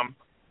 But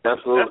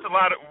that's a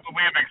lot of what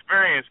we have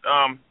experienced.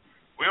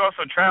 We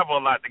also travel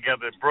a lot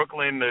together,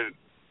 Brooklyn to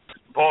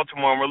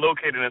Baltimore, and we're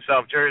located in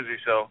South Jersey,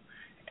 so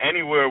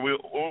anywhere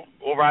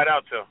we'll ride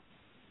out to.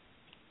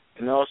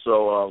 And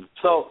also,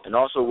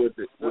 with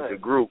the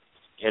group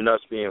and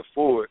us being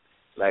 4,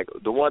 like,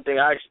 the one thing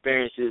I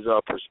experienced is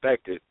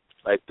perspective.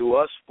 Like, through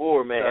us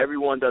 4, man,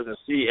 everyone doesn't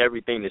see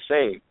everything the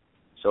same.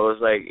 So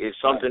it's like, it's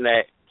something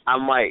that I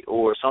might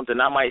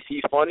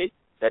see funny,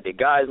 that the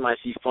guys might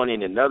see funny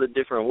in another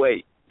different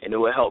way, and it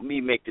will help me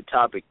make the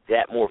topic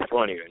that more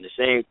funnier. And the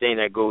same thing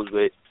that goes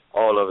with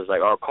all of us.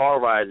 Like, our car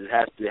rides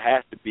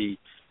has to be,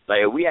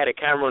 like, if we had a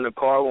camera in the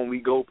car when we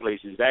go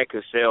places, that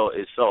could sell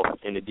itself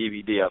in the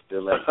DVD, I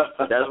feel like.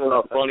 That's when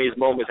our funniest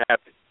moments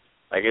happen.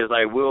 Like, it's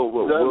like,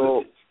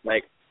 we'll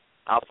like,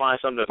 I'll find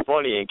something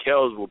funny, and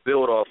Kels will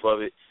build off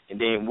of it, and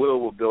then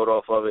Will build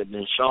off of it, and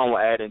then Sean will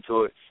add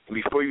into it. And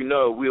before you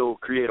know it, we'll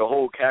create a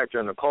whole character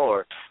in the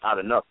car out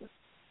of nothing.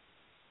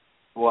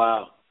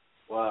 Wow.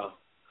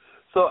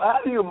 So how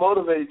do you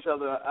motivate each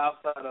other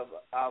outside of,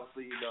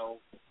 obviously,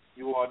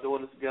 you are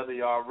doing this together,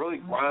 you are really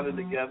grinding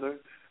together.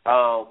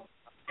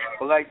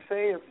 But, like,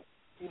 say if,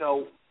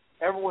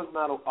 everyone's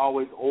not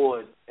always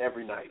on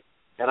every night.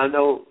 And I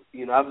know,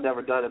 I've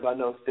never done it, but I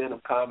know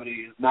stand-up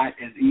comedy is not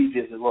as easy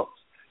as it looks.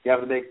 You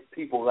have to make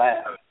people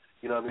laugh.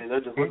 You know what I mean?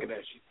 They're just looking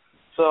at you.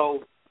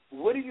 So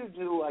what do you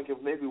do, like,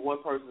 if maybe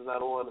one person's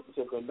not on a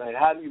particular night?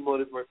 How do you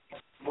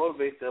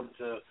motivate them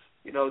to,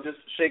 just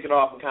shake it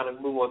off and kind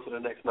of move on to the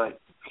next night?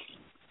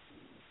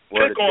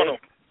 Pick on them.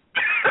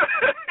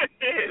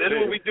 That's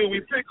what we do.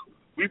 We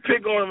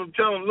pick on them and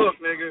tell them, look,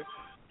 nigga,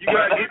 you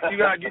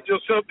gotta get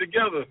yourself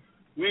together.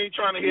 We ain't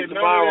trying to hear none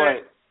of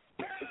that.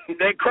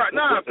 They cry.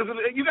 Nah, because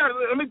you got to,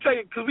 let me tell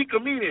you, because we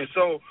comedians,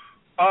 so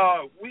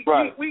we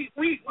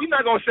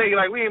not going to say,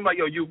 like, we ain't like,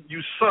 yo, you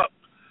suck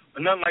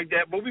or nothing like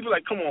that, but we be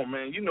like, come on,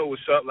 man, you know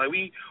what's up. Like,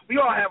 we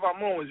all have our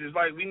moments. It's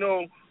like we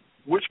know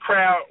which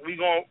crowd we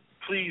going to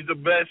please the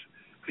best,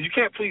 because you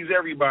can't please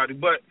everybody,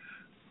 but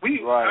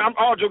I'm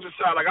all jokes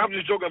aside, like, I'm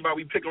just joking about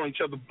we pick on each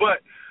other,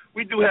 but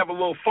we do have a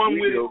little fun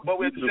with it, but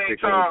at the same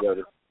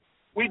time,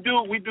 we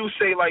do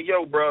say, like,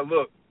 yo, bro,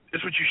 look, this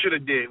is what you should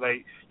have did.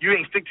 Like, you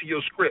ain't stick to your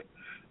script.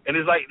 And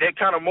it's like that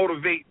kind of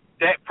motivate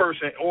that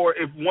person. Or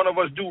if one of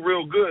us do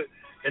real good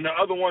and the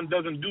other one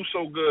doesn't do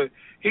so good,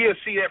 he'll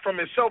see that from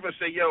himself and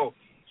say, yo,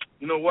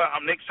 you know what,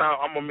 next time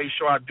I'm going to make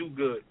sure I do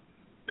good.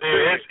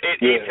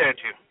 It eats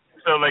at you.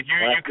 So, like, you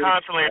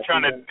constantly are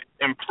trying to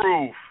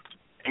improve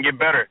and get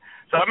better.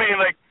 So, I mean,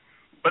 like,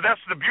 but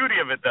that's the beauty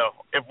of it, though.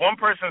 If one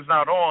person's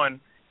not on,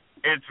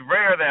 it's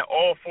rare that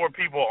all four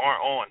people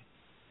aren't on.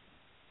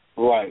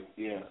 Right,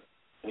 yeah.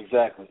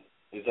 Exactly.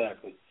 It's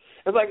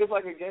like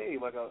a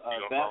game, like a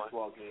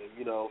basketball game.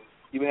 You know,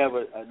 you may have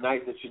a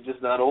night that you're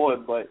just not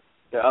on, but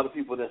there are other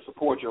people that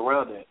support you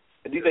around that.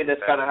 And do you think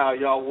that's kind of how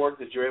y'all work,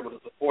 that you're able to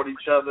support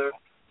each other?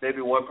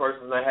 Maybe one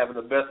person's not having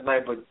the best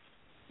night, but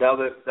the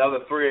other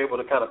three are able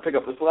to kind of pick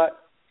up the slack?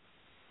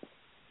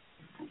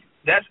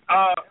 That's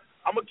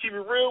I'm gonna keep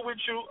it real with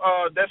you.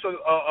 That's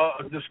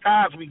a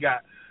disguise we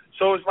got.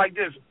 So it's like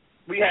this: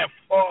 we have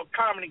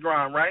Comedy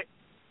Grind, right?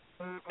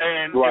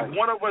 And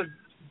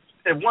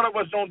if one of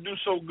us don't do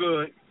so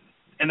good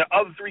and the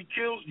other three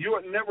kills,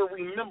 you'll never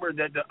remember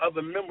that the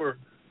other member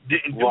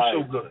didn't do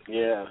so good.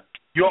 Yeah.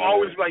 You'll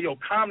always be like, yo,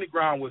 Comedy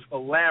Ground was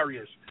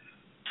hilarious.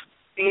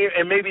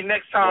 And maybe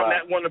next time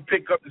that one to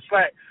pick up the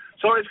slack.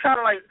 So it's kind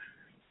of like,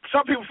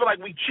 some people feel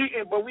like we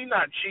cheating, but we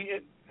not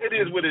cheating. It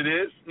is what it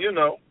is, you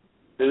know.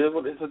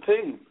 It's a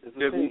team.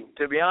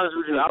 To be honest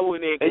with you, I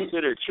wouldn't even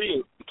consider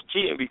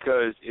cheating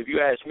because if you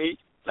ask me,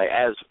 like,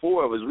 as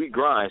four of us, we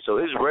grind. So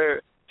it's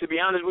rare. To be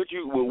honest with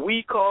you, when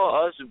we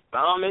call us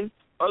bombing,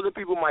 other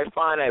people might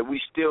find that we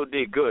still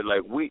did good.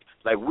 Like we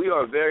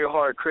are very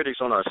hard critics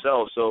on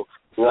ourselves. So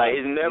like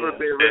it's never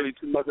been really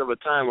too much of a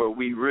time where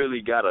we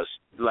really got a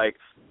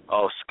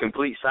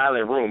complete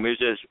silent room. It's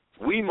just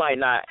we might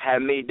not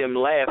have made them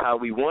laugh how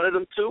we wanted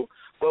them to,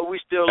 but we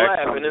still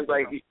laugh, and it's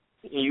like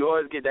you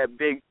always get that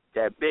big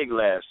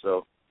laugh.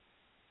 So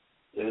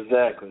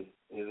exactly.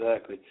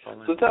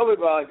 So tell me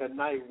about like a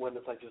night when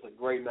it's like just a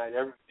great night.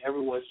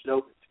 Everyone's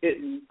joking,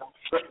 hitting,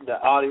 the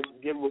audience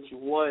giving what you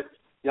want,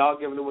 y'all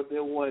giving them what they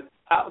want.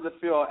 How does it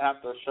feel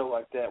after a show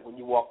like that when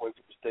you walk away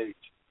from the stage?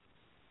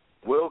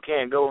 Will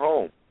can't go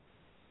home.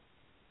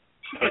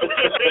 It's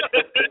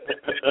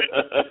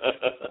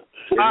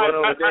one of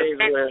those days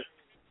where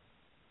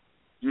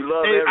you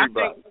love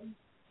everybody.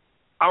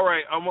 All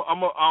right, I'm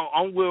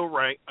Will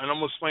Wright, and I'm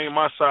gonna explain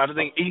my side. I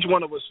think each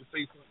one of us should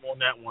say something on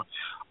that one.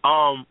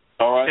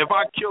 All right. If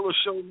I kill a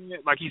show,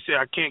 man, like he said,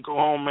 I can't go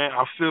home, man.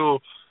 I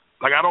feel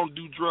like I don't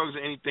do drugs or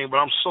anything, but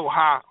I'm so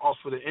high off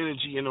of the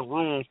energy in the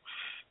room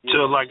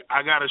to, like,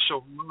 I got to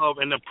show love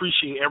and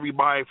appreciate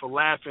everybody for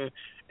laughing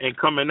and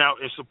coming out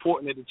and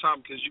supporting at the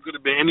time, because you could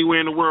have been anywhere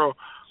in the world,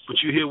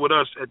 but you're here with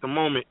us at the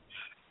moment.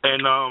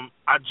 And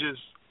I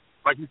just,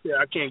 like you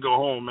said, I can't go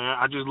home, man.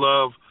 I just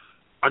love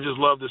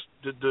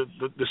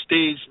the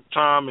stage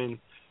time and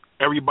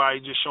everybody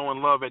just showing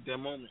love at that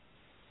moment.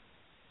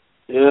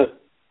 Yeah.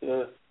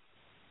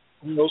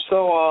 So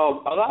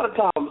a lot of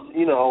times,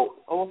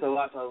 I won't say a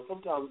lot of times,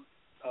 sometimes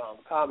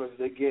comics,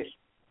 they get,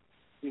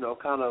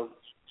 kind of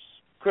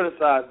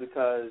criticized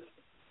because,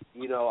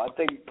 I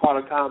think part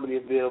of comedy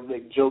is they'll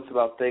make jokes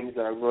about things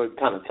that are really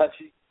kind of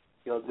touchy,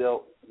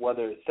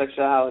 whether it's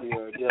sexuality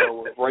or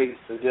dealing with race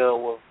or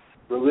dealing with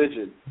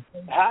religion.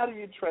 How do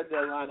you tread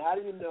that line? How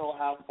do you know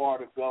how far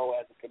to go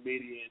as a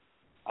comedian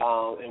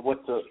and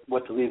what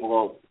to leave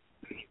alone?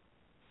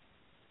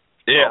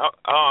 Yeah,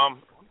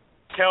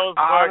 Kel's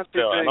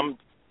Barksdale.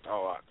 Go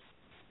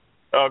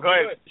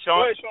ahead,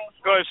 Sean.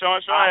 Go ahead,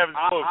 Sean. Sean have his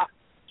book.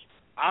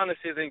 I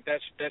honestly think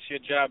that's your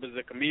job as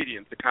a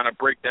comedian, to kind of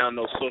break down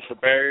those social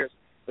barriers.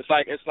 It's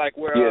like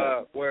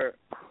we're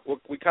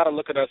we kind of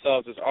look at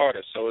ourselves as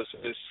artists. So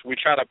we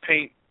try to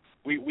paint.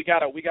 We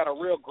got a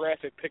real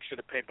graphic picture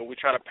to paint, but we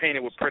try to paint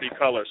it with pretty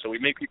colors. So we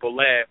make people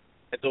laugh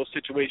at those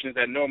situations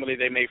that normally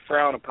they may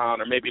frown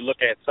upon or maybe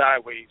look at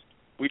sideways.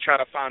 We try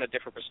to find a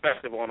different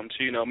perspective on them,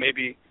 so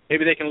maybe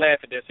they can laugh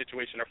at their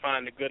situation or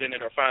find the good in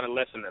it or find a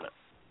lesson in it.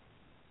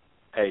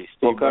 Hey,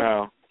 Steve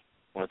Brown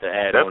wants to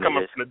add That's on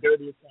coming to this. from the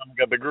dirtiest time we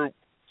got the group.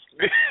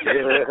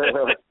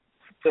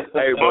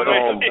 Hey,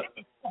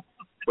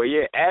 but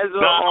yeah, as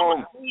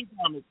I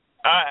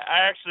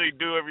actually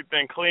do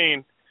everything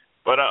clean,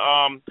 but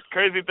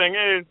crazy thing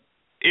is,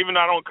 even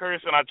though I don't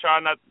curse and I try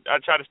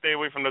to stay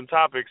away from them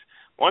topics.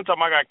 One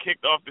time I got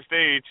kicked off the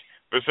stage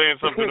for saying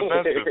something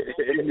offensive.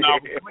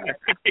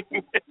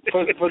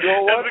 For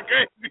doing what? That's a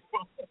crazy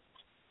one.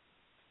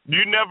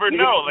 You never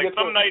know. Like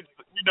some nights,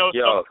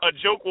 a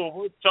joke will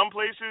work some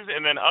places,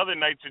 and then other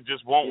nights it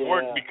just won't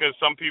work because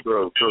some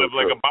people live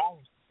like a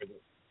bias.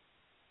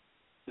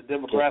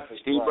 demographics.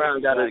 Steve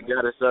Brown got a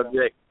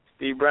subject.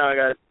 Steve Brown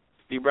can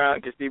Steve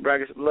Brown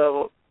get some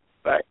love?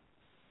 Right.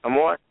 I'm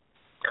on.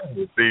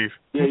 Steve.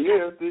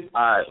 Yeah, Steve.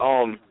 All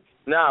right.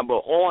 But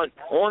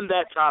on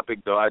that topic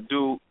though, I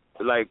do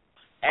like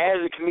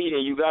as a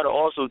comedian, you got to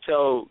also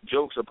tell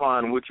jokes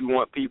upon what you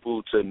want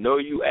people to know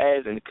you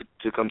as and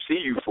to come see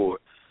you for.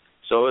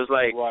 So it's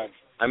like,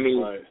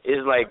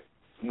 it's like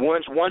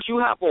once you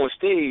hop on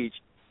stage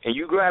and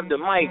you grab the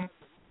mic,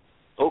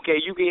 okay,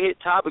 you can hit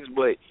topics,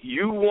 but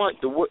you want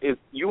the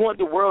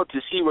world to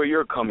see where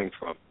you're coming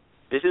from.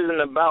 This isn't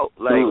about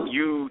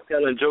you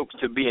telling jokes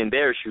to be in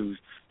their shoes.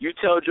 You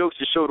tell jokes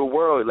to show the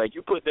world, like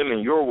you put them in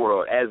your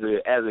world as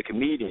a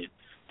comedian,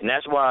 and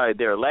that's why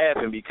they're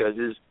laughing, because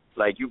it's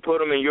like you put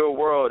them in your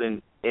world,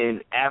 and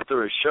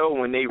after a show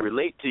when they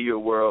relate to your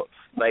world,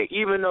 like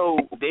even though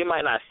they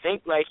might not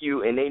think like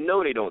you and they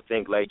know they don't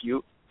think like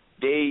you,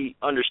 they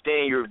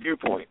understand your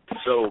viewpoint.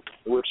 So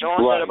what Sean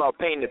said about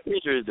painting the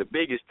picture is the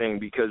biggest thing,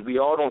 because we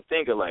all don't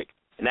think alike.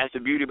 And that's the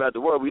beauty about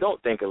the world. We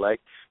don't think alike.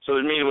 So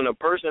it means when a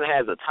person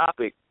has a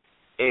topic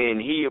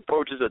and he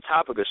approaches a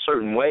topic a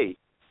certain way,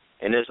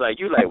 and it's like,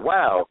 you're like,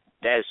 wow,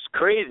 that's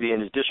crazy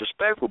and it's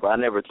disrespectful, but I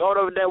never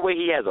thought of it that way.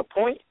 He has a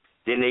point.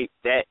 Then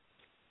that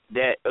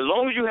as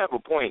long as you have a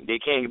point, they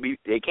can't be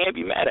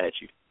mad at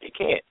you. They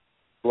can't.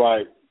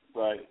 Right.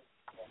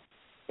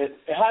 And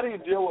how do you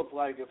deal with,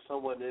 like, if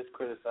someone is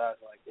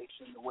criticized, like they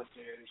shouldn't have went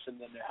there, they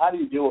shouldn't have done that? How do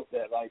you deal with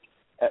that, like,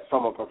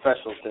 from a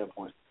professional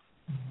standpoint?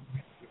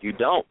 You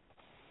don't.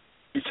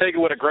 You take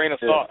it with a grain of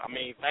salt. I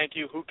mean, thank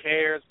you. Who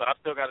cares? But I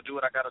still got to do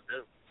what I got to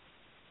do.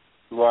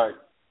 Right.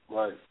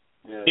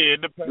 Yeah,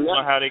 it depends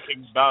on how they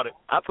think about it.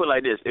 I put it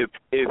like this: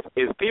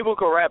 if people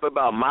can rap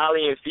about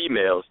Molly and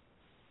females,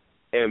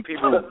 and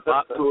people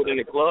pop to it in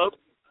the club,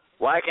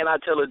 why can't I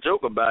tell a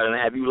joke about it and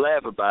have you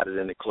laugh about it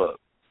in the club?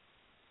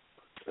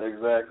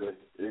 Exactly.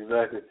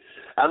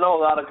 I know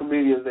a lot of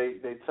comedians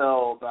they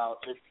talk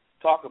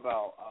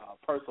about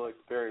personal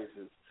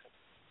experiences.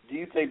 Do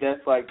you think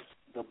that's like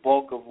the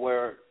bulk of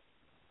where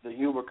the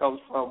humor comes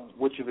from,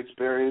 what you've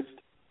experienced?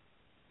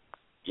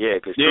 Yeah,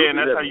 and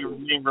that's how you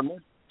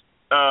remain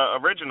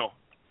original.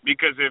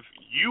 Because if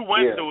you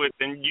went through it,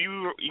 then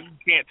you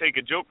can't take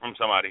a joke from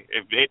somebody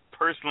if it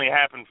personally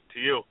happened to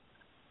you.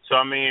 So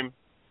I mean,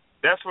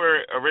 that's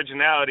where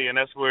originality and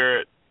that's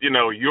where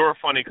your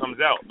funny comes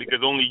out, because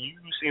only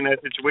you've seen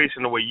that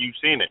situation the way you've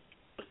seen it.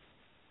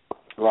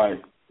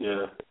 Right.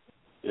 Yeah.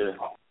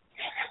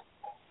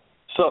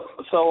 So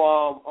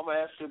I'm gonna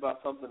ask you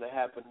about something that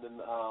happened in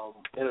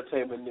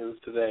entertainment news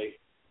today.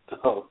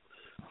 So,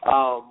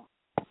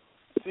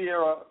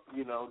 Sierra,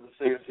 the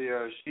singer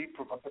Sierra, she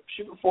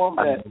performed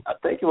at, I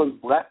think it was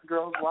Black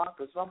Girls Rock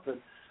or something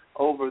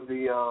over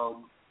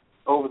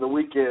the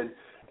weekend,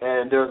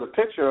 and there was a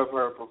picture of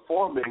her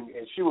performing,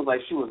 and she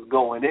was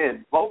going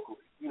in vocally.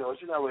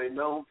 She's not really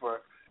known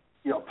for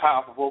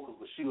powerful vocals,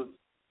 but she was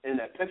in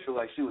that picture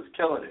like she was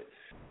killing it,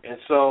 and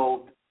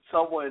so.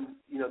 Someone,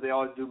 they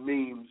always do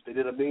memes. They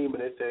did a meme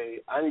and they say,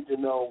 I need to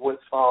know what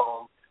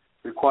song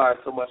requires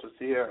so much of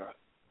Sierra.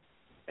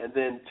 And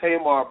then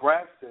Tamar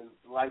Braxton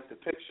liked the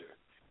picture.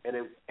 And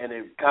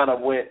it kind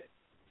of went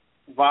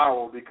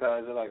viral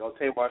because they're like,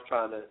 Tamar's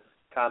trying to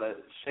kind of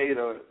shade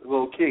her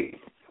little key.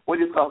 What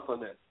are your thoughts on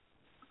that?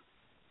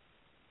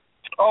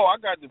 I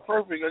got the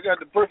perfect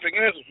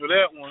answer for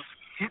that one.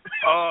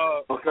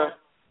 Okay.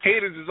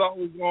 Haters is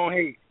always going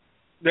to hate.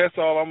 That's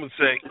all I'm going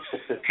to say.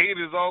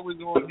 Haters always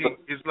going to hate.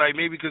 It's like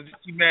maybe because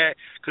she mad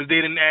because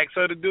they didn't ask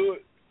her to do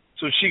it,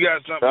 so she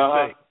got something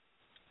to say.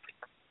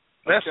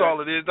 That's all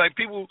it is. Like,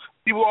 people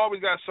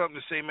always got something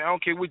to say, man. I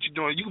don't care what you're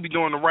doing. You can be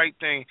doing the right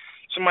thing.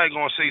 Somebody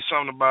going to say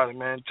something about it,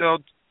 man. Tell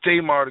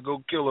Tamar to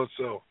go kill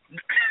herself.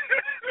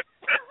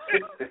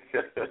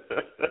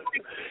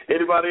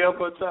 Anybody else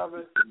on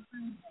topic?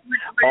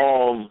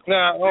 Hold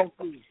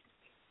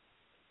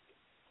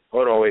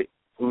on, wait.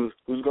 Who's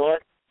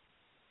going?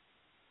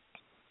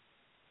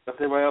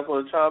 Anybody else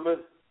want to chime in?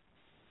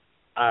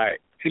 All right.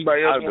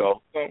 Anybody else? I'll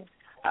go.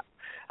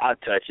 I'll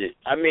touch it.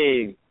 I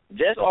mean,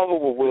 just off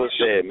of what Will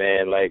said,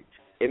 man, like,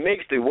 it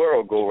makes the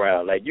world go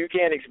round. Like, you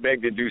can't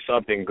expect to do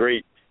something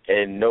great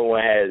and no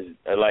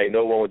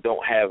one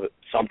don't have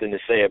something to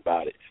say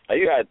about it. Like,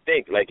 you got to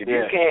think, like, if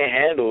you can't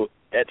handle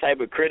that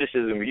type of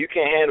criticism, if you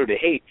can't handle the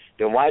hate,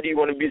 then why do you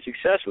want to be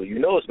successful? You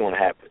know it's going to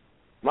happen.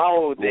 My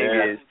whole thing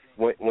is,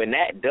 when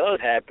that does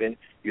happen,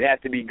 you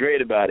have to be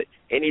great about it.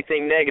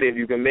 Anything negative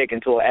you can make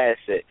into an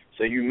asset.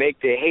 So you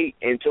make the hate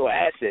into an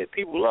asset.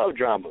 People love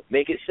drama.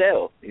 Make it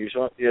sell.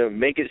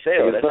 Make it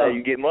sell. That's how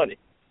you get money.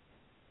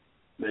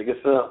 Make it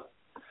sell.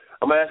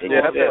 I'm asking.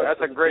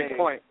 That's a great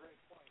point.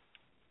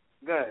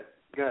 Go ahead.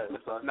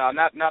 No,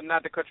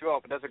 not to cut you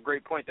off, but that's a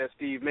great point that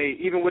Steve made.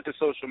 Even with the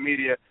social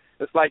media,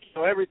 it's like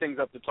everything's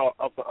up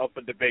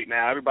for debate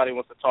now. Everybody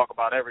wants to talk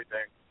about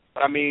everything.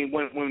 But I mean,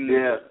 when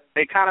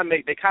they kind of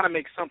make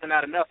something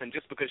out of nothing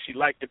just because she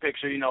liked the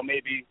picture,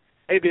 maybe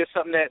it's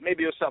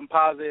something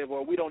positive,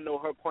 or we don't know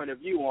her point of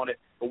view on it,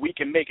 but we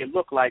can make it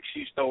look like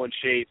she's throwing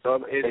shade.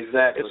 So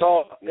it's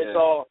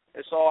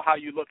all how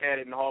you look at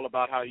it, and all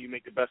about how you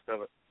make the best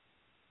of it.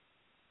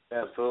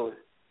 Absolutely.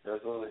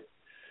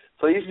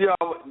 So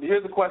y'all,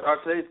 here's the question.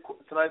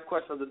 Tonight's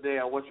question of the day.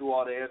 I want you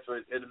all to answer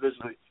it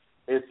individually.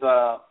 It's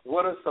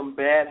what are some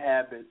bad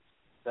habits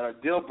that are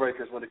deal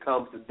breakers when it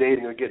comes to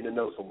dating or getting to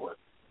know someone?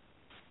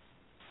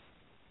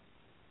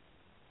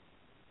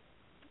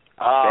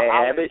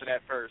 I'll answer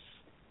that first.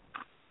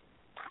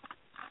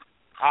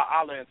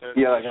 I'll answer.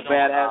 Yeah, like a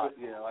bad habit.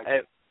 Yeah, like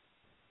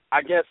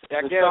I guess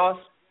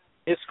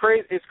it's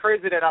crazy. It's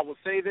crazy that I will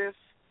say this,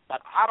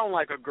 but I don't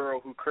like a girl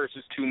who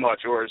curses too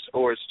much or is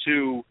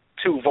too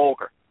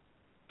vulgar.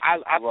 I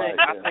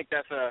think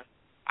that's a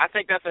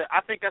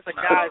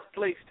guy's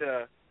place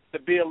to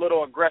be a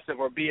little aggressive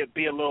or be a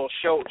little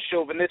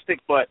chauvinistic.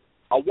 But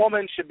a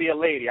woman should be a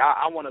lady.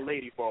 I want a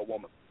lady for a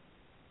woman.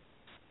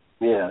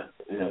 Yeah.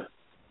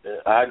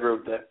 I agree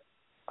with that.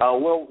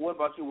 Will, what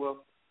about you,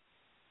 Will?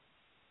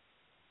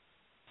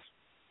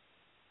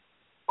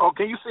 Oh,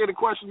 can you say the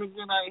question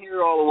again? I didn't hear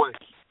it all the way.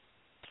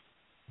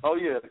 Oh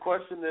yeah, the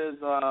question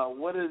is,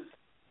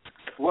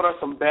 what are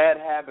some bad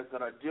habits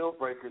that are deal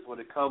breakers when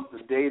it comes to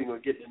dating or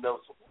getting to know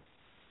someone?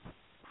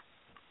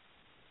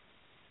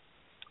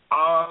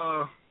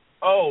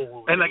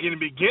 And like in the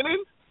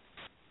beginning?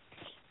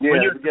 Yeah,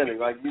 in the beginning.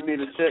 Like you meet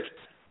a chick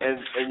and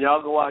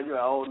y'all go out and you're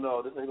like, oh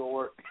no, this ain't gonna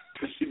work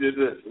because she did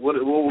this. What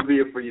would be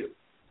it for you?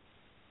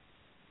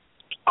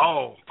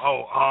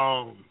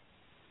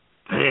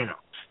 Damn.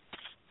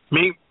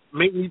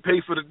 Make me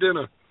pay for the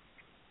dinner.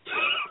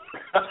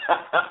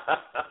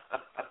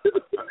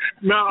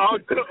 No, I'm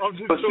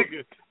just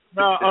joking.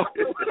 No,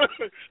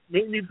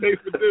 make me pay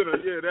for dinner.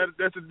 Yeah,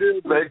 that's a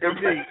deal breaker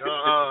for me.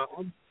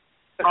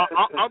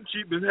 I'm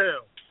cheap as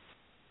hell.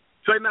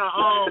 Say now,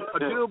 a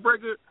deal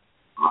breaker.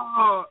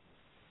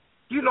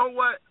 You know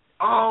what?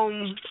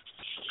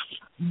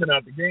 I've been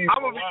out the game.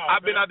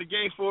 I've been out the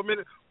game for a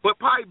minute, but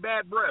probably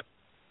bad breath.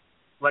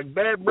 Like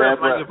bad breath.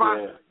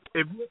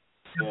 If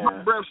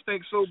my breath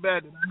stinks so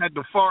bad that I had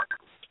to fart,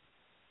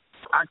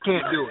 I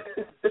can't do it.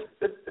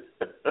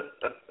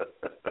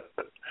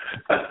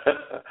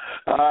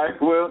 All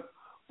right, Will.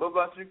 What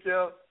about you,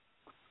 Kel?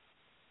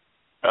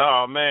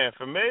 Oh man,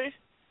 for me,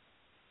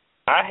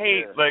 I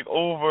hate like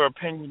over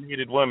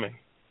opinionated women.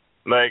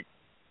 Like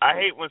I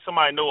hate when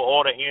somebody know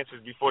all the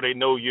answers before they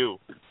know you.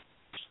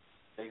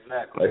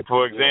 Exactly. Like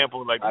for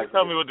example, like you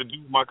tell me what to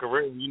do with my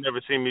career, and you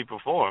never seen me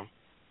perform.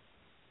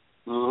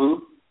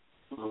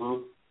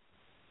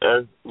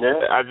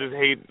 I just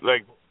hate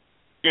like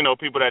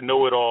people that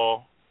know it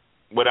all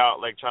without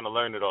like trying to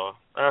learn it all.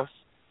 That's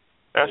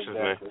just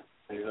me.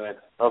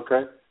 Exactly.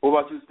 Okay. What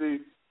about you,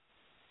 Steve?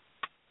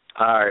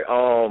 All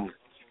right.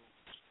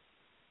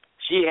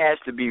 She has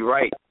to be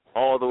right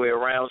all the way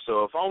around.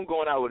 So if I'm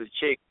going out with a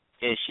chick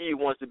and she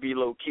wants to be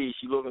low key,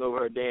 she looking over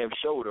her damn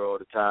shoulder all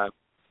the time.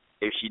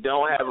 If she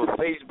don't have a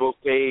Facebook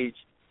page,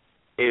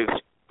 if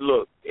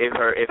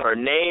her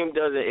name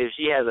doesn't, if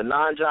she has a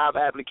non-job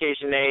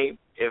application name,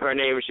 if her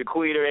name is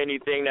Shaquita or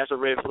anything, that's a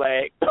red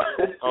flag.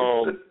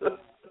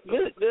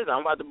 Listen,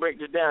 I'm about to break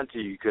this down to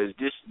you because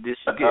this is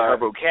her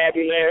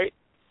vocabulary.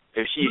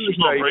 If she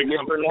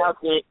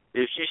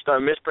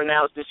start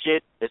mispronouncing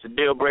shit, it's a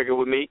deal breaker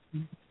with me.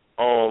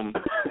 And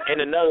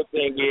another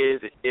thing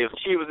is, if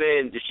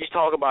she's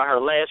talking about her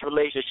last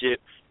relationship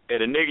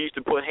and a nigga used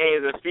to put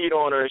hands and feet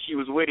on her and she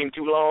was with him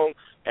too long,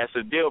 that's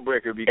a deal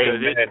breaker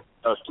because it's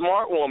a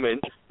smart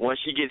woman, once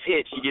she gets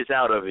hit, she gets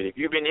out of it. If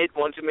you've been hit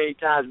one too many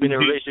times, been in a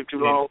relationship too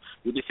long,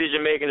 your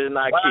decision making is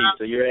not key,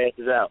 so your ass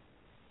is out.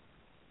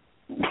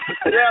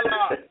 Yeah,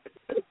 Lord.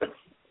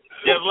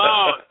 Yeah,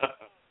 Lord.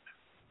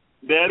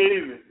 That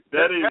easy.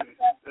 That's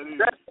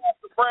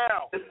Pastor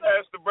Brown.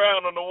 Pastor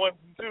Brown on the 1s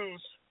and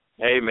 2s.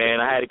 Hey, man,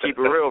 I had to keep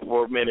it real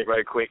for a minute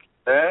right quick.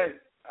 Hey,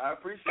 I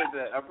appreciate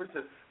that.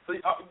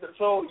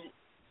 So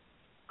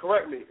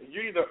correct me.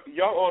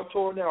 Y'all on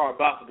tour now or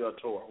about to do a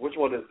tour? Which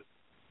one is it?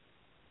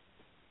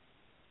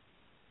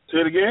 Say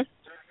it again?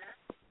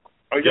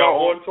 Are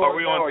y'all on tour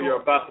now or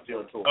you're about to be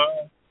on tour?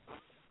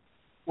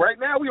 Right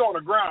now we on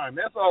the grind.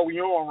 That's all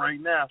we on right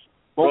now.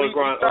 But we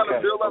trying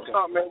to build up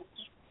something, man.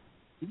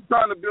 We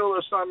trying to build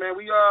up something, man.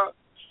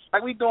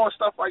 We doing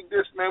stuff like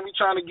this, man. We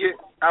trying to get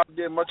out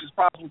there as much as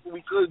possible so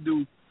we could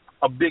do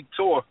a big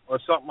tour or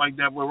something like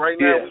that. But right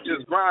now we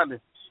just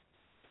grinding.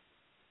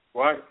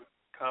 Right.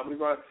 Comedy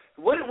grind.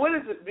 What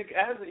is it?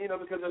 Because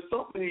there's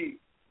so many,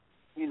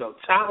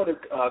 talented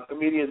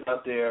comedians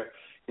out there,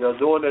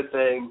 doing their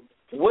thing.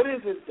 What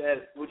is it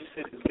that would you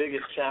say is the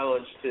biggest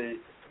challenge to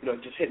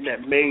just hitting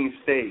that main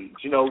stage,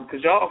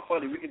 because y'all are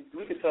funny. We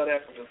can tell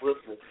that from just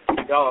listening.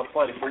 Y'all are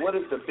funny. But what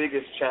is the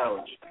biggest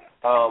challenge?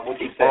 Would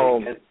you say,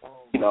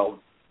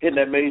 hitting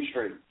that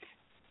mainstream?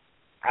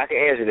 I can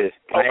answer this.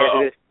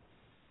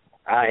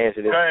 I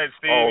answer this. Go ahead,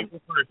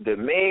 Steve.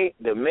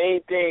 The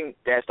main thing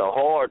that's the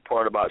hard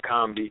part about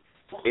comedy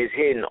is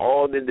hitting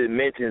all the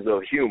dimensions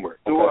of humor.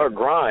 Through our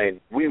grind,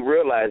 we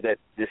realize that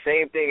the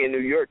same thing in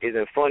New York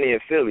isn't funny in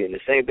Philly, and the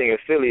same thing in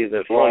Philly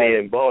isn't funny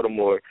in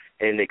Baltimore,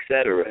 and et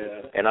cetera.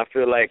 Yeah. And I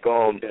feel like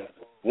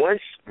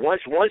once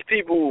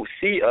people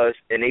see us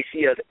and they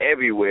see us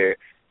everywhere,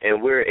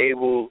 and we're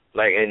able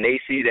and they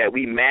see that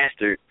we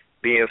mastered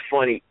being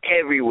funny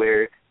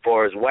everywhere, as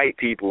far as white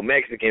people,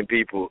 Mexican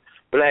people,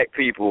 black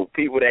people,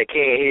 people that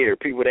can't hear,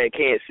 people that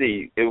can't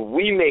see. If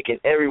we making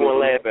everyone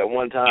laugh at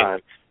one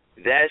time,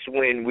 that's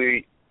when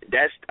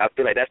I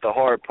feel like that's the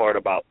hard part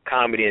about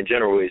comedy in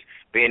general, is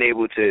being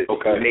able to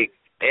make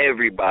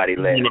everybody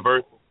laugh.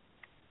 Universal.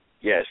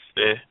 Yes.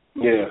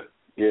 Yeah.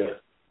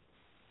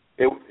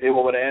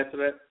 Anyone want to answer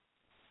that?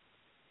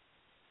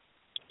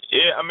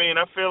 Yeah, I mean,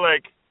 I feel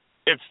like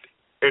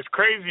it's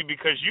crazy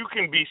because you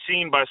can be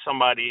seen by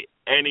somebody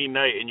any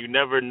night and you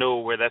never know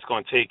where that's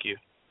going to take you.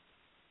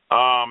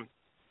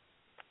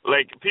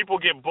 Like, people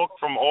get booked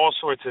from all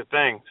sorts of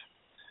things.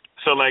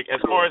 So, like, as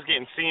far as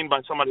getting seen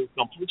by somebody that's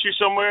going to put you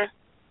somewhere,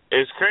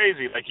 it's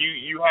crazy. Like,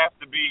 you have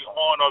to be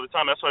on all the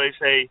time. That's why they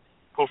say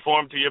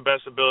perform to your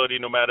best ability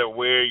no matter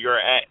where you're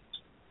at.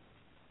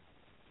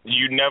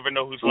 You never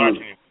know who's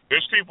watching you.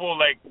 There's people,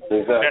 like,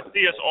 that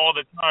see us all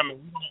the time.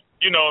 And,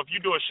 you know, if you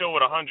do a show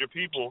with 100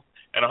 people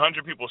and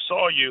 100 people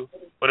saw you,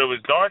 but it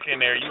was dark in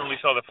there, you only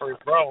saw the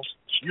first row,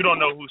 you don't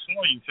know who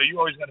saw you. So you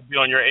always got to be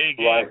on your A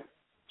game. Right.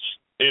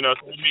 You know,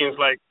 so it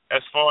means, like, as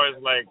far as,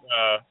 like,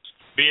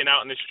 being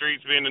out in the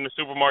streets, being in the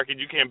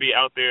supermarket, you can't be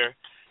out there.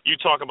 You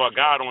talk about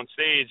God on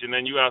stage, and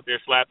then you out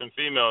there slapping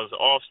females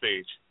off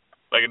stage.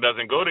 Like, it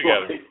doesn't go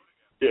together.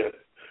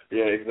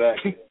 Yeah,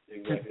 exactly.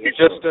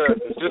 Just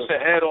to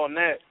add on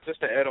that,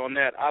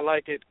 I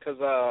like it because,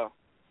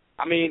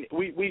 I mean,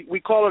 we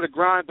call it a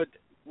grind, but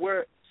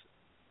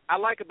I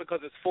like it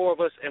because it's four of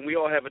us, and we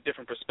all have a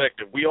different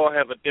perspective. We all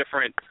have a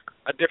different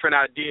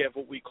idea of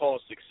what we call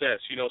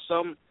success. You know,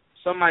 some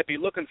might be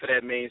looking for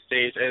that main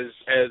stage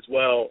as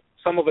well.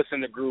 Some of us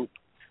in the group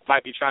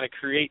might be trying to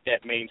create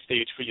that main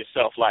stage for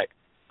yourself. Like,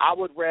 I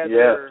would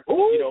rather,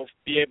 you know,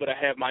 be able to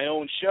have my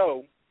own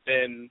show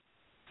than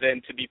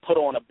to be put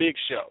on a big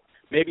show.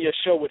 Maybe a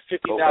show with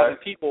 50,000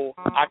 people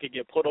I could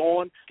get put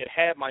on, could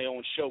have my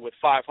own show with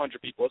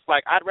 500 people. It's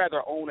like I'd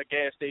rather own a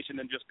gas station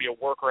than just be a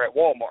worker at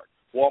Walmart.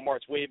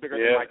 Walmart's way bigger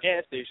than my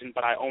gas station,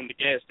 but I own the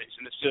gas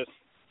station. It's just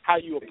how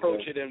you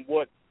approach it and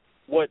what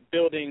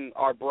building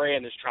our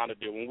brand is trying to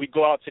do. When we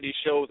go out to these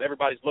shows,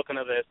 everybody's looking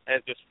at us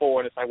as this four,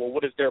 and it's like, well,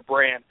 what is their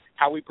brand?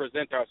 How we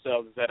present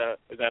ourselves is at a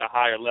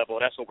higher level.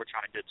 That's what we're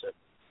trying to get to.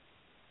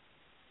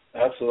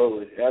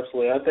 Absolutely.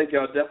 I think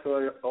y'all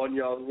definitely on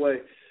y'all's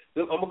way.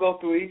 I'm gonna go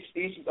through each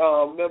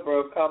member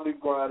of Comedy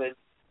Grind and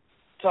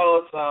tell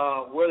us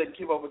where they can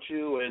keep up with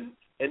you and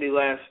any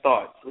last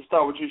thoughts. Let's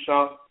start with you,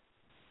 Sean.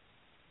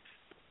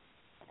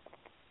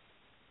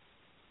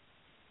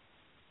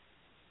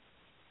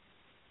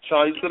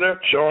 Sean, you still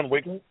there? Sean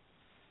Wiggins.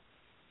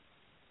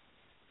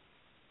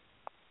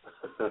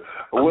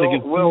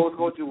 Will, what's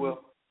going to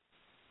Will?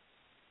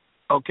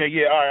 Okay,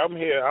 yeah, all right, I'm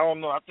here. I don't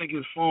know. I think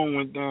his phone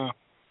went down.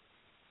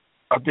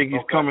 I think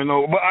he's coming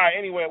over. But, all right,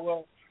 anyway,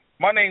 well,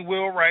 my name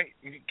Will Wright.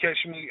 You can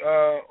catch me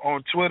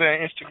on Twitter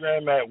and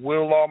Instagram at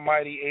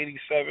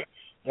WillAlmighty87.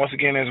 Once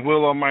again, that's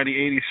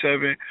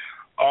WillAlmighty87.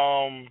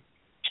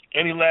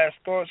 Any last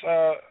thoughts?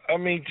 I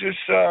mean, just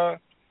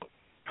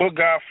put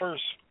God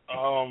first.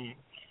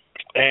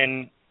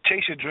 And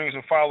chase your dreams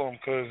and follow them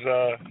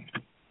because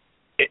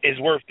it's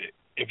worth it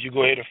if you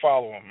go ahead and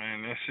follow them,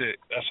 man. That's it.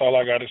 That's all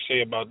I got to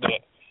say about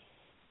that.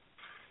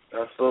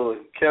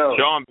 Absolutely. Kel.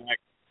 Sean back.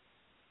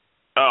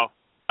 Oh,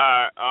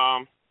 all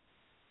right.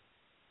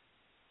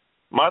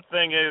 My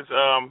thing is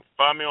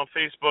find me on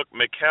Facebook,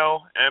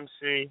 Mekelle,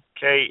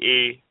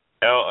 MCKELLE,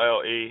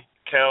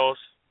 Kells,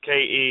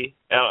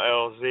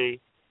 KELLZ,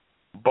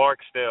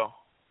 Barksdale.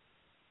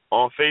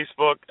 On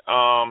Facebook,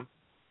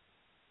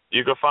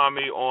 you can find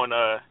me on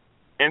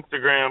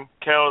Instagram,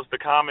 Kells the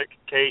Comic,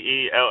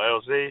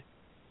 KELLZ,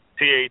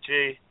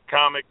 THE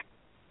Comic.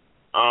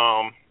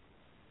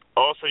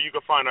 Also, you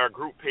can find our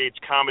group page,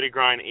 Comedy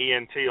Grind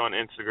ENT, on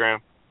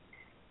Instagram.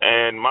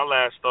 And my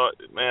last thought,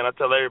 man, I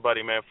tell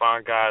everybody, man,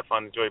 find God,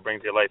 find the joy it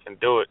brings to your life, and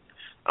do it.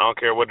 I don't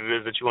care what it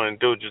is that you want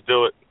to do, just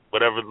do it.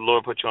 Whatever the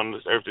Lord put you on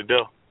this earth to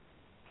do.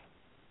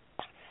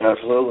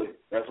 Absolutely.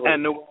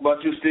 And what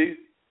about you, Steve?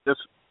 Yes.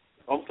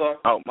 I'm sorry.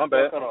 Oh, my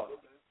bad.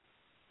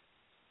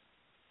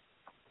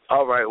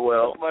 All right,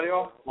 well,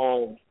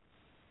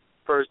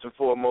 first and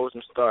foremost,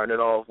 I'm starting it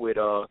off with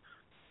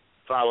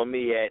follow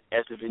me at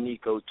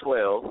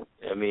Estevanico12.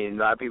 I mean, a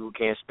lot of people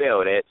can't spell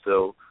that,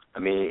 so, I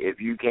mean,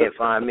 if you can't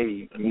find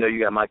me, you know you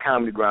got my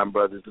Comedy Grind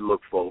brothers to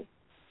look for.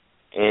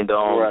 And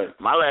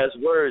my last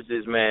words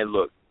is, man,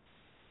 look,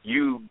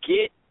 you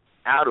get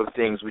out of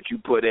things what you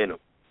put in them.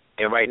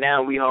 And right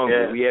now we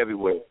hungry, we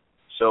everywhere.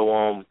 So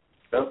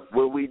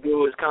what we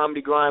do is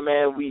Comedy Grind,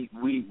 man, we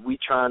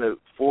trying to,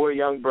 four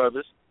young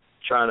brothers,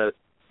 trying to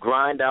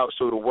grind out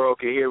so the world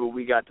can hear what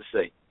we got to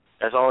say.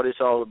 That's all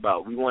this all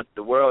about. We want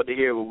the world to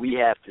hear what we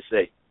have to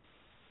say.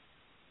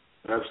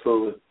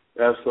 Absolutely.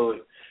 And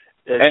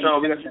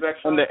Sean,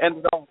 on the end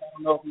of the, I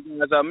don't know if you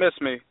guys missed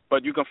me,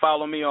 but you can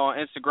follow me on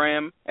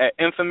Instagram at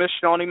Infamous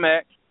Shawnee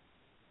Mac.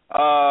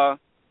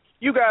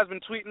 You guys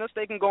been tweeting us.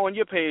 They can go on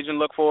your page and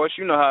look for us.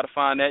 You know how to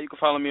find that. You can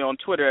follow me on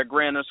Twitter at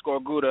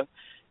Grand_Gouda.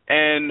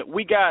 And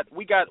we got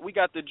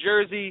the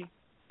jersey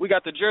we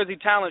got the Jersey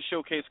Talent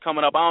Showcase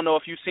coming up. I don't know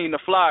if you've seen the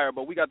flyer,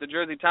 but we got the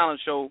Jersey Talent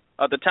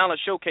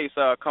Showcase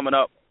coming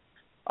up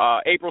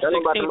April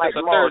 16th. It's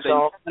a Thursday.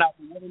 Out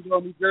in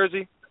Willingboro, New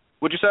Jersey.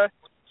 What'd you say?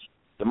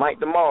 The Mike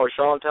tomorrow,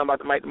 Sean. Tell me about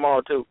the Mike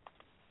tomorrow too.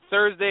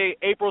 Thursday,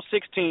 April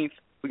 16th.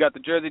 We got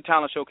the Jersey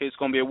Talent Showcase. It's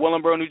going to be at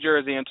Willingboro, New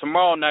Jersey, and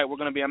tomorrow night we're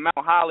going to be at Mount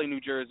Holly,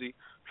 New Jersey,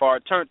 for our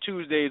Turn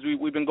Tuesdays.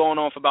 We've been going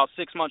on for about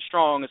 6 months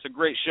strong. It's a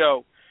great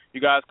show. You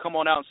guys come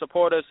on out and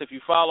support us. If you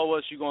follow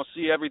us, you're going to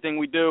see everything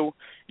we do.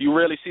 You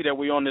really see that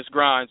we're on this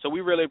grind. So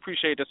we really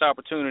appreciate this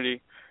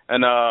opportunity.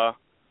 And,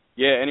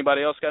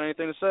 anybody else got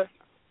anything to say?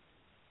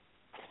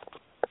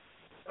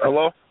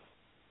 Hello?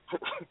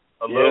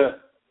 Hello? Yeah.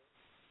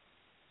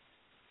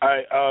 All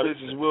right, this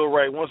is Will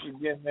Wright. Once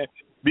again, man,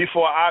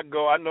 before I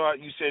go, I know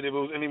you said if it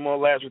was any more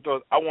last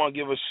thoughts, I want to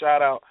give a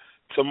shout-out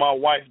to my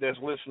wife that's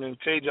listening.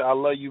 Taja, I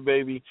love you,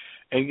 baby.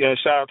 And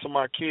shout-out to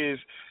my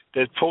kids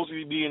that's supposed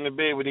to be in the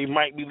bed, but they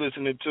might be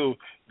listening too.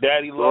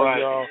 Daddy love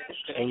y'all,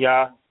 and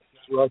y'all,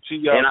 I'll see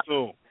y'all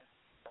soon.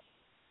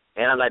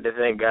 And I'd like to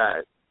thank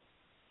God.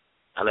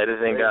 I'd like to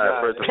thank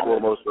God first and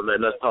foremost for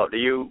letting us talk to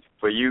you,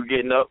 for you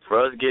getting up, for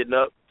us getting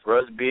up, for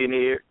us being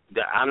here.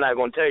 I'm not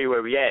going to tell you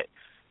where we at,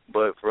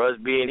 but for us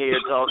being here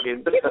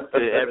talking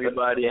to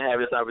everybody and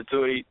having this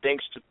opportunity,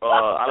 thanks to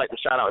I'd like to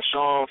shout out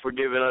Sean for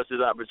giving us this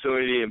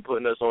opportunity and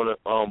putting us on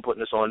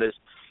this.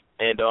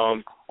 And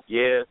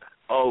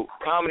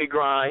Comedy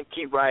Grind,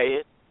 keep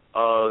writing,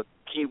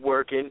 keep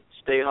working,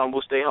 stay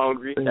humble, stay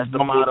hungry. That's the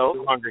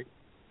motto.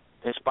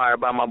 Inspired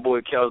by my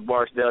boy Kels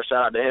Barksdale.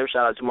 Shout out to him.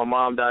 Shout out to my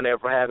mom down there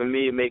for having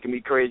me and making me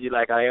crazy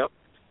like I am.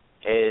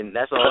 And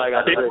that's all I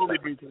got to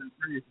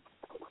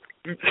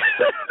say.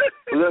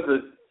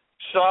 Listen,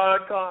 Sean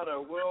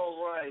Connor, Will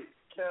Wright,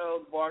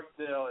 Kels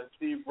Barksdale, and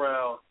Steve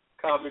Brown,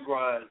 Comedy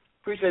Grind.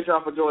 Appreciate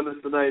y'all for joining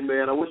us tonight,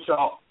 man. I wish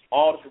y'all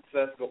all the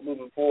success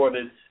moving forward,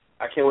 and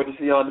I can't wait to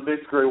see y'all on the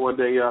big screen one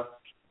day, y'all.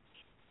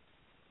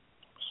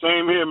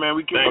 Same here, man.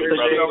 We can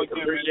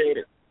appreciate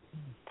it.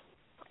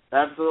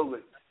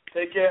 Absolutely.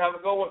 Take care. Have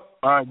a good one.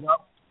 All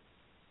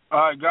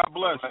right. God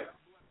bless. Right.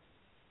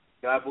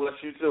 God bless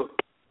you, too.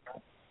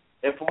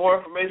 And for more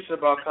information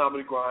about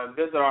Comedy Grind,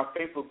 visit our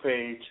Facebook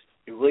page.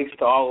 There are links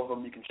to all of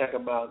them. You can check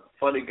them out.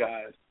 Funny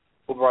guys.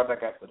 We'll be right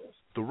back after this.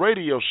 The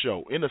radio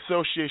show, in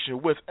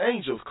association with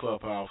Angels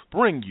Clubhouse,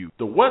 bring you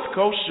the West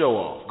Coast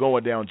Show-Off,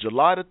 going down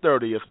July the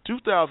 30th,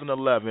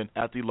 2011,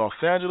 at the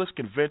Los Angeles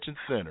Convention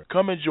Center.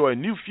 Come enjoy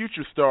new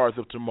future stars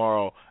of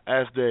tomorrow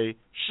as they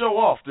show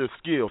off their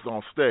skills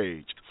on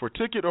stage. For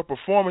ticket or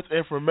performance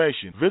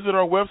information, visit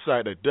our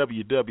website at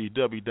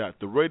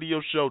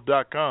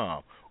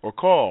www.theradioshow.com or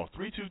call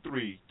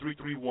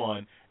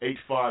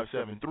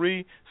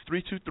 323-331-8573,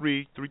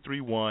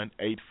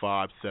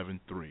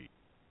 323-331-8573.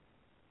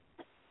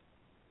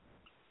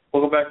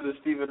 Welcome back to the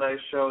Stephen Knight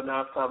Show.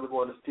 Now it's time to go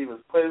on to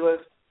Stephen's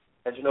playlist.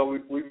 As you know, we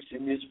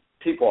receive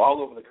people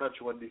all over the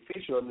country want to be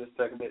featured on this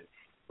segment.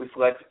 We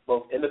select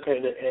both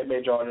independent and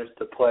major artists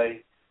to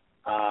play.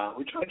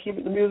 We try to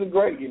keep the music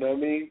great, you know what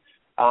I mean?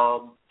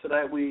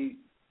 Tonight we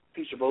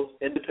feature both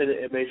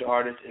independent and major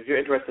artists. If you're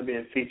interested in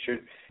being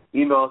featured,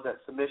 email us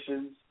at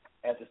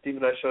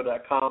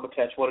submissions@thestephenknightshow.com.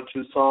 Attach 1 or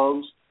 2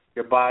 songs,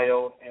 your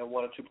bio, and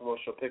 1 or 2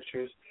 promotional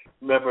pictures.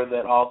 Remember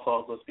that all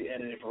songs must be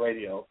edited for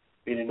radio,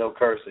 meaning no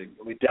cursing.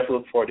 We definitely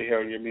look forward to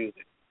hearing your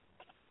music.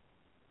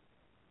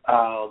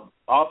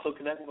 Also,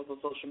 connect with us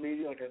on social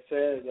media. Like I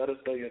said, let us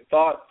know your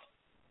thoughts,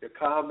 your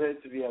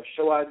comments. If you have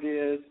show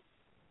ideas,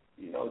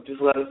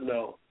 just let us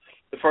know.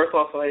 The first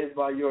song tonight is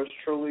by yours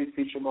truly,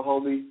 featuring my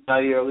homie,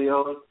 Nair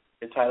Leon,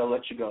 entitled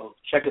Let You Go.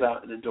 Check it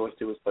out and enjoy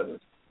Stephen's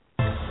playlist.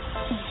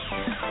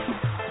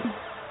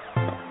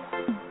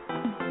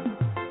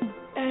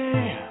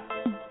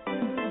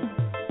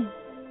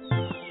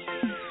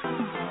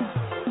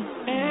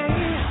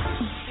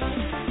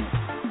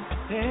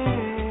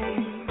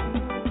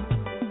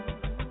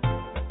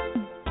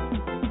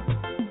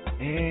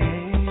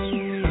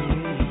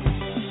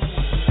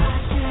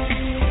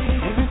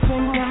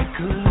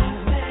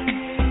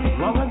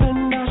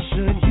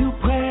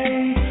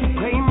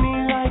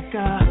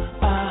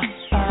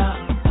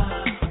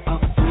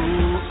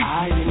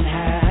 I didn't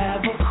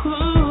have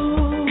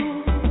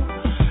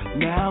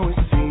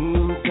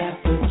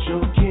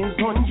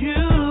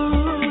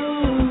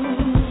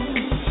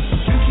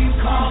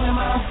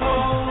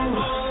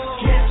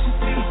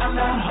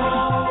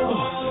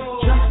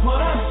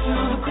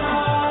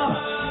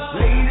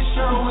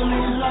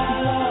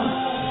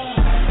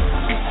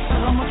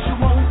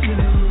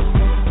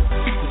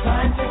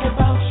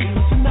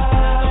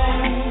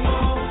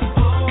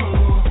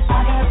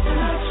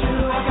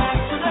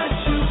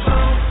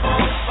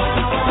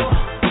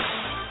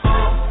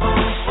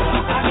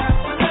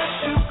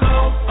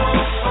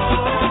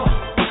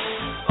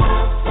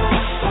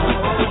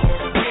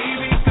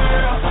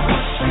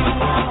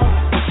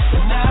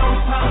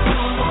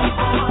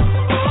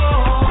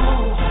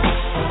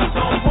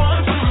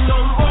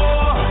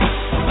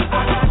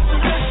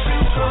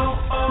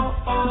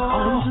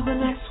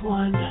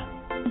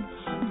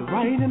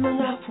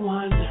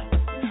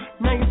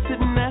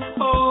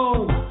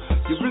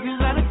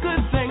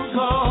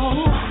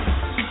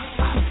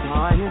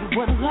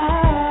would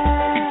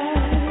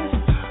last,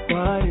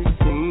 but it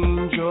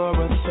seems you're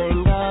a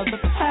thing of the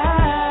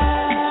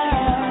past.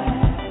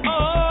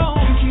 Oh,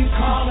 you keep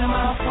calling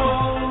my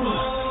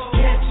phone.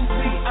 Can't you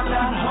see I'm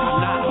not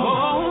home? Not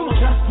home.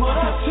 Just put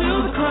up to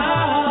the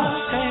crowd.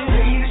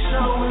 Lady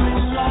showing me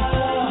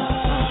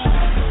love.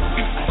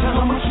 Tell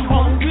them what you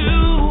won't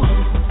do,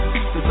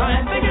 'cause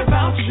I ain't thinking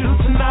about you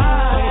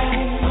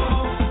tonight.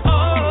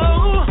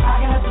 Oh,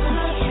 I got to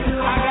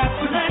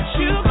let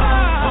you go.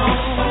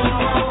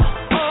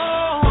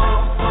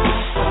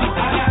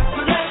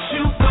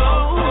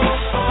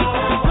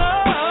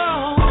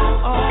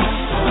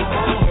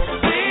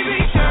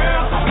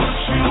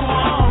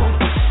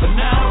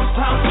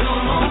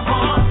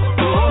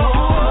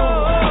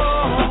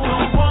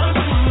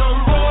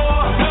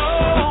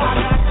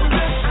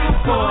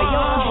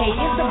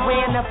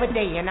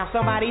 Day, and now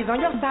somebody's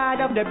on your side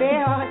of the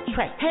bell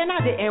track. And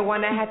I didn't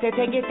want to have to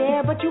take it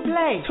there, but you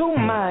play too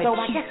much, so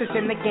I guess it's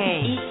in the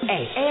game.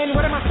 EA. And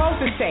what am I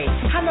supposed to say?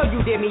 I know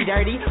you did me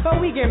dirty, but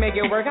we can make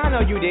it work. I know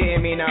you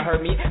didn't mean to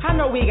hurt me. I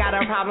know we got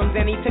our problems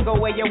and he took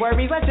away your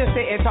worries. Let's just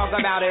sit and talk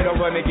about it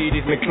over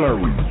McGee's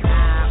McFlurry.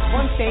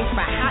 One thing's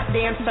for hot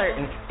damn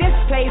certain. This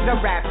plays a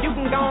rap. You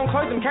can go and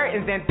close them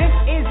curtains, and this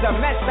is a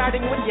mess.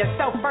 Starting with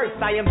yourself first.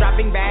 I am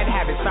dropping bad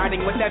habits,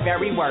 starting with the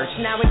very worst.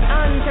 Now it's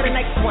on to the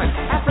next one.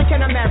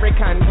 African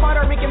American,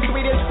 Puerto Rican,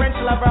 Swedish, French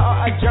lover,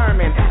 or a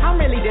German. I'm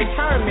really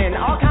determined.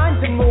 All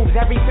kinds of moves.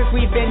 Ever since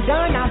we've been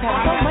done, I've had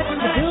so much to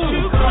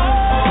do.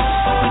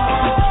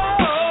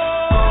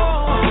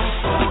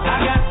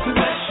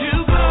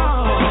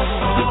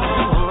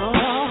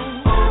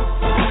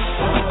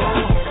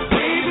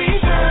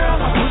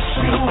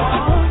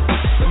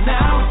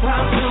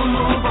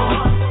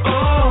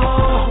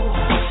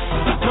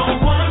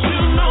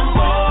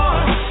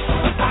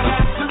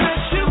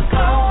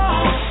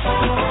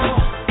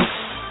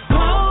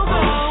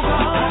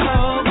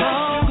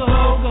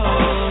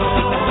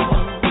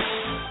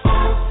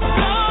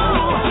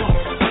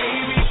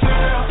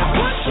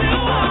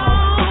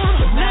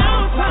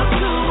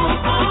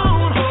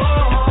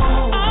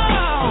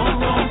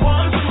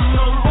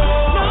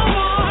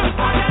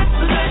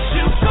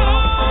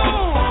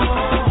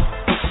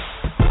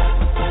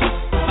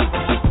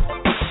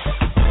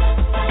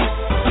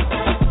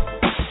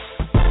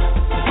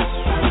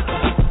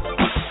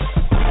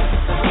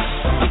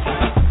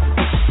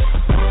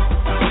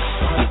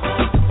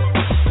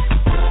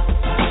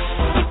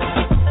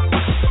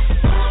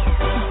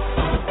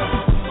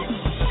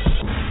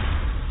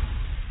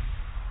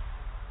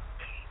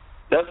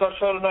 That's our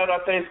show tonight. Our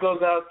thanks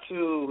goes out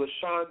to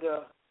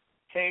LaShonda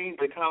Haynes,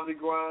 the Comedy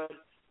Grind.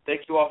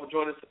 Thank you all for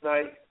joining us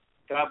tonight.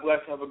 God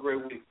bless. Have a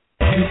great week.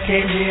 You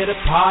came here to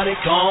party,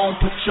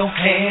 gon' put your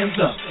hands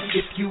up.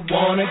 If you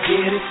wanna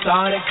get it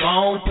started,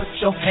 gon' put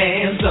your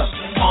hands up.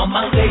 All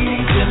my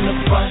ladies in the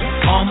front,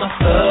 all my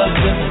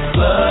thugs in the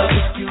club.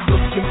 If you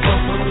looking for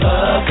some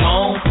love,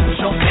 gon' put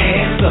your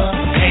hands up.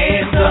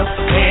 Hands up,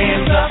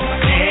 hands up,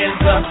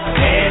 hands up,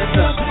 hands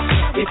up.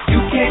 If you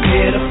came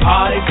here to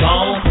party,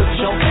 gon' put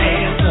your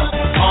hands up.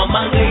 All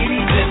my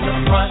ladies in the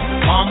front,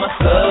 all my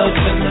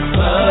thugs in the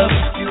club.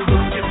 If you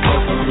looking for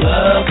some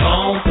love,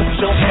 gon' put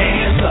your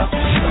hands up.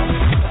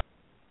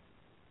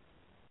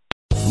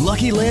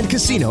 Lucky Land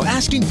Casino,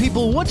 asking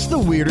people, what's the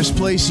weirdest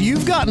place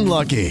you've gotten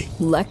lucky?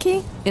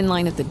 Lucky? In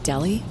line at the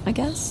deli, I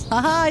guess?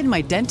 Aha, in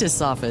my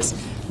dentist's office.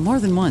 More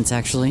than once,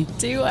 actually.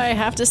 Do I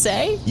have to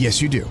say?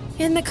 Yes, you do.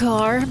 In the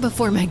car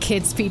before my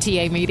kids'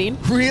 PTA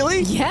meeting.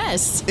 Really?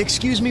 Yes.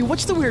 Excuse me,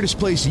 what's the weirdest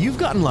place you've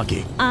gotten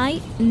lucky?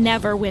 I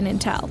never win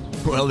and tell.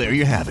 Well, there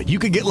you have it. You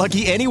can get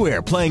lucky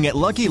anywhere, playing at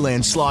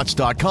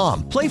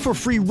LuckyLandSlots.com. Play for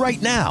free right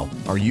now.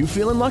 Are you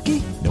feeling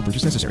lucky? No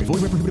purchase necessary.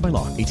 Void where prohibited by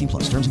law.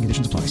 18+. Terms and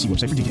conditions apply. See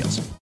website for details.